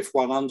if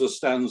one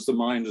understands the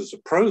mind as a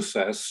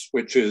process,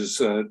 which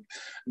is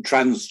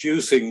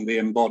transducing the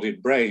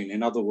embodied brain,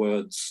 in other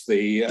words,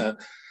 the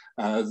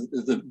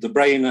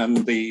brain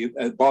and the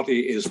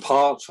body is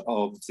part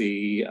of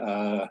the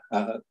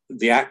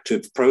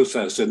active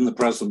process in the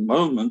present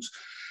moment,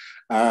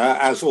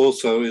 as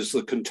also is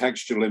the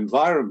contextual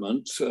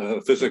environment,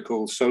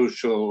 physical,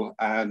 social,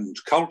 and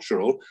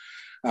cultural.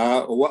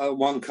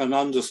 One can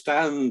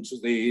understand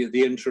the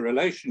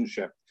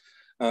interrelationship.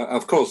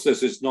 Of course,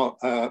 this is not,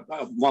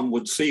 one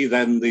would see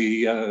then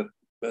the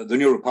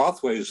neural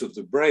pathways of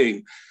the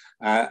brain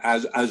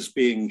as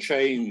being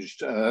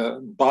changed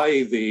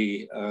by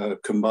the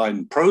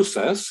combined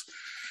process,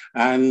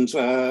 and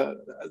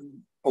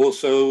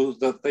also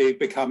that they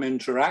become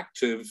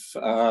interactive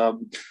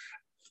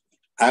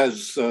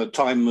as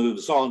time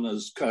moves on,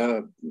 as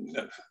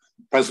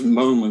present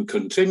moment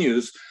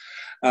continues.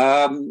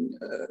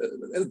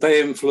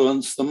 They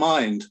influence the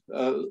mind.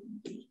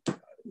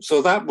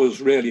 So that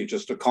was really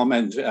just a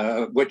comment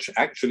which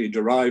actually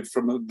derived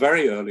from a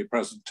very early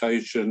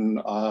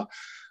presentation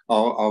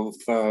of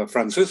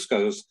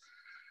Francisco's,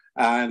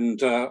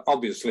 and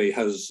obviously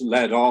has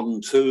led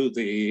on to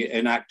the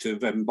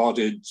inactive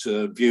embodied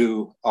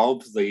view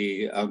of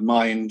the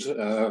mind,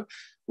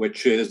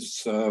 which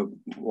is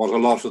what a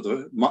lot of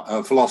the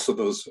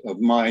philosophers of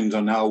mind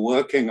are now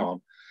working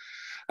on.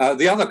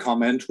 The other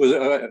comment was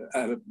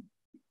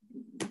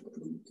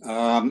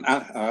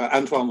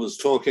Antoine was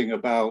talking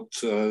about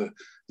the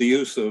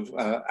use of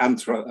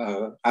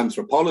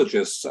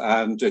anthropologists,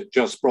 and it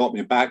just brought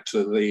me back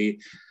to the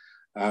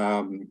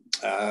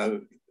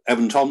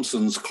Evan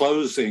Thompson's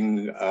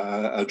closing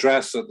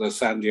address at the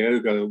San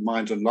Diego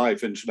Mind and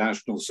Life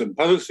International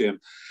Symposium,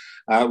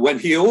 when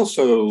he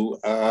also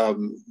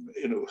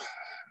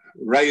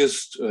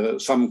raised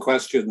some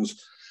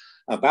questions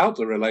about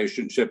the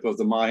relationship of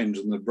the mind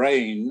and the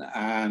brain,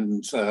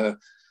 and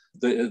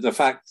the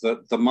fact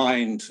that the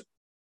mind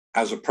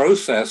as a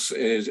process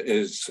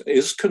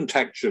is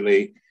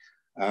contextually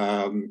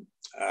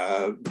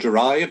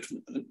derived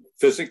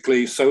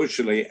physically,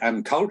 socially,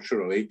 and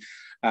culturally.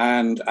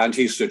 And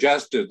he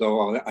suggested,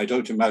 though I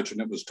don't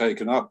imagine it was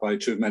taken up by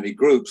too many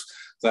groups,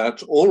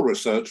 that all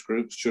research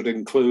groups should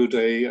include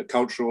a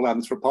cultural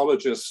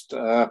anthropologist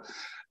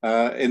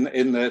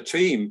in their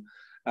team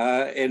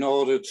in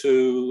order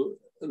to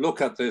look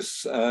at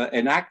this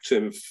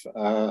inactive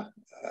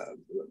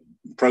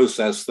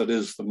process that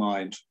is the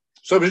mind.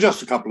 So it was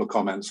just a couple of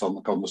comments on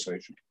the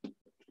conversation.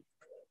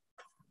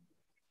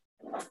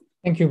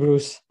 Thank you,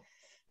 Bruce.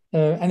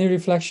 Any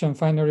reflection,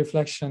 final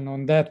reflection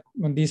on that,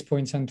 on these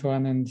points,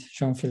 Antoine and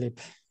Jean-Philippe?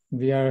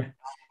 We are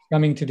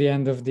coming to the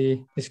end of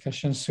the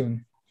discussion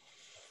soon.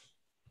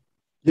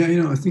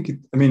 Yeah, I think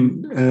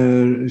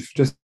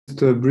just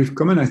a brief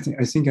comment.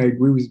 I think I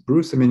agree with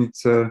Bruce. I mean,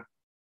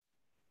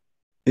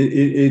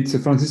 it's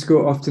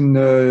Francisco often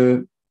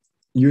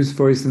used,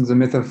 for instance, the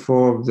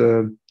metaphor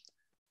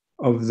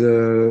of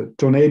the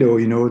tornado,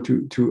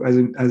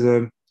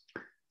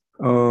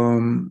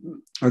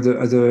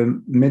 as a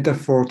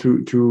metaphor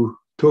to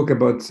talk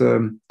about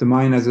the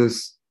mind as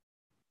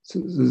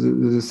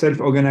the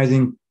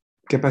self-organizing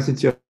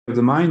capacity of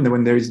the mind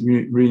when there is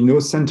really no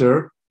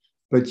center,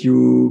 but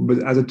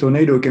as a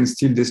tornado can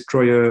still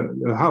destroy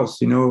a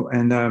house,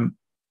 and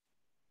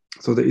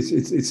so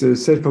it's a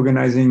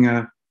self-organizing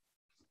a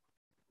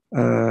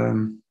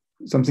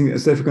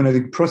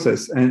self-organizing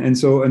process, and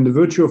the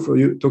virtue of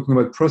you talking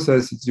about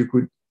process is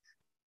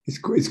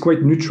it's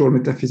quite neutral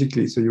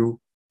metaphysically, so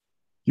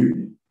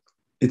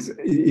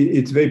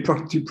it's very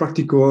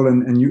practical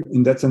and you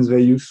in that sense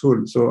very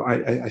useful. So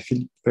I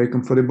feel very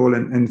comfortable,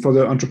 and for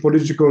the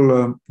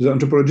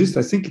anthropologist,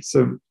 I think it's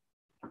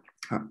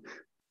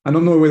I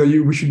don't know whether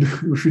we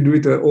should do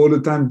it all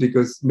the time,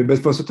 but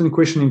for certain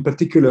question in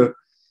particular,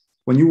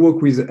 when you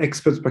work with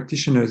expert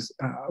practitioners,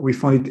 we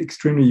found it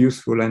extremely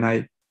useful.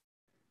 And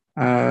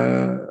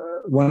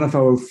one of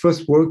our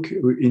first work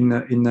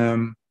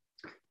in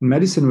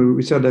medicine with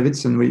Richard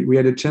Davidson, we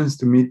had a chance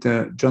to meet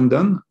John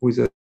Dunn, who is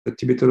a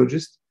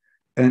Tibetologist,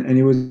 and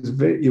he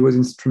was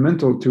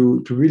instrumental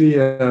to really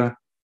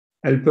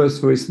help us,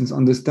 for instance,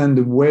 understand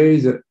the way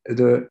that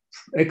the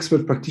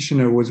expert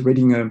practitioner was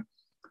reading a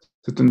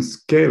certain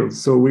scale.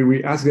 So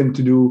we asked them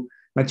to do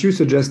Matthew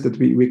suggests that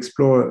we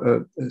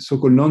explore a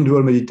so-called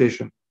non-dual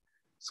meditation.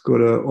 It's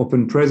called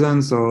open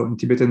presence, or in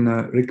Tibetan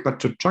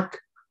Rikpacha Chak.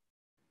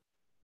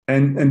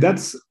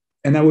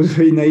 And I was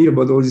very naive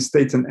about all these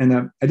states, and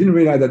I didn't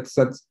realize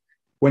that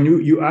when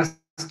you ask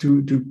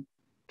to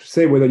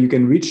say whether you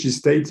can reach these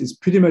states, it's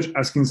pretty much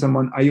asking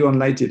someone, are you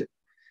enlightened?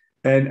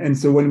 And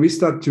so when we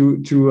start to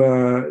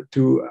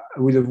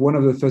with one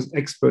of the first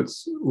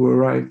experts who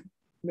arrived,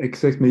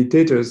 expert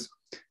meditators,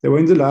 they were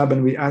in the lab,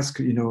 and we asked,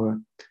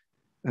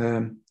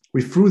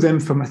 we flew them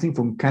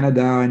from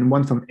Canada and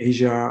one from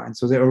Asia, and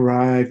so they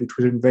arrived, which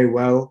went very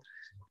well,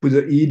 with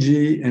the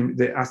EEG, and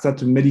they started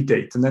to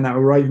meditate. And then I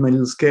arrived with my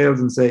little scales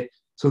and say,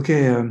 "So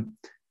okay,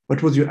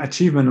 what was your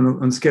achievement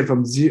on scale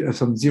from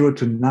 0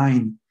 to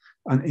 9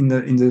 in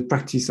the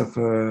practice of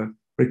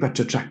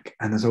Rikpacha Chak?"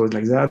 And so it was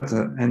like that,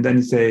 and then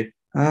he say,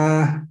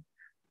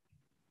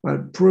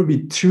 "Well,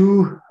 probably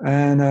 2,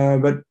 and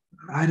but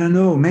I don't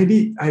know,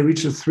 maybe I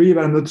reached a 3,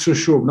 but I'm not so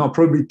sure. No,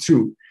 probably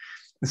 2."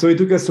 So it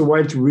took us a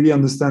while to really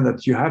understand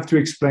that you have to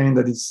explain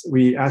that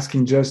we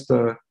asking just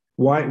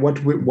why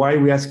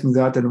we're asking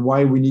that, and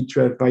why we need to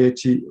have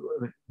variety,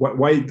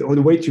 why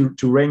the way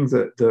to rank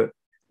the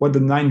what the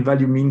 9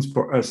 value means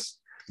for us.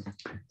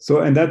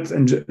 So and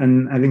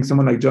I think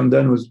someone like John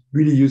Donne was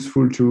really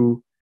useful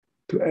to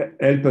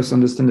help us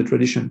understand the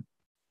tradition,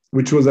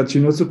 which was that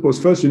you're not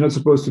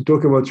supposed to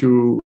talk about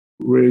your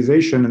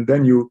realization, and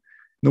then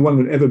no one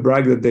will ever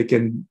brag that they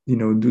can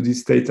do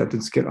these states at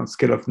on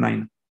scale of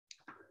 9.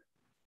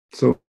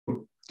 So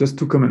just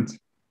 2 comments.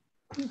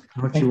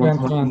 Thank you,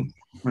 Antoine.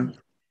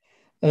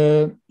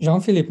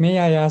 Jean-Philippe, may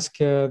I ask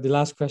the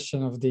last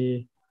question of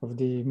the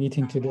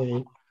meeting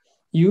today?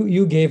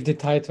 You gave the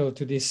title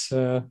to this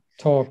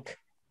talk,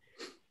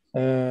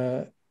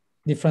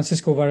 the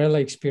Francisco Varela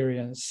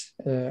experience.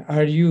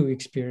 Are you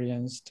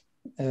experienced?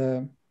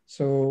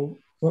 So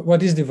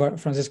what is the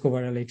Francisco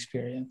Varela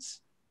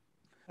experience?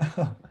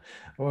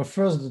 Well,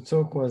 first the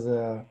talk was,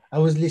 I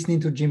was listening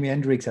to Jimi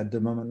Hendrix at the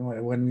moment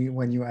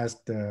when you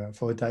asked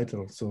for a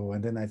title. So,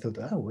 and then I thought,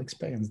 oh,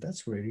 experience,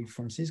 that's really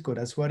Francisco.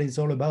 That's what it's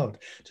all about.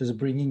 Just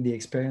bringing the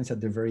experience at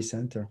the very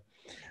center.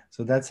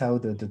 So that's how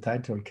the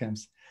title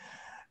comes.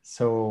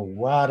 So,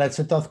 wow, that's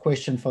a tough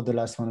question for the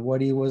last one.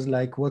 What it was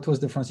like, what was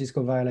the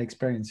Francisco Varela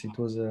experience? It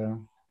was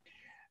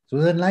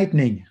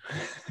enlightening.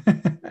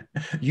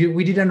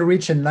 We didn't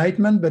reach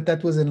enlightenment, but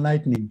that was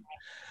enlightening.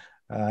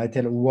 I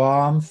tell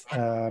warmth,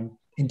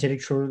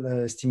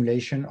 intellectual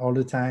stimulation all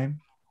the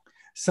time.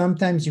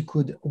 Sometimes you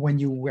could, when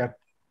you were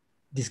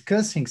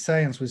discussing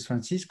science with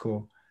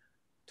Francisco,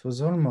 it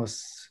was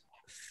almost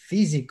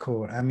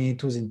physical. I mean,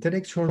 it was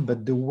intellectual,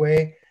 but the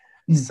way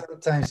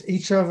sometimes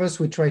each of us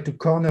would try to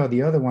corner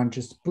the other one,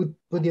 just put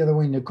the other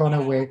one in the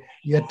corner where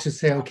you had to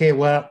say, okay,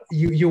 well,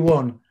 you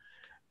won.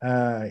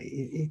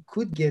 It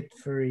could get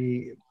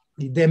very...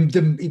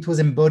 it was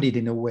embodied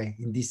in a way,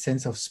 in this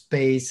sense of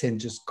space and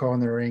just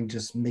cornering,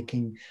 just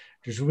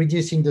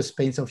reducing the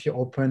space of your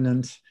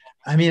opponent.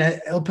 I mean,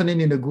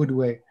 opening in a good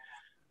way.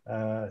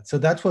 So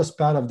that was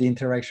part of the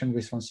interaction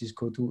with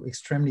Francisco, too,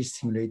 extremely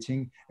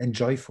stimulating and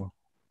joyful.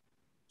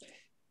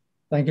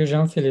 Thank you,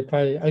 Jean-Philippe.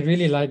 I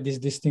really like this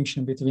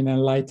distinction between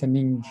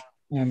enlightening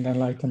and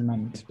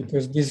enlightenment,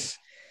 because this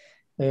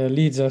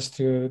leads us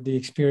to the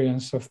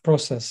experience of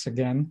process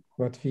again,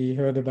 what we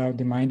heard about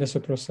the mind as a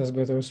process,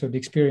 but also the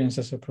experience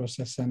as a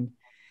process, and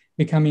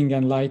becoming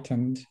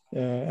enlightened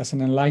as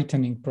an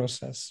enlightening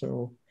process.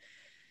 So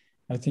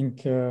I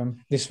think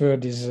this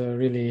word is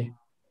really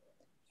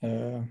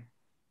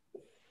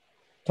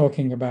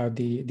talking about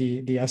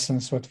the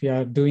essence, what we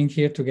are doing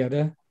here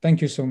together.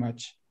 Thank you so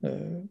much,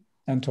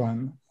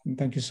 Antoine. And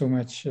thank you so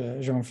much,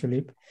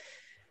 Jean-Philippe,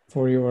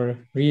 for your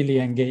really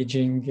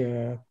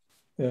engaging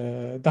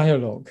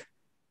dialogue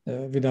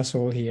with us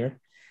all here.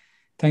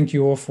 Thank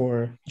you all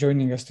for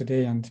joining us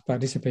today and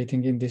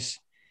participating in this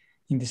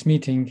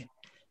meeting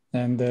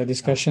and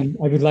discussion.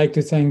 I would like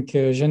to thank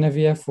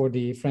Geneviève for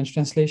the French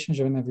translation,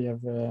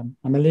 Geneviève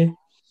Amélie,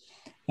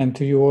 and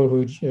to you all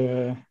who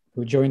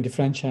joined the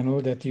French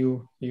channel, that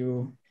you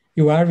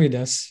are with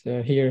us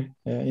here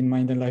in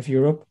Mind and Life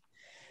Europe.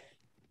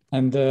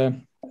 And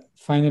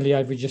finally,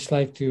 I would just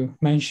like to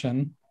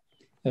mention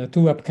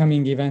 2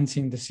 upcoming events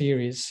in the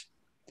series.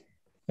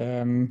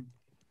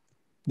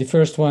 The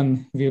first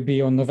one will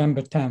be on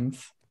November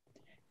 10th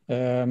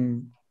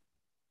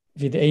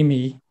with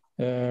Amy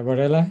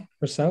Varela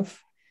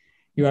herself.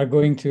 You are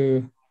going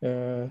to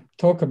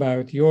talk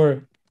about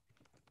your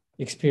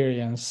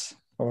experience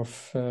of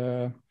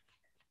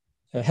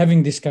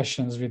having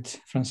discussions with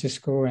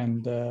Francisco,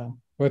 and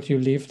what you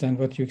lived and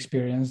what you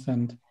experienced,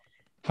 and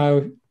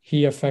how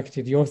he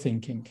affected your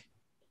thinking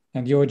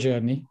and your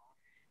journey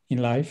in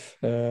life,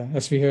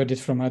 as we heard it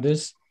from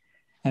others.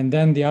 And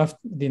then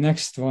the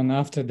next one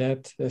after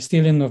that,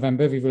 still in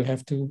November, we will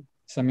have 2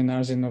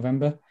 seminars in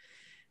November.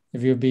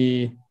 It will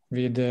be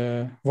with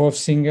Wolf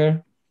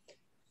Singer,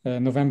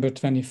 November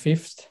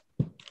 25th.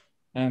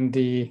 And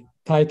the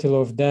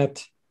title of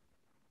that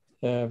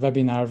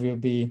webinar will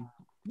be,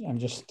 I'm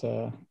just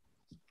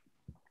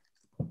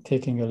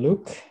taking a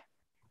look.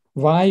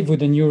 why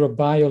would a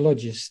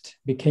neurobiologist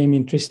become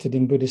interested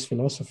in Buddhist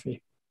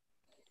philosophy?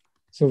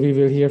 So we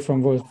will hear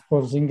from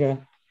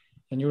Wolf-Singer,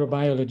 a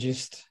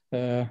neurobiologist,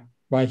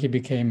 why he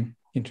became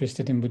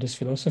interested in Buddhist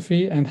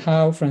philosophy and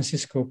how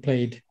Francisco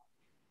played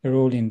a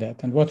role in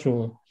that and what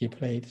role he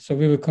played. So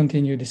we will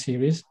continue the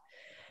series.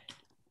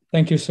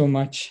 Thank you so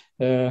much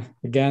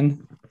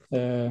again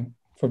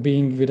for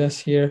being with us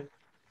here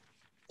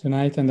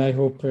tonight. And I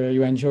hope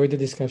you enjoyed the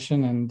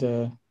discussion and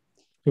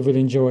you will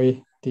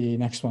enjoy the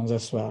next ones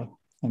as well.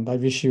 And I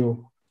wish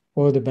you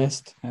all the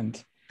best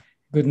and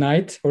good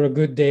night or a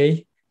good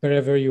day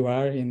wherever you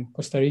are in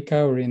Costa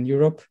Rica or in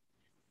Europe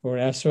or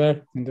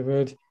elsewhere in the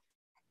world.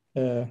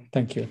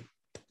 Thank you.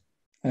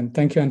 And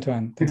thank you,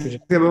 Antoine. Thank you.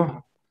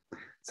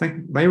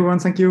 Bye, everyone.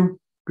 Thank you.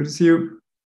 Good to see you.